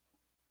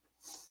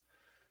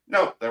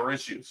 No, there were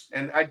issues.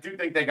 And I do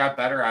think they got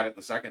better at it in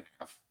the second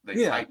half.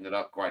 They tightened it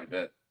up quite a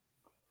bit.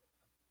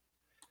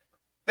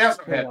 They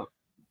also had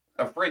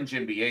a fringe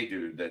NBA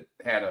dude that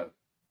had a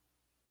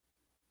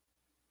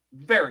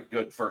very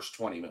good first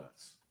 20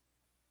 minutes.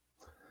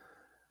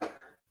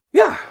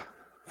 Yeah,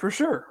 for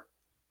sure.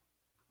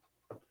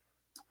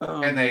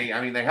 And they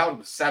held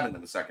him to 7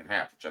 in the second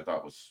half, which I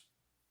thought was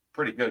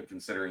pretty good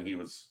considering he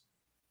was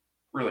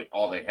really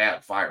all they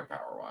had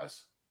firepower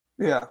wise.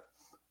 Yeah.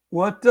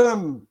 What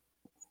did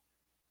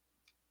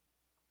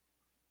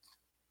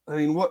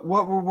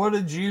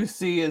you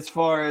see as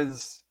far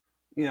as,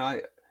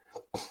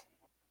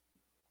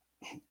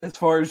 as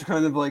far as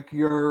kind of like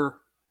your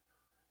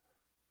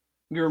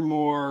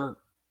more,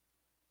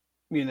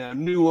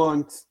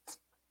 nuanced.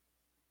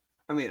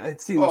 I mean,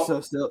 it seems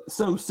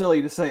so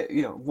silly to say,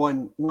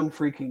 one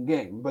freaking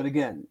game, but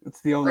again, it's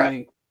the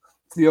only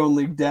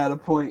data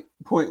point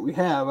we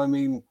have.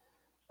 I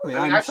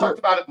talked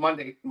about it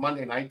Monday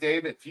night,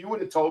 Dave. If you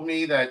would have told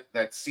me that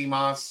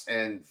Seamas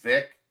and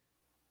Vic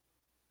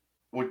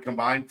would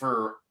combine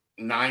for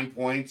 9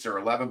 points or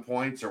 11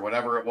 points or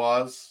whatever it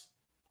was,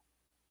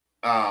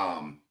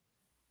 I'd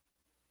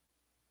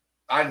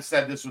have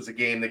said this was a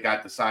game that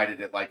got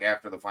decided at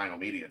after the final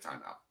media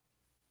timeout.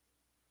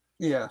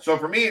 Yeah. So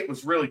for me, it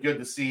was really good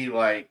to see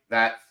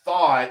that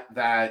thought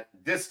that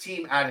this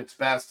team at its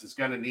best is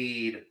going to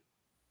need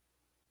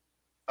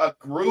a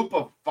group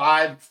of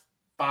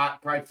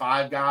probably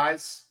five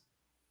guys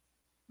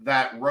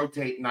that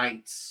rotate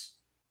nights,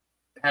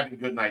 having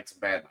good nights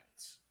and bad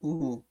nights.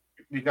 Mm-hmm.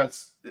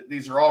 Because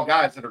these are all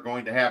guys that are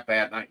going to have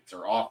bad nights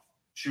or off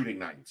shooting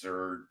nights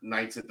or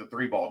nights that the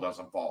 3-ball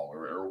doesn't fall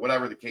or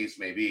whatever the case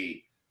may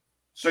be.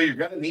 So you're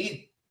going to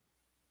need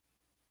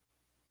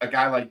a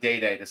guy like Day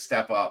to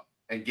step up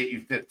and get you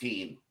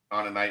 15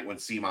 on a night when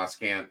Seamas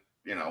can't,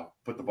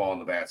 put the ball in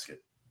the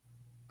basket.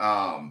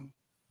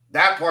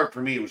 That part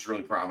for me was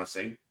really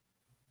promising.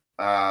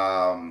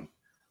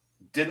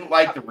 Didn't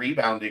like the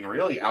rebounding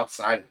really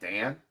outside of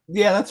Dan.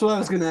 Yeah, that's what I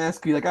was going to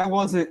ask you.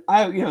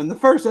 In the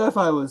first half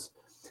I was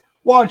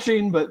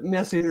watching, but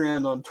messing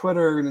around on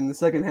Twitter. And in the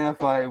second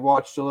half I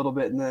watched a little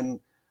bit and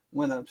then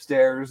went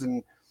upstairs.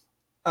 And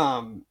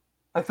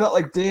I felt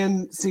like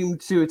Dan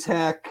seemed to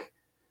attack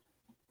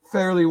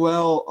fairly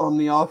well on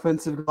the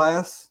offensive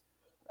glass.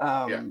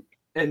 And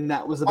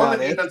that was about it. On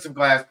the defensive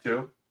glass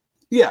too.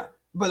 Yeah.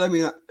 But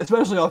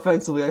especially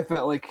offensively, I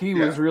felt like he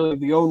was really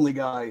the only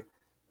guy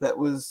that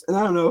was, and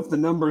I don't know if the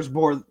numbers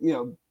bear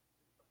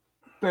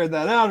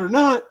that out or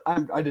not.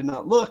 I did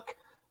not look.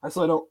 I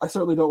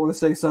certainly don't want to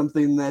say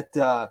something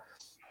that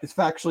is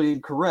factually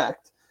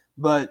incorrect.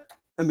 But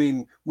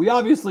we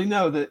obviously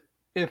know that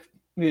if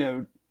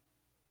Jamil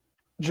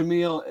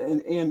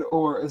and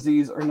or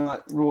Aziz are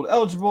not ruled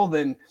eligible,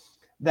 then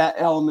that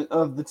element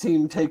of the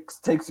team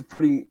takes a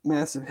pretty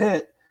massive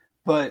hit.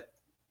 But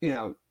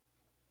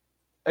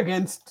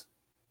against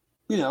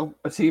a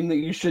team that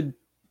you should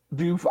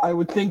do, I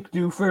would think,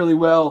 do fairly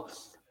well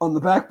on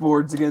the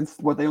backboards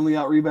against what they only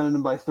out rebounded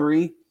them by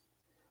 3.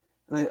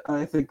 And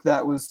I think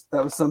that was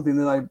something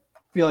that I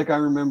feel like I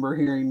remember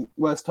hearing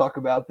Wes talk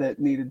about that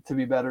needed to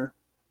be better.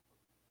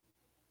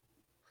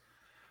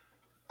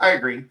 I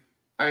agree.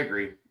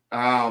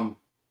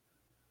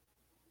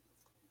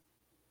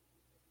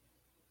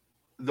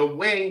 The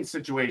wing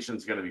situation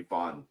is going to be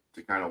fun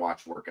to kind of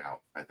watch work out,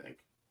 I think.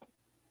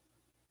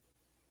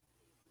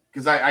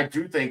 Because I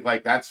do think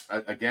that's,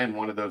 again,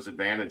 one of those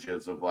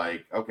advantages of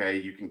okay,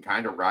 you can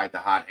kind of ride the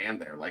hot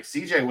hand there.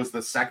 CJ was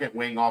the second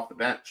wing off the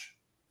bench.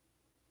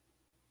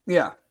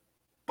 Yeah.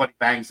 But he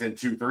bangs in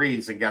 2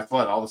 threes, and guess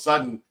what? All of a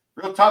sudden,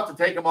 real tough to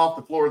take him off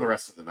the floor the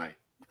rest of the night.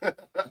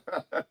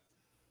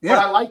 Yeah. But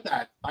I like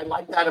that. I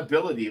like that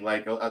ability.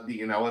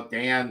 If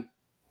Dan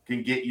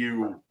can get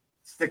you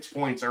 6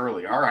 points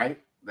early, all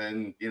right,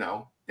 then,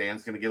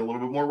 Dan's going to get a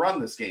little bit more run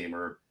this game.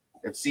 Or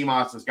if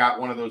Seamas has got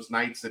one of those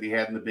nights that he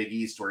had in the Big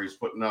East where he's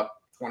putting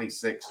up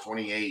 26,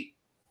 28,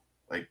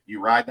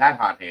 you ride that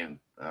hot hand.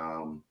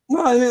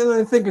 Well,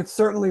 I think it's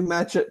certainly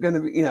matchup going to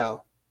be,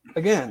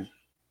 again,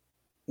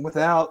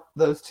 without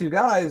those two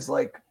guys,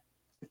 I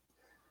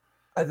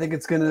think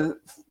it's going to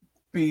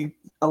be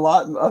a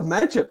lot of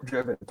matchup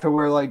driven to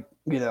where, like,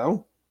 Yeah.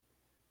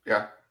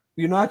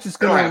 you're not just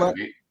They don't gonna have let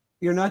to be.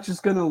 you're not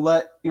just gonna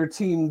let your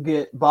team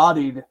get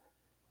bodied,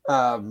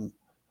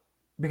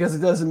 because it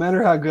doesn't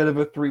matter how good of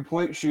a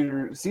 3-point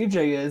shooter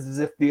CJ is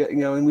if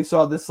and we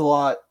saw this a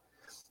lot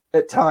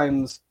at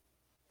times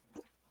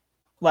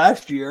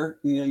last year.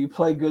 You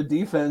play good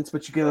defense,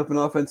 but you give up an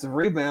offensive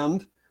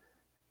rebound,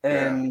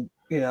 and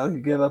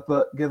you give up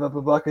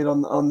a bucket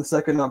on the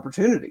second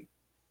opportunity.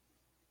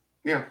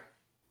 Yeah.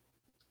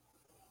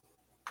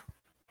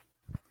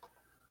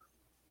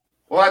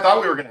 Well, I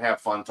thought we were going to have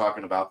fun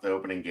talking about the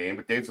opening game,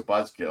 but Dave's a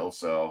buzzkill,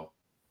 so.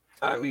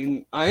 I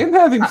mean, I am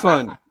having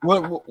fun.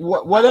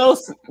 What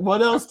else?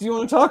 What else do you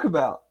want to talk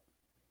about?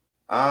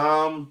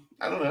 I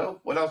don't know.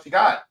 What else you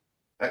got?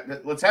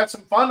 Let's have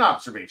some fun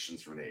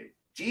observations for Dave.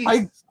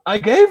 Jeez. I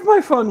gave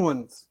my fun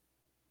ones.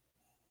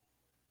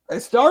 I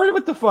started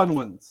with the fun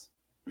ones.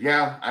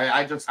 Yeah,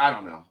 I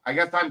don't know. I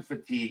guess I'm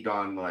fatigued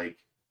on like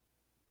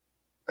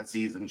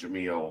Aziz and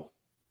Jamil.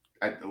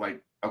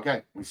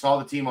 Okay, we saw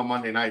the team on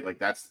Monday night. Like,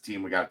 that's the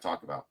team we got to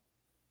talk about.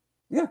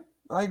 Yeah,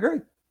 I agree.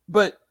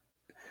 But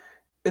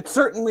it's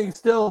certainly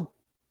still,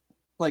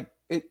 like,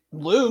 it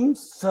looms,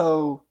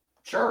 so.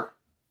 Sure.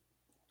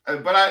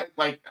 But I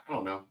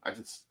don't know.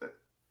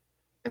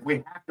 If we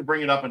have to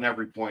bring it up in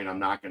every point, I'm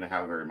not going to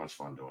have very much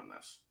fun doing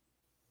this.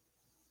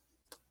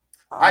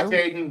 Hi,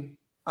 Jaden.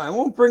 I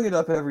won't bring it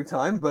up every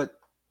time, but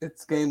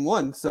it's game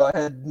one, so I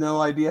had no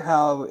idea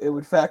how it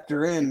would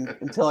factor in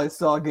until I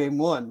saw game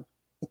one.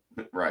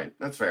 Right.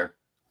 That's fair.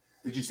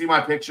 Did you see my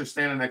picture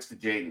standing next to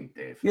Jaden,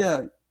 Dave?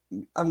 Yeah.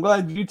 I'm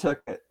glad you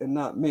took it and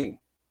not me.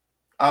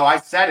 Oh, I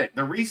said it.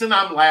 The reason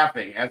I'm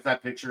laughing as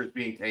that picture is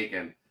being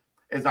taken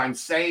is I'm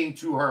saying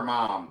to her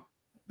mom,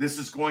 this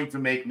is going to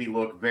make me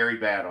look very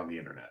bad on the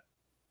internet.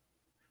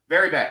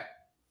 Very bad.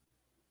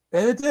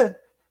 And it did.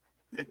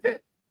 It did.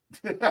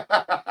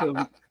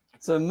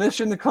 So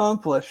mission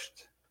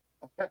accomplished.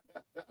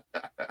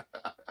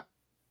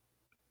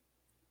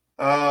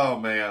 Oh,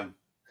 man.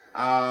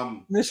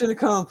 Mission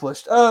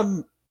accomplished.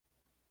 What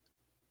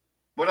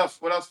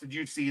else did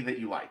you see that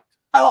you liked?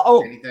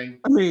 Anything?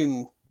 I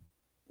mean,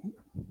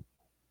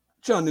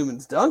 John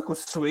Newman's dunk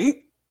was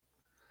sweet.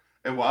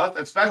 It was,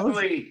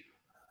 especially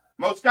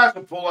most guys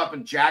would pull up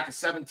and jack a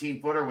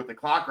 17-footer with the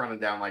clock running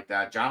down like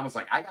that. John was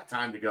like, I got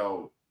time to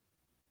go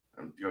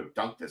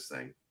dunk this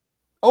thing.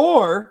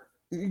 Or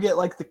you get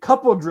like the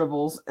couple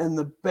dribbles and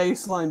the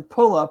baseline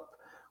pull up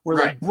where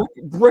they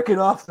brick it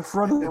off the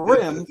front of the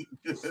rim,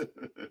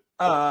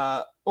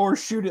 or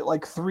shoot it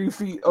like 3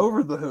 feet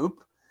over the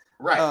hoop,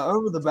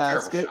 over the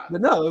basket.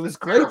 But no, it was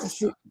great to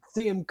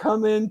see him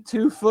come in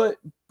 2 foot,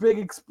 big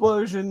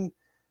explosion.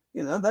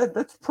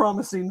 That's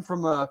promising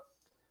from a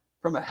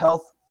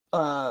health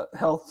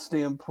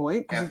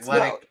standpoint.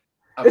 Athletic.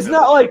 It's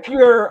not like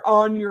you're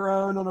on your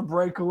own on a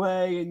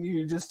breakaway and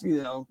you just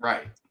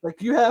right.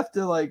 Like you have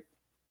to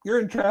you're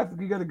in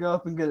traffic, you got to go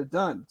up and get it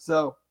done.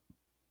 So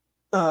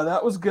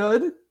that was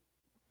good.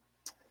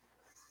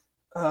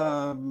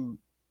 Trying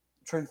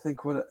to think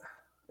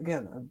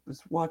again, I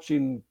was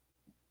watching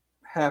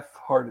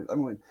half-hearted. I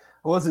mean,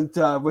 I wasn't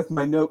with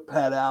my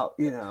notepad out,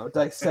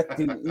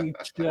 dissecting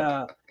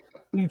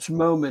each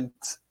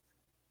moment.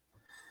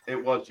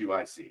 It was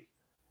UIC.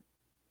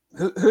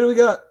 Who do we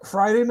got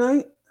Friday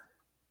night?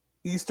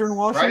 Eastern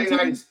Washington?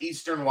 Friday night is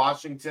Eastern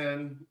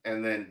Washington,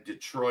 and then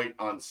Detroit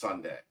on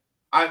Sunday.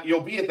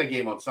 You'll be at the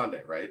game on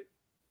Sunday, right?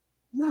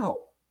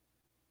 No.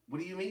 What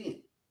do you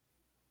mean?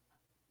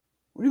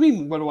 What do you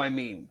mean, what do I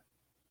mean?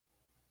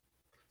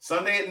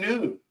 Sunday at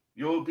noon.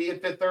 You'll be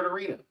at Fifth Third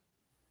Arena.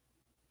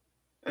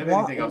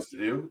 Anything else to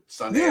do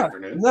Sunday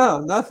afternoon? No,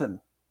 nothing.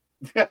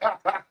 I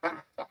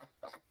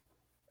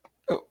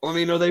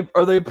mean,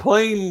 are they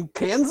playing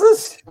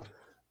Kansas?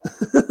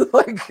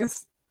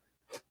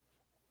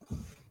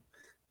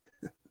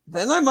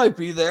 Then I might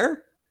be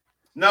there.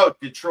 No,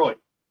 Detroit.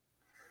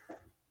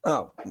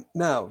 Oh,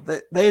 no.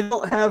 They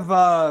don't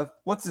have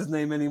what's his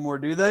name anymore,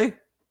 do they?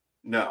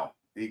 No.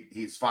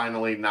 He's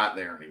finally not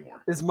there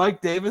anymore. Is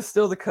Mike Davis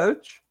still the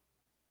coach?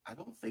 I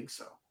don't think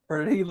so.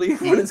 Or did he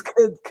leave when his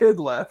kid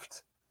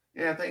left?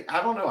 Yeah,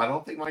 I don't know. I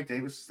don't think Mike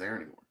Davis is there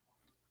anymore.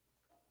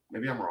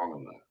 Maybe I'm wrong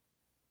on that.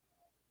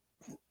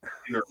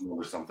 I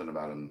remember something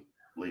about him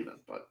leaving,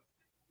 but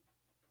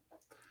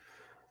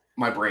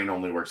my brain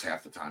only works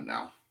half the time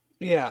now.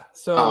 Yeah.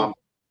 So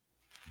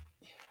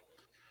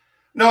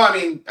no, I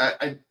mean,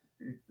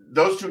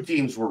 those two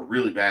teams were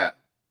really bad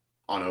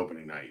on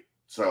opening night.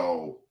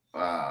 So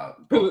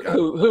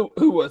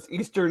who was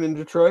Eastern and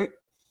Detroit?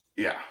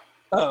 Yeah.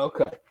 Oh,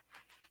 okay.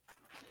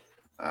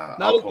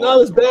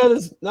 Not as bad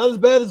as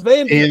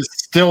Vandy. He is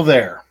still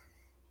there.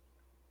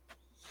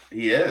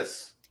 He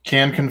is.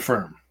 Can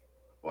confirm.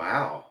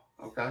 Wow.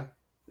 Okay.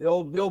 The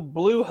old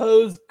blue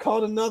hose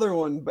caught another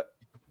one. But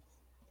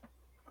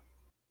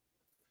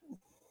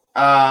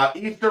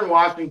Eastern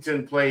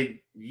Washington played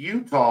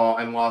Utah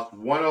and lost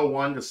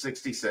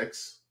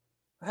 101-66.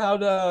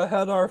 How'd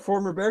our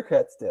former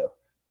Bearcats do?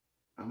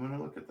 I'm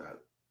gonna look at that.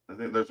 I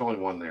think there's only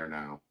one there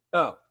now.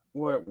 Oh,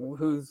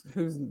 who's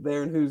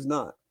there and who's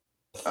not?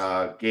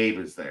 Gabe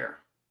is there.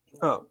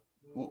 Oh,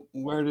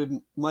 where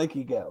did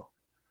Mikey go?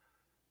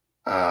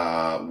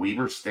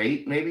 Weber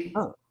State, maybe.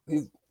 Oh,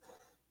 he's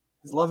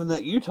loving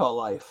that Utah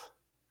life.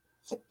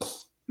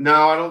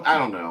 No, I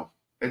don't know.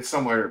 It's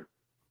somewhere.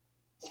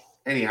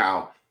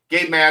 Anyhow,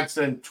 Gabe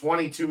Madsen,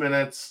 22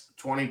 minutes,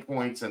 20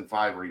 points, and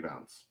 5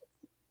 rebounds.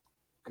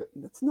 Good.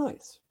 That's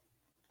nice.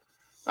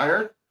 I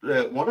heard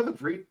that one of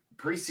the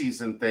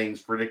preseason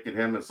things predicted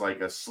him as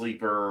like a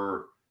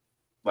sleeper,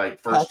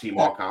 like first team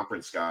all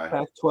conference guy.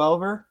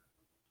 Pac-12er?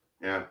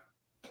 Yeah.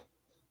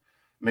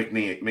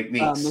 McNeese.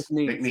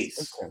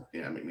 Okay.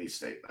 Yeah, McNeese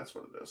State. That's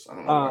what it is. I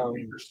don't know why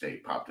Weber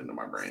State popped into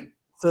my brain.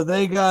 So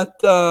they got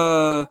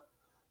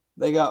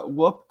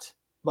whooped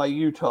by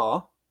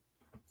Utah.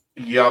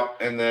 Yep,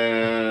 and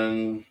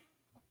then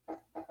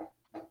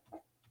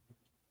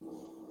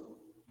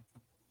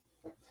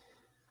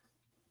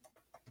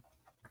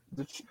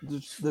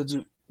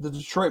the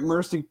Detroit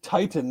Mercy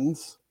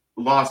Titans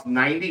lost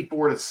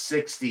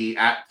 94-60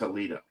 at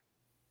Toledo.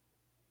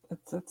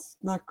 That's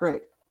not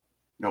great.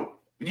 No,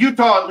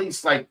 Utah at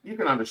least, like, you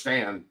can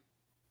understand.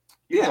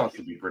 Utah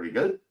should be pretty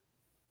good.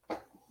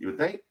 You would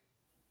think.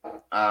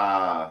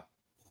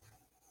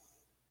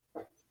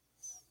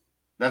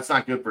 That's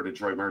not good for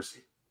Detroit Mercy.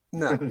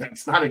 No,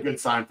 that's not a good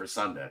sign for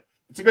Sunday.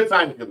 It's a good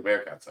sign for the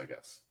Bearcats, I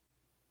guess.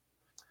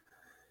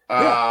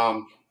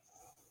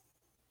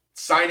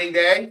 Signing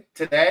day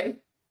today.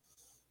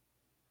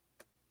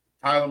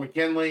 Tyler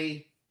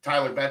McKinley,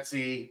 Tyler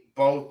Betsy,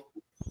 both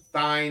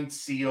signed,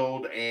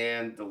 sealed,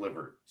 and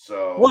delivered.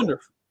 So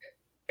wonderful.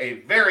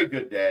 A very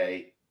good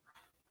day.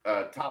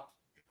 Top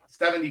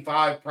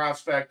 75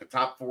 prospect, a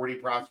top 40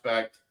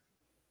 prospect.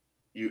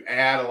 You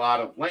add a lot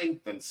of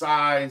length and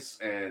size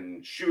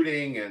and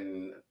shooting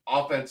and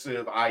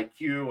offensive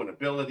IQ and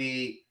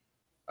ability.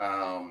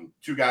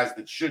 Two guys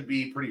that should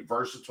be pretty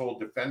versatile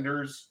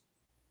defenders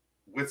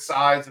with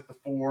size at the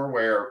 4,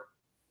 where, I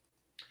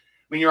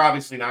mean, you're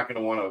obviously not going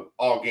to want to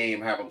all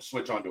game have them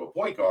switch onto a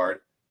point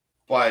guard,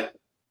 but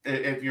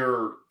if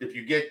you're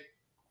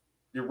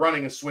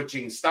running a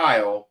switching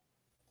style,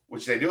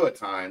 which they do at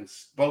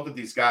times, both of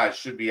these guys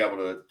should be able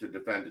to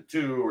defend a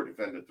 2 or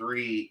defend a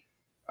 3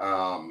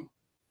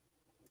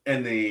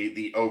 in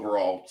the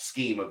overall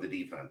scheme of the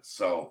defense.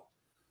 So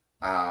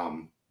I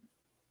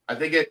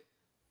think it,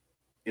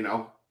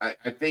 I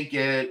think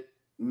it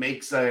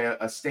makes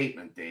a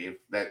statement, Dave,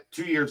 that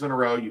 2 years in a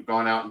row you've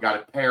gone out and got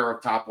a pair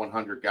of top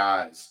 100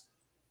 guys.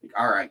 Like,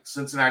 all right,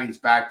 Cincinnati's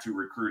back to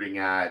recruiting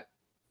at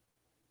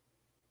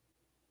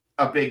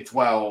a Big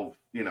 12,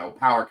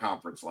 power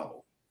conference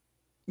level.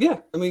 Yeah,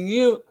 I mean,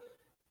 you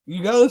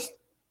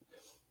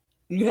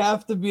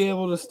have to be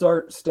able to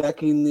start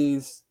stacking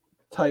these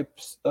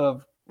types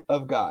of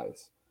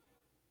guys.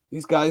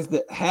 These guys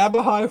that have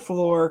a high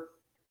floor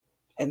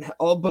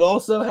but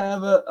also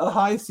have a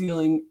high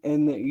ceiling,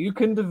 and that you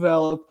can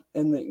develop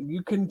and that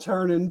you can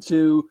turn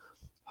into,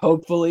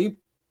 hopefully,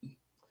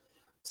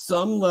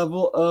 some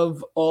level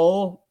of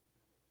all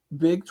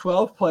Big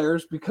 12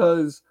 players,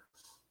 because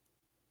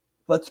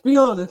let's be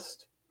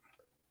honest,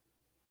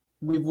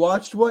 we've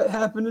watched what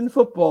happened in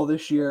football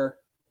this year.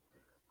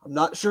 I'm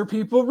not sure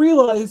people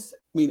realize. I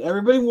mean,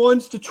 everybody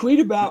wants to tweet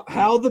about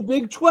how the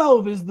Big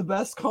 12 is the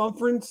best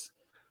conference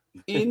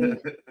in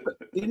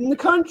the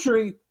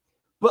country.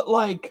 But,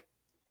 like,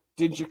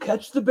 did you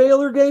catch the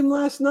Baylor game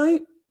last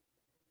night?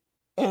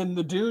 And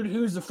the dude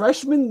who's a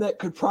freshman that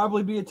could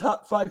probably be a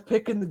top 5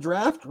 pick in the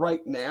draft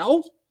right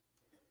now?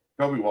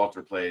 Kobe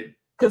Walter played.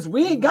 Because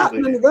we ain't got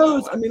none of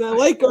those. I mean, I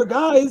like our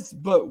guys,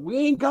 but we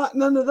ain't got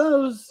none of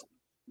those.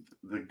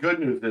 The good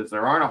news is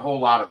there aren't a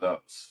whole lot of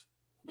those.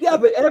 Yeah,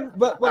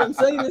 but what I'm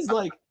saying is,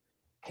 like,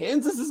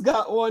 Kansas has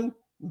got one.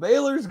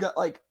 Baylor's got,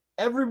 like,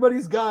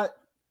 everybody's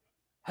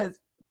has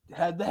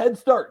had the head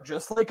start,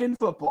 just like in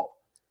football.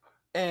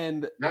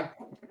 And,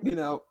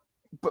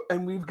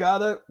 and we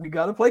gotta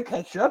play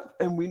catch up,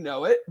 and we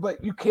know it,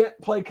 but you can't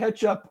play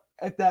catch up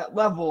at that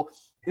level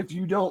if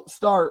you don't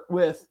start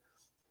with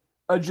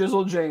a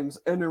Jizzle James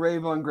and a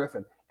Rayvon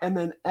Griffin, and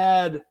then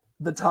add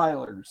the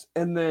Tylers,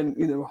 and then,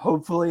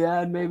 hopefully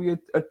add maybe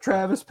a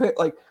Travis Pitt.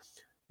 Like,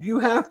 you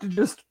have to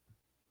just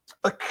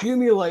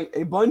accumulate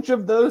a bunch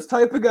of those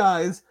type of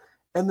guys,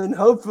 and then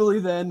hopefully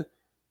then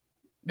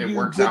it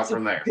works out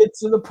from there. Get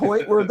to the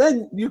point where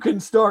then you can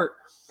start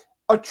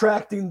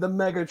attracting the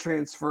mega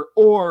transfer,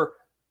 or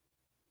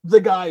the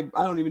guy,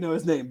 I don't even know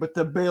his name, but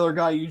the Baylor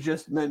guy you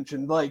just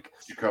mentioned, like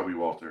Jacoby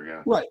Walter,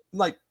 yeah. Right.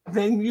 Like,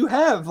 then you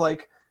have,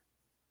 like,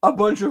 a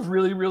bunch of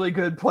really, really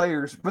good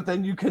players, but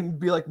then you can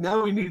be like,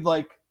 now we need,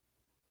 like,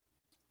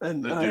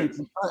 and I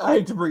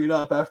hate to bring it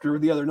up after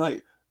the other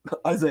night,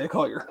 Isaiah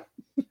Collier.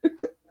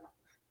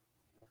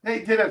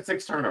 They did have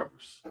 6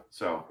 turnovers.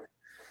 So,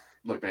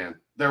 look, man,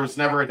 there was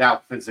never a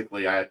doubt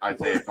physically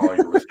Isaiah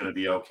Collier was going to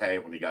be okay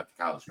when he got to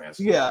college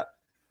basketball. Yeah.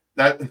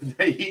 That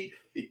he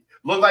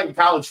looked like a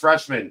college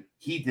freshman.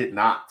 He did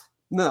not.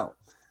 No.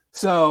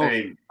 So, I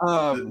mean,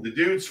 the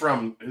dudes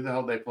from, who the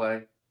hell did they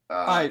play?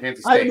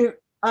 Kansas State.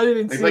 I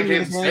didn't see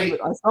his name,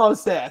 but I saw his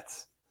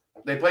stats.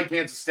 They played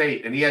Kansas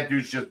State, and he had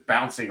dudes just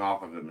bouncing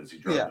off of him as he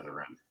drove to the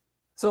rim.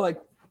 So, like,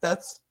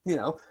 that's,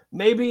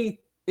 maybe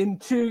in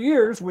 2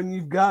 years when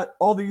you've got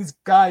all these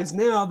guys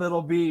now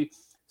that'll be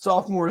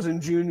sophomores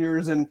and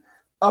juniors and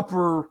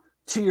upper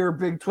tier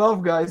Big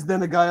 12 guys,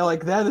 then a guy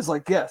like that is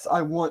like, yes,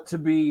 I want to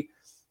be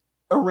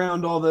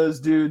around all those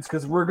dudes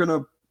because we're going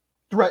to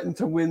threaten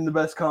to win the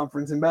best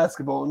conference in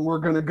basketball and we're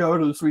going to go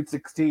to the Sweet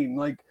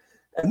 16,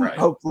 and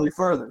hopefully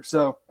further.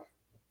 So,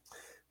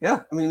 yeah,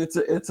 I mean,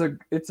 it's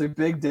a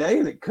big day,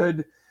 and it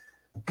could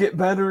get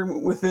better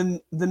within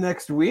the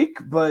next week,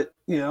 but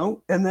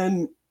and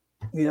then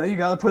you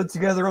got to put it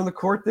together on the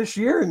court this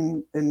year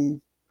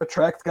and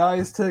attract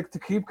guys to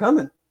keep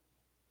coming.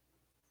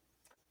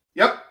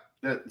 Yep.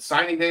 The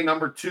signing day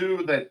number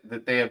 2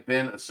 that they have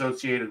been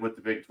associated with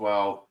the Big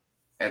 12,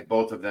 and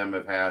both of them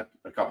have had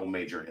a couple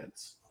major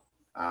hits.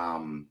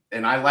 And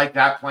I like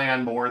that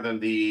plan more than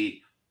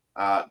the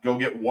go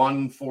get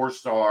 1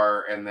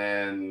 4-star and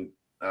then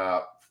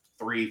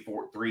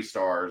 3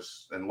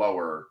 stars and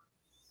lower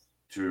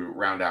to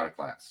round out a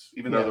class.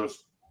 Even though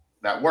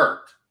that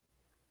worked,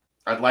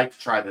 I'd like to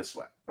try this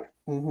way.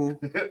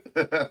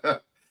 Mm-hmm.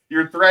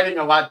 You're threading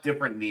a lot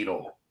different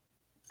needle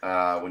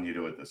when you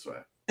do it this way.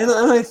 And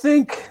I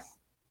think,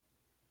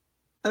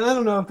 and I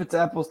don't know if it's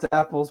apples to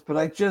apples, but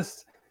I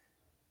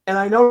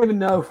don't even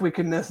know if we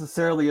can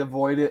necessarily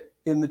avoid it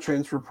in the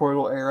transfer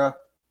portal era.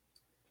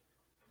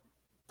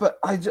 But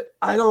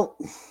I don't,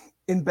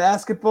 in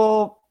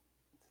basketball,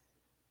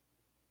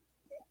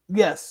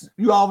 yes,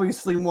 you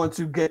obviously want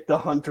to get the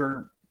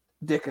Hunter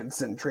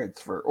Dickinson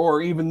transfer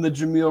or even the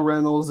Jameel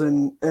Reynolds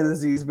and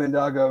Aziz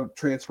Bendago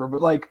transfer.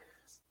 But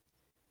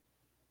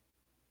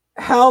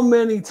how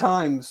many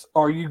times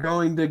are you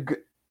going to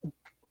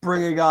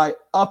bring a guy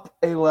up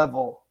a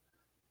level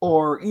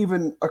or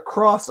even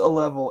across a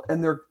level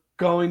and they're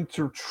going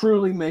to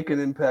truly make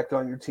an impact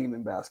on your team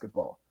in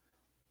basketball?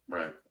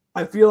 Right.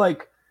 I feel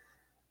like,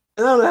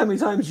 and I don't know how many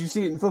times you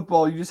see it in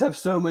football, you just have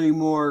so many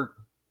more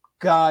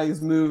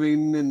guys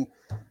moving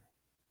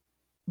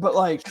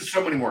but just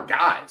so many more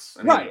guys.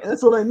 Right,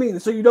 that's what I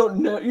mean. So you don't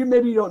know,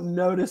 maybe you don't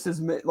notice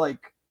as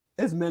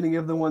many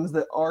of the ones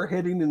that are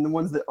hitting, and the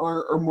ones that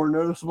aren't are more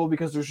noticeable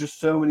because there's just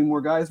so many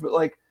more guys. But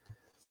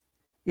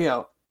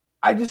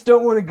I just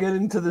don't want to get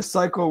into this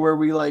cycle where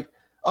we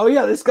oh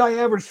yeah, this guy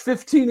averaged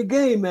 15 a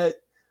game at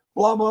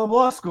blah blah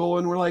blah school,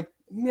 and we're like,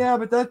 yeah,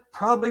 but that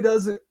probably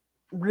doesn't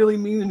really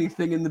mean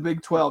anything in the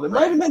Big 12. It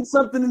might have meant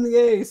something in the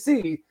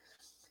AAC,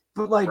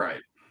 but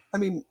I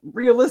mean,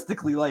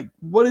 realistically,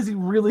 what is he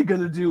really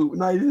going to do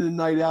night in and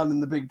night out in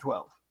the Big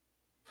 12?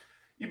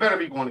 You better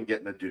be going and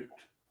getting a dude.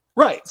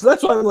 Right. So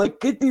that's why I'm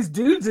get these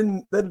dudes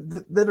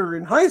that are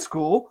in high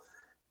school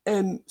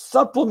and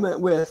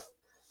supplement with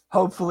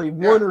hopefully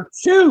 1 or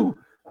 2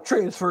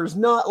 transfers,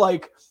 not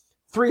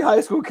 3 high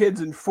school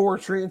kids and 4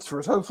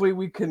 transfers. Hopefully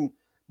we can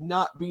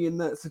not be in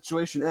that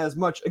situation as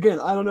much.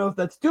 Again, I don't know if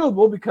that's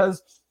doable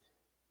because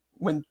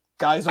when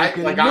guys aren't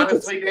getting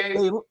minutes,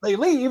 they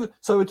leave,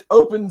 so it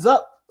opens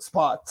up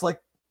spots so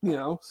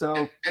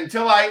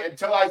until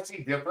I see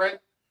different,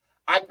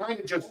 I kind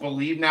of just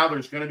believe now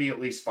there's going to be at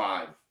least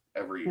 5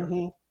 every year.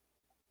 Mm-hmm.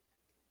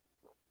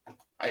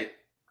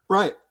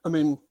 Right. I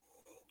mean,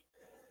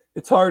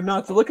 it's hard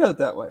not to look at it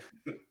that way.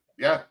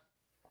 Yeah.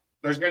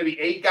 There's going to be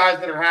 8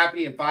 guys that are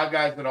happy and 5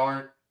 guys that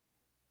aren't.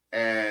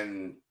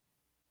 And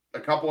a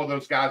couple of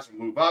those guys will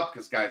move up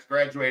because guys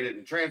graduated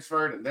and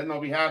transferred, and then they'll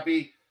be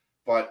happy.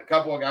 But a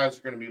couple of guys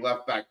are going to be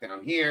left back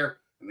down here,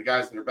 and the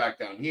guys that are back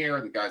down here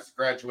and the guys that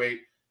graduate,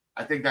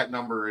 I think that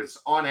number is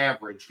on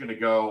average going to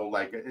go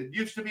it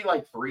used to be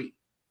 3.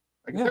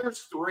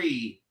 There's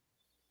 3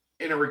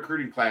 in a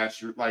recruiting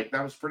class. You're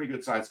that was pretty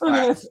good size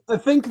class. I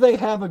think they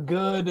have a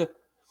good,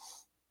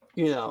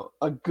 I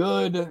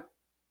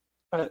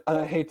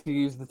hate to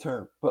use the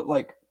term, but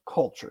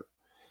culture.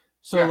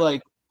 So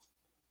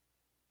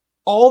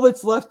all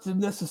that's left to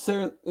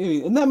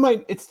necessarily, and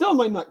it still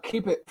might not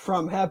keep it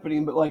from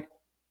happening, but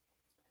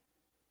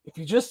if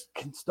you just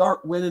can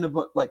start winning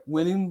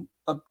winning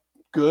a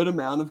good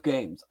amount of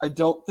games, I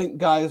don't think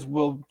guys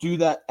will do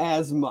that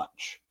as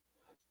much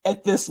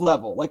at this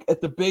level,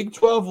 at the Big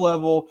 12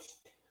 level,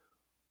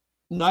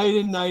 night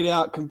in, night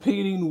out,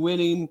 competing,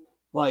 winning.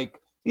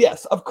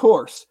 Yes, of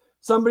course,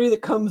 somebody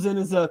that comes in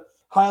as a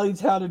highly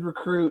touted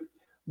recruit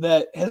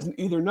that has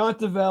either not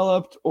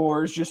developed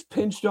or is just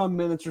pinched on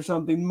minutes or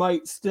something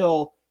might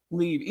still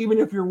leave, even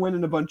if you're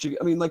winning a bunch of.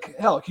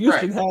 Hell,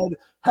 Houston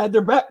had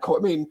their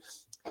backcourt.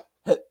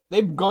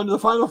 They've gone to the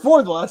Final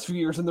Four the last few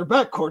years, and their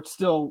backcourt's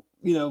still,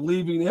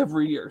 leaving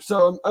every year.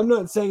 So I'm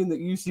not saying that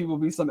UC will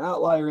be some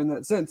outlier in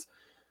that sense,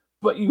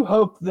 but you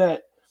hope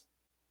that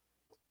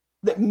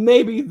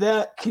maybe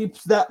that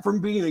keeps that from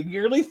being a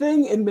yearly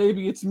thing, and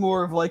maybe it's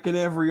more of an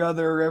every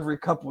other or every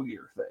couple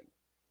year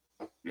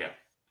thing. Yeah.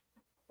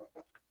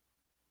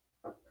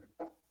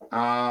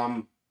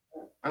 I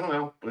don't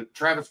know, but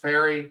Travis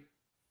Perry,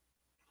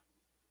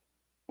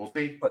 we'll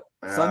see.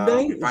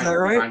 Sunday? Is that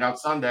right? Find out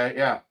Sunday,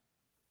 yeah.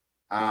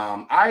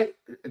 I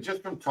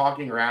just from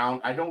talking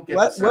around, I don't get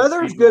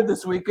weather's good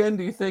this weekend.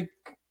 Do you think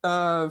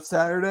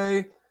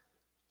Saturday,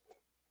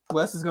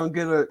 Wes is going to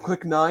get a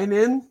quick 9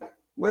 in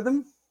with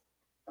him.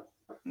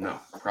 No,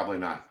 probably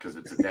not, because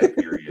it's a dead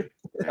period,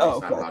 and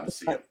he's not allowed to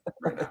see it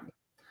right now.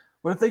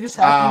 What if they just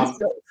happened to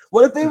show?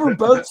 What if they were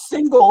both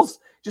singles,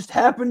 just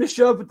happened to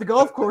show up at the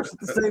golf course at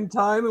the same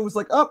time and was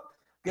like, "Oh,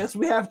 guess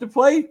we have to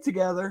play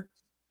together."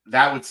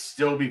 That would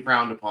still be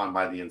frowned upon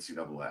by the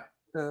NCAA.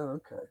 Oh,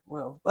 okay.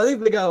 Well, I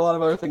think they got a lot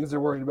of other things they're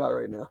worried about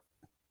right now.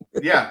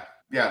 Yeah.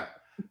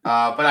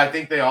 But I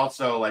think they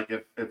also, like,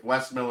 if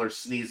Wes Miller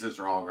sneezes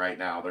wrong right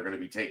now, they're going to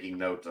be taking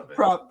note of it.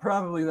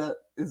 Probably that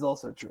is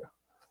also true.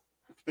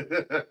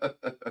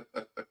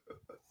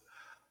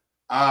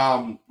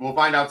 We'll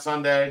find out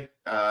Sunday.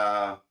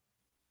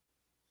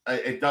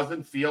 It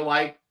doesn't feel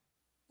like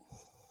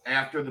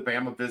after the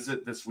Bama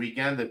visit this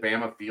weekend that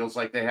Bama feels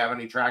like they have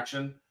any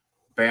traction.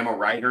 Bama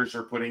writers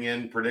are putting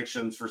in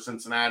predictions for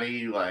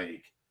Cincinnati.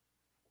 Like,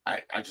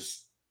 I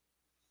just,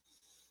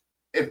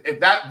 if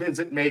that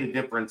visit made a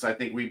difference, I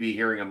think we'd be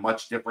hearing a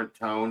much different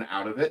tone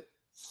out of it.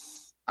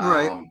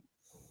 Right.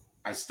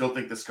 I still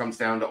think this comes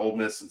down to Ole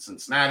Miss and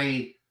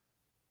Cincinnati.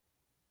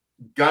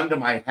 Gun to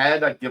my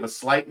head, I'd give a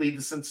slight lead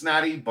to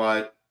Cincinnati,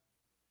 but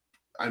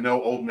I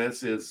know Ole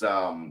Miss is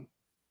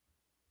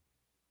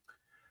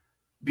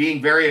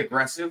being very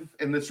aggressive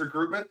in this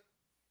recruitment.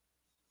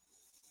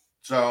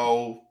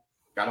 So,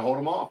 got to hold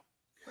them off.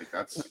 Like,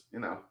 that's,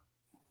 that's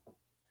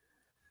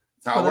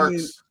how it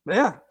works.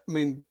 I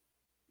mean,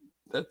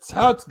 that's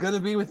how it's going to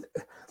be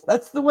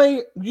that's the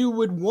way you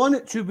would want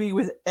it to be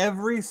with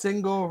every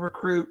single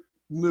recruit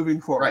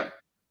moving forward.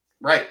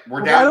 Right.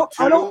 We're down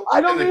 2,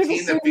 and the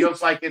team that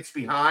feels like it's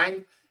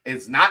behind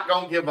is not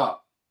going to give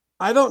up.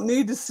 I don't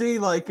need to see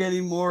like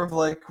any more of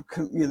like,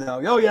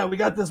 oh yeah, we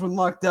got this one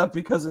locked up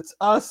because it's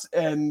us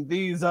and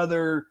these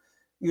other,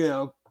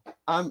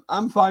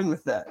 I'm fine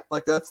with that.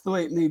 Like, that's the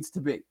way it needs to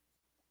be.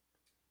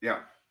 Yeah,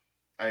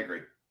 I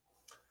agree.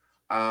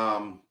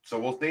 So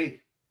we'll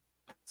see.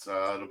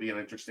 It'll be an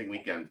interesting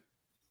weekend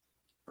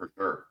for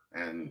sure,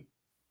 and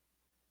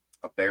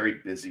a very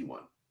busy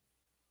one.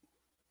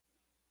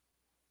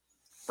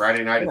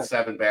 Friday night at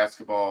 7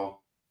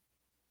 basketball,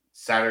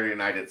 Saturday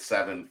night at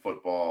 7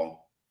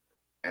 football,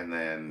 and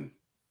then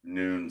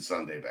noon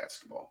Sunday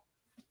basketball.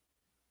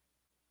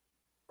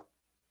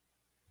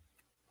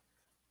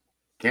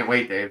 Can't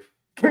wait, Dave.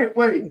 Can't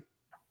wait.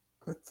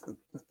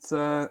 That's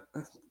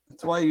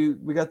why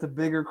we got the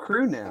bigger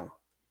crew now.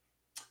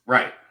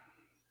 Right.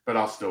 But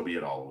I'll still be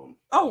at all of them.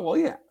 Oh, well,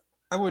 yeah.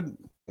 I wouldn't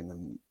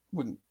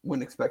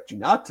expect you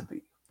not to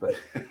be, but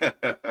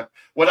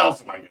what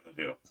else am I going to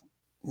do?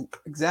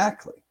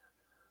 Exactly.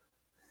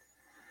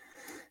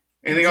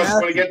 Anything else you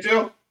want to get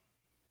to?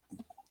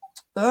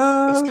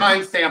 Let's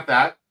timestamp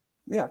that.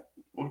 Yeah.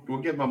 We'll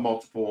give them a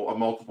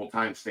multiple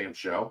timestamp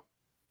show.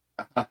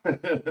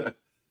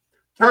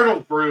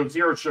 Turtles Brew,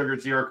 0 sugar,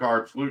 0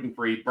 carbs,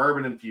 gluten-free,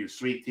 bourbon-infused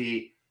sweet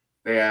tea.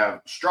 They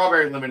have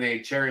strawberry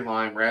lemonade, cherry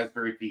lime,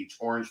 raspberry peach,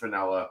 orange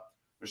vanilla.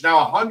 There's now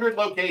 100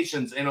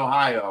 locations in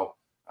Ohio,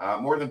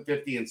 more than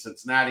 50 in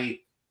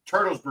Cincinnati.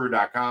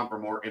 TurtlesBrew.com for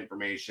more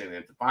information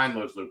and to find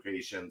those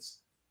locations.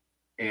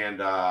 And,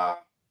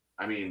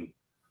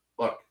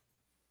 look,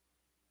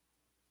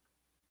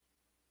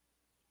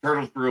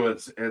 Turtles Brew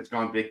has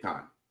gone big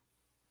time.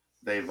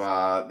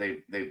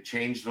 They've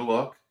changed the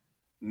look.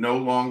 No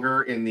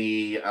longer in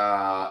the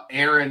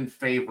Aaron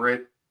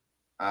favorite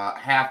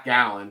half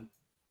gallon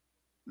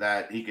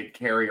that he could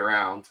carry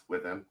around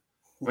with him,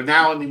 but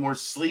now in the more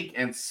sleek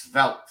and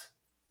svelte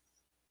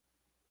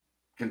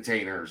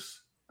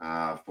containers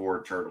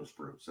for Turtles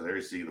Brew. So there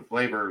you see the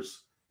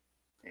flavors,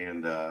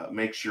 and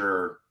make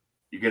sure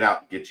you get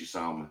out and get you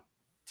some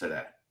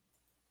today.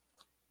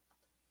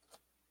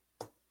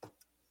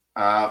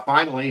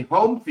 Finally,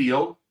 Home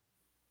Field.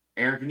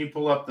 Aaron, can you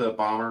pull up the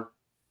bomber?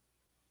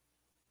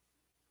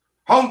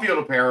 Home Field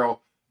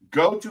Apparel.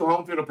 Go to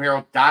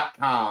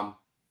homefieldapparel.com.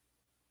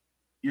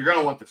 You're going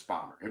to want this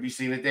bomber. Have you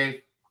seen it,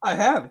 Dave? I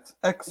have. It's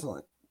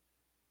excellent.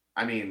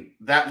 I mean,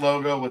 that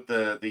logo with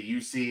the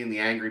UC and the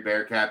Angry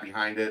Bearcat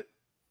behind it.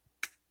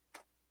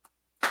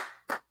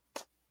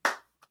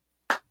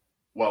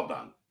 Well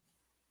done.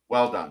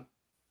 Well done.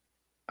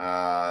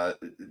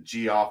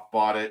 Geoff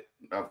bought it.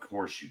 Of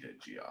course you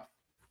did, Geoff.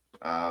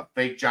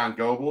 Fake John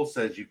Goble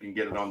says you can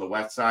get it on the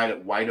west side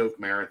at White Oak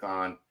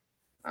Marathon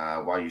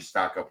while you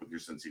stock up with your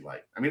Cincy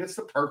Light. I mean, it's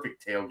the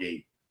perfect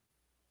tailgate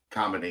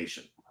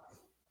combination.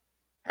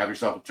 Have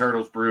yourself a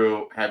Turtles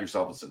Brew, have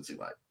yourself a Cincy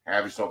Light.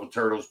 Have yourself a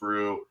Turtles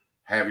Brew,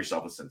 have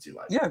yourself a Cincy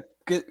Light. Yeah,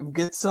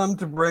 get some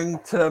to bring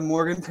to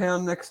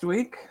Morgantown next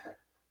week.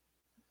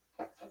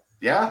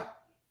 Yeah.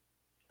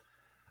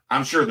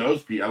 I'm sure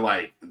those people,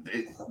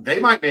 they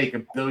might make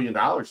 $1 billion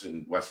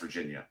in West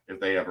Virginia if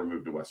they ever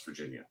move to West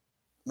Virginia.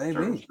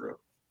 Maybe.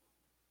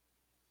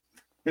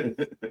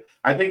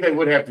 I think they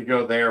would have to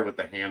go there with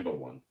the handle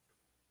one.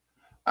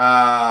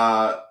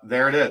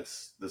 There it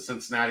is. The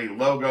Cincinnati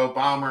logo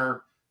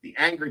bomber, the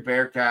Angry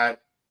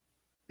Bearcat,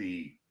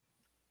 the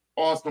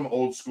awesome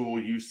old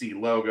school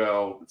UC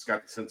logo. It's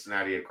got the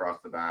Cincinnati across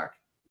the back.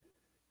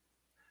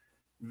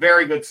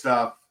 Very good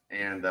stuff.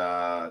 and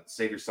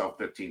save yourself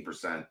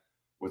 15%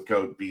 with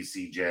code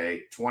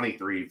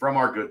BCJ23 from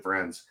our good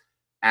friends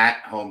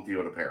at Home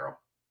Field Apparel.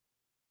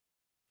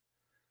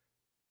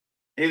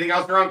 Anything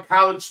else around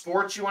college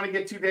sports you want to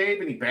get to,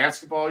 Dave? Any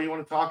basketball you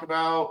want to talk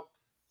about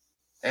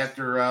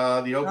after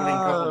the opening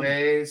couple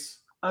days?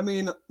 I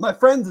mean, my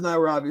friends and I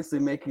were obviously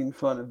making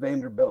fun of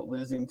Vanderbilt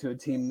losing to a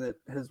team that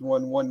has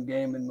won one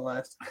game in the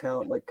last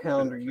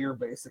calendar year,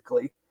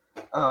 basically.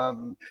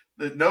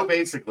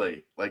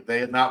 Basically. Like, they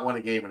had not won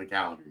a game in a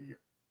calendar year.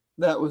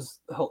 That was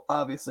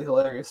obviously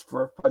hilarious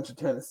for a bunch of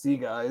Tennessee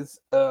guys.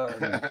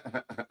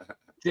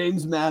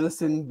 James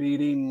Madison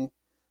beating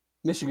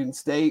Michigan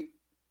State,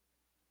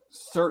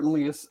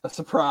 certainly a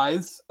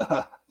surprise,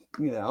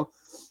 Yeah.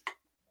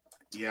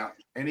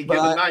 Any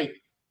given night.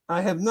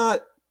 I have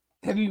not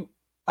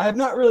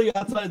really,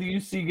 outside of the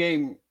UC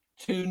game,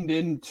 tuned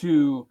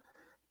into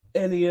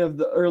any of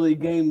the early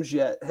games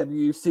yet. Have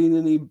you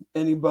seen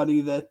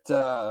anybody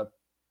that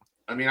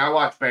I mean, I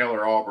watched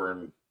Baylor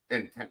Auburn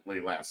intently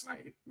last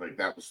night. Like,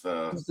 that was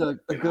I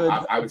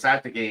was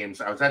at the games.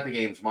 I was at the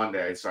games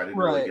Monday, so I didn't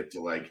really get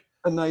to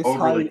a nice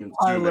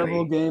high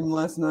level game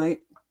last night.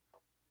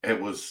 It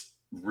was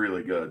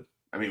really good.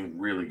 I mean,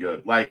 really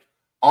good. Like,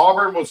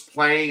 Auburn was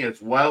playing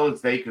as well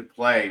as they could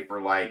play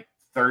for like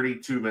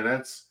 32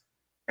 minutes,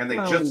 and they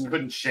just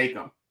couldn't shake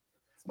them.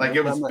 Like,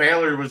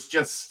 Baylor was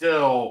just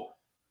still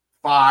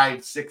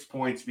 5-6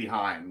 points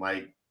behind.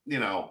 Like, they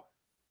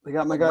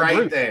got my guy right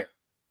Bruce. There.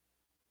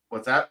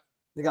 What's that?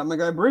 They got my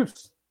guy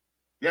Bruce.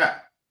 Yeah.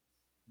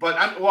 But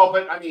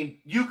I mean,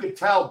 you could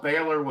tell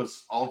Baylor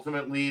was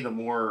ultimately the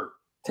more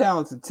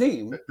talented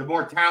team. The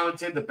more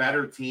talented, the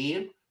better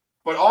team.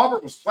 But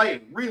Auburn was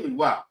playing really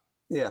well.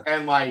 Yeah.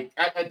 And like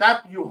at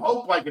that, you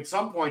hope like at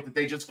some point that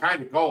they just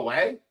kind of go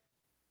away.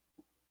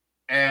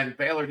 And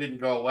Baylor didn't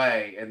go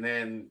away. And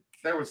then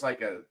there was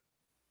like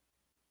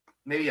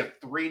maybe a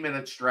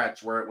 3-minute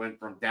stretch where it went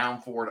from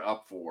down 4 to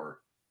up 4.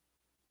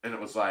 And it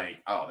was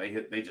like, oh,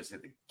 they just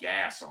hit the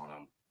gas on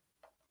them.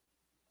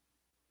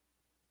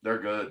 They're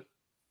good.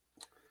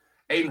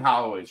 Aiden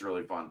Holloway's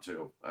really fun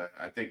too.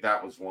 I think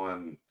that was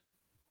one.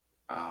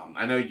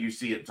 I know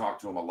UC had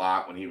talked to him a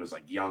lot when he was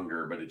like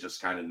younger, but it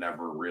just kind of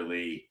never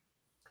really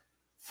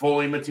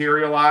fully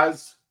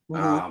materialized.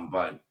 Mm-hmm.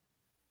 But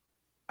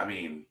I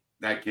mean,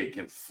 that kid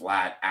can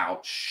flat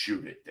out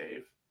shoot it,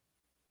 Dave.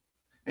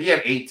 And he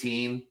had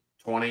 18,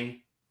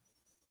 20,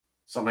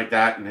 something like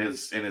that in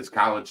his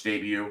college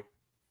debut.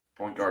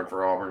 Point guard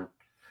for Auburn.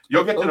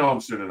 You'll get to know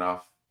him soon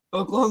enough.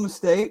 Oklahoma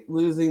State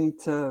losing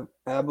to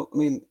I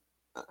mean,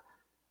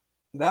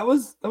 that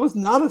was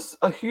not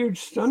a huge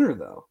stunner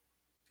though.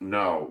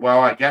 No.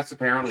 Well, I guess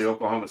apparently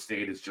Oklahoma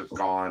State has just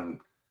gone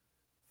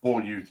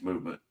full youth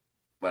movement.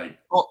 Like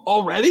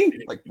already?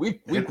 Like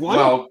week one?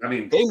 Well, I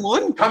mean, game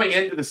one? Coming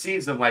into the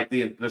season, like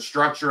the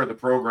structure of the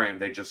program,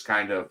 they just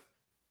kind of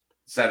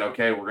said,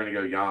 okay, we're gonna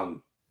go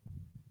young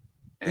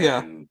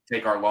and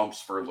take our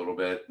lumps for a little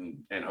bit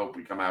and hope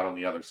we come out on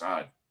the other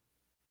side.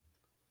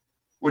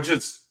 Which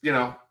is,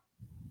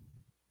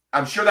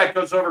 I'm sure that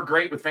goes over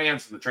great with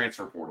fans in the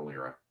transfer portal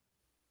era.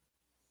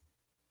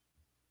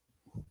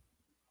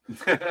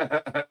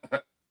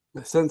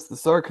 I sense the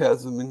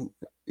sarcasm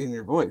in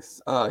your voice.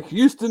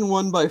 Houston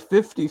won by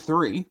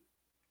 53.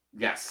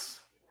 Yes.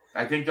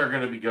 I think they're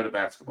going to be good at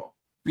basketball.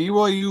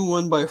 BYU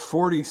won by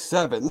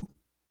 47.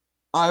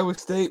 Iowa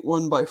State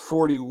won by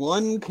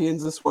 41.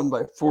 Kansas won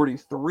by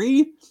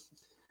 43.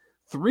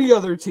 3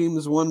 other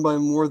teams won by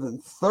more than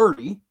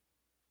 30.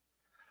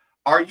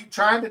 Are you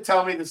trying to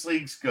tell me this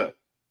league's good?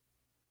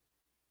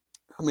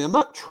 I mean, I'm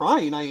not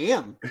trying. I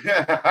am.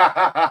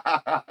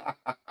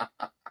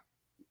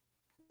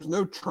 There's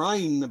no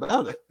trying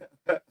about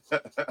it.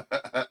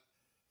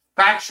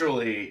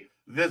 Factually,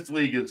 this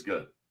league is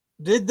good.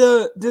 Did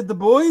the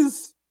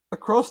boys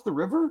across the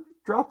river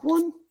drop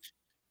one?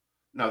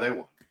 No, they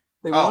won.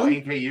 They won?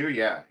 NKU,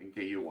 yeah.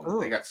 NKU won. Oh.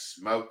 They got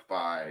smoked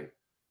by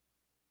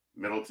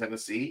Middle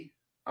Tennessee,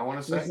 I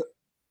want to say.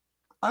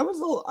 I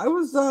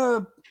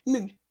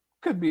mean,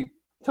 could be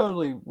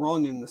totally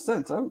wrong in the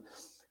sense. I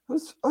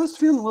was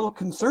feeling a little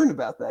concerned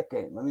about that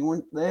game. I mean,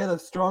 when they had a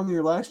strong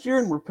year last year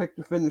and were picked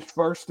to finish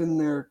first in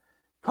their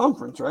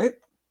conference, right?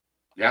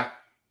 Yeah.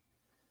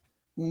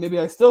 Maybe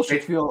I still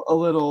should feel a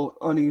little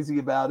uneasy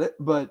about it,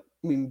 but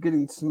I mean,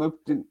 getting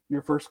smoked in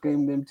your first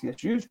game to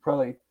MTSU is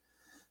probably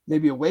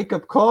maybe a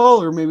wake-up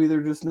call, or maybe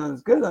they're just not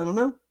as good. I don't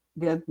know.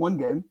 Again, one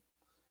game.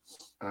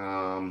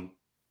 I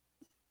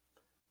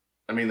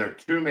mean, their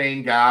 2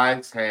 main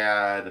guys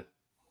had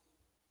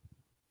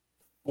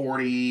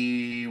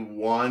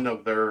 41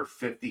 of their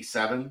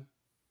 57.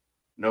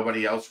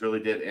 Nobody else really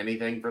did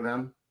anything for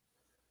them.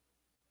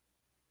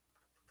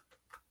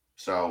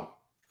 So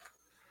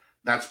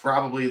that's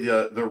probably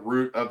the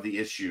root of the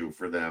issue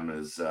for them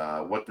is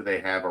what do they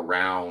have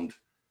around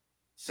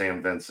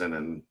Sam Vincent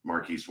and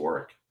Marquise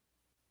Warwick?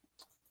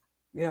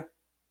 Yeah.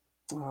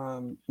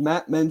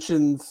 Matt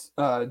mentions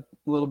a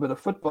little bit of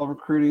football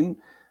recruiting.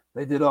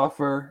 They did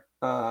offer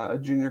a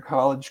junior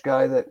college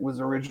guy that was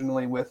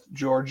originally with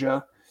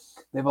Georgia.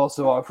 They've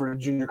also offered a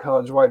junior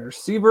college wide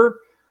receiver.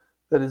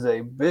 that is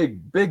a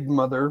big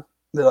mother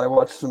that I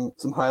watched some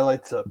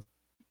highlights of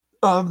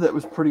that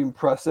was pretty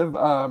impressive.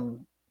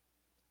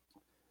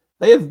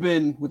 They have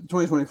been, with the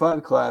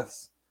 2025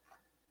 class,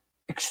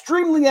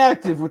 extremely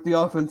active with the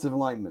offensive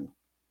linemen,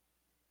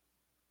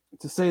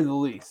 to say the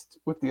least,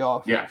 with the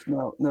offense.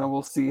 Yeah. Now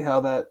we'll see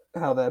how that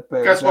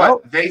bears Guess what?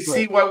 out. They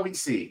see what we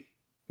see.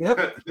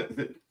 Yep.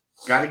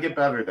 Got to get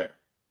better there.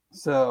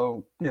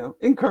 So,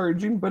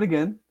 encouraging, but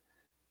again,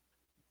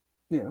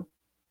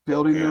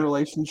 building the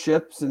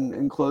relationships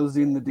and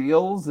closing the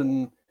deals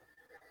and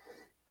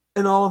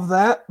all of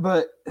that.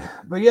 But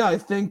yeah, I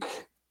think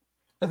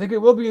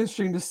it will be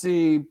interesting to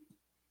see.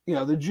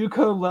 The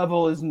JUCO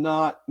level is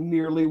not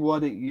nearly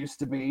what it used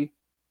to be.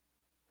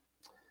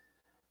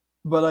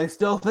 But I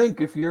still think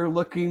if you're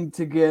looking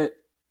to get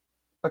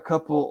a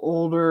couple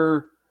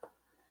older,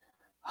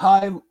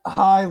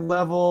 high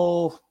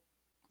level,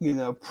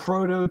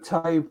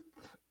 prototype,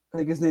 I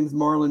think his name's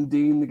Marlon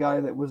Dean, the guy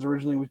that was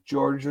originally with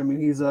Georgia. I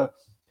mean, he's a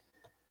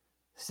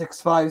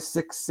 6'5",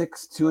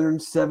 6'6",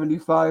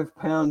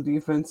 275-pound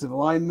defensive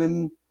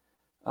lineman.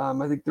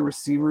 I think the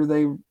receiver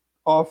they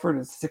offered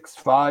is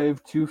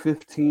 6'5",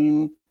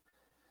 215.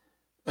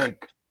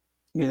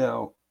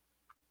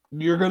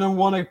 You're going to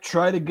want to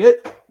try to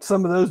get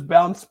some of those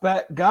bounce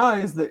back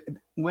guys that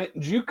went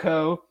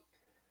JUCO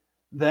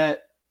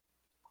that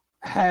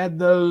had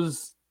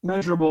those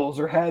measurables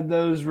or had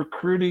those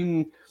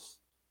recruiting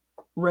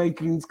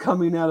rankings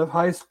coming out of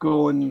high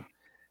school and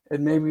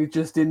maybe it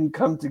just didn't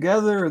come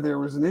together or there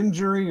was an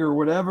injury or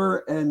whatever,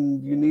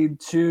 and you need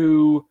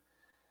to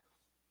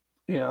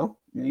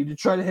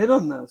try to hit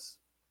on those.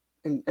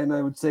 And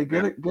I would say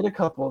get a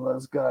couple of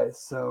those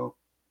guys. So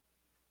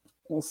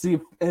we'll see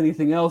if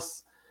anything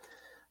else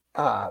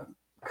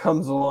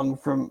comes along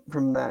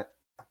from that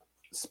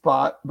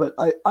spot. But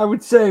I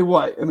would say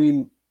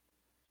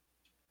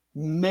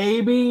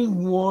maybe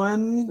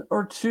one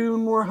or two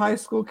more high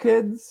school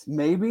kids,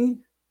 maybe.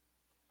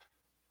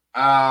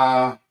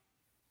 Yeah,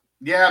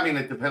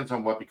 it depends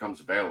on what becomes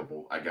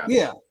available, I guess.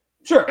 Yeah,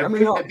 sure.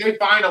 If they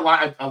find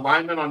a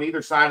lineman on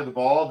either side of the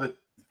ball that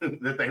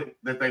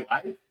they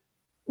like,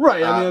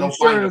 right? they'll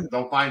find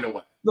a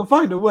way. They'll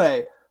find a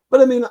way.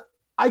 But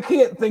I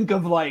can't think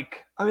of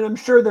I'm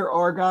sure there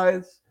are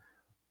guys,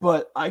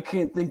 but I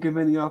can't think of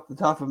any off the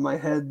top of my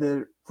head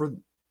that for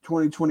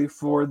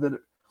 2024 that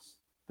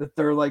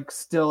they're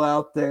still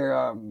out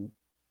there.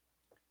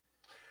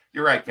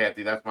 You're right,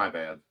 Kathy. That's my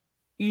bad.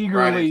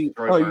 Eagerly.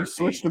 You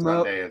switched them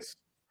up.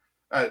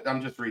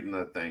 I'm just reading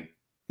the thing.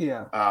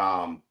 Yeah.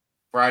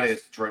 Friday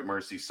is Detroit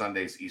Mercy.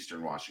 Sunday's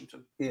Eastern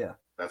Washington. Yeah.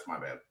 That's my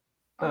bad.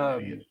 I'm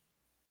an idiot.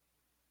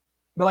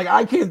 But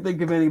I can't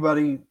think of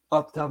anybody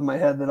off the top of my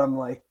head that I'm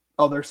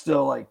they're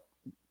still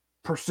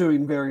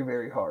pursuing very,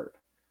 very hard.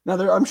 Now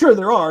I'm sure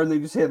there are, and they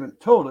just haven't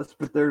told us.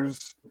 But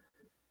there's,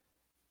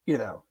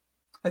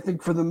 I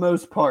think for the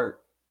most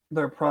part,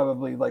 they're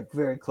probably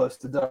very close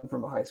to done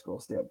from a high school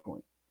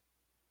standpoint.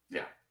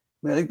 Yeah.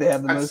 I think they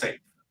have the most. Safe.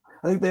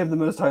 I think they have the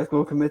most high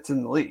school commits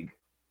in the league.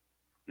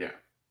 Yeah,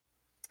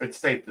 it's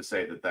safe to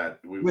say that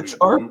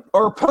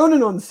our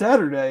opponent on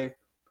Saturday.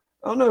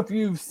 I don't know if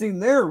you've seen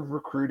their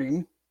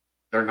recruiting.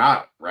 They're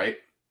not, right?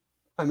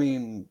 I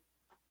don't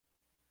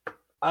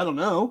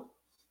know.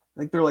 I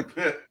think they're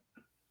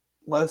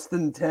less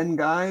than 10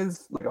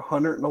 guys,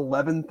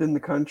 111th in the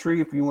country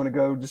if you want to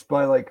go just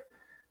by a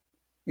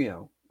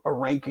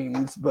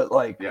rankings, but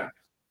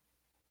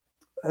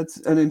that's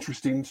an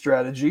interesting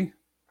strategy.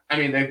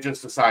 They've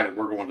just decided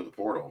we're going to the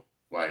portal,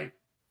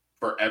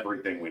 for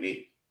everything we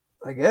need.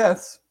 I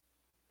guess.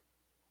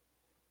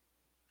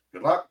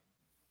 Good luck.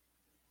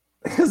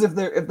 Because if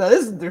that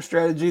isn't their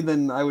strategy,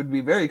 then I would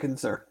be very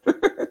concerned.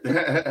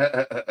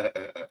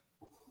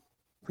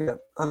 Yeah,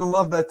 I don't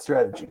love that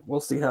strategy.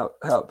 We'll see how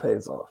it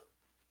pays off.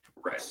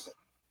 Right.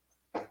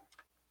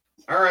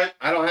 All right.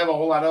 I don't have a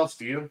whole lot else.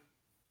 Do you?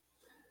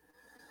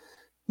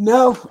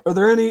 No. Are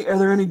there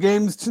any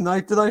games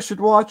tonight that I should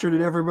watch, or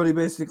did everybody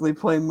basically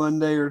play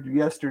Monday or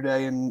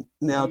yesterday and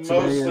now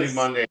today? Mostly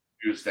Monday and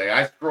Tuesday.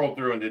 I scrolled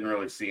through and didn't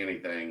really see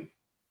anything.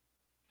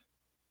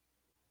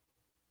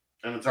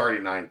 And it's already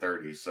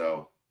 9:30,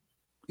 so.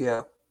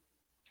 Yeah.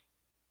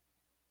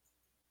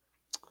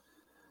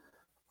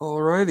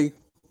 All righty.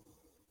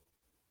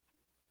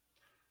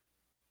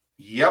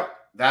 Yep.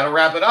 That'll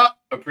wrap it up.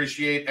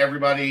 Appreciate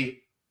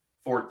everybody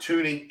for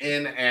tuning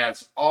in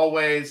as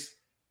always.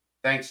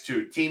 Thanks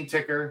to Team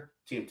Ticker,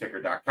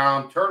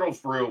 teamticker.com, Turtles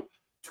Brew,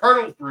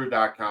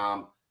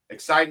 turtlesbrew.com.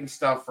 Exciting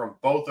stuff from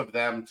both of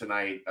them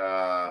tonight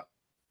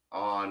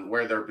on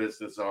where their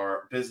businesses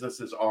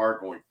are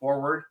going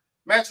forward.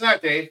 Imagine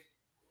that, Dave.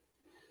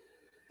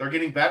 They're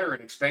getting better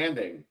and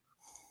expanding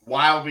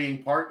while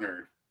being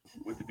partnered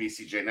with the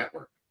BCJ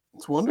network.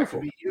 It's wonderful.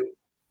 That could be you.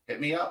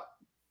 Hit me up.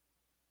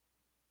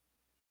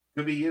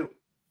 Could be you.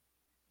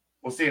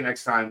 We'll see you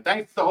next time.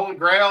 Thanks to the Holy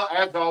Grail.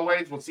 As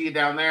always, we'll see you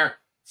down there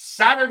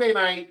Saturday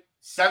night,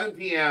 7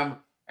 p.m.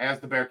 as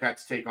the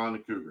Bearcats take on the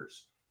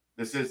Cougars.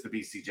 This is the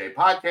BCJ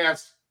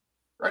podcast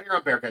right here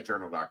on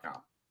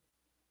BearcatJournal.com.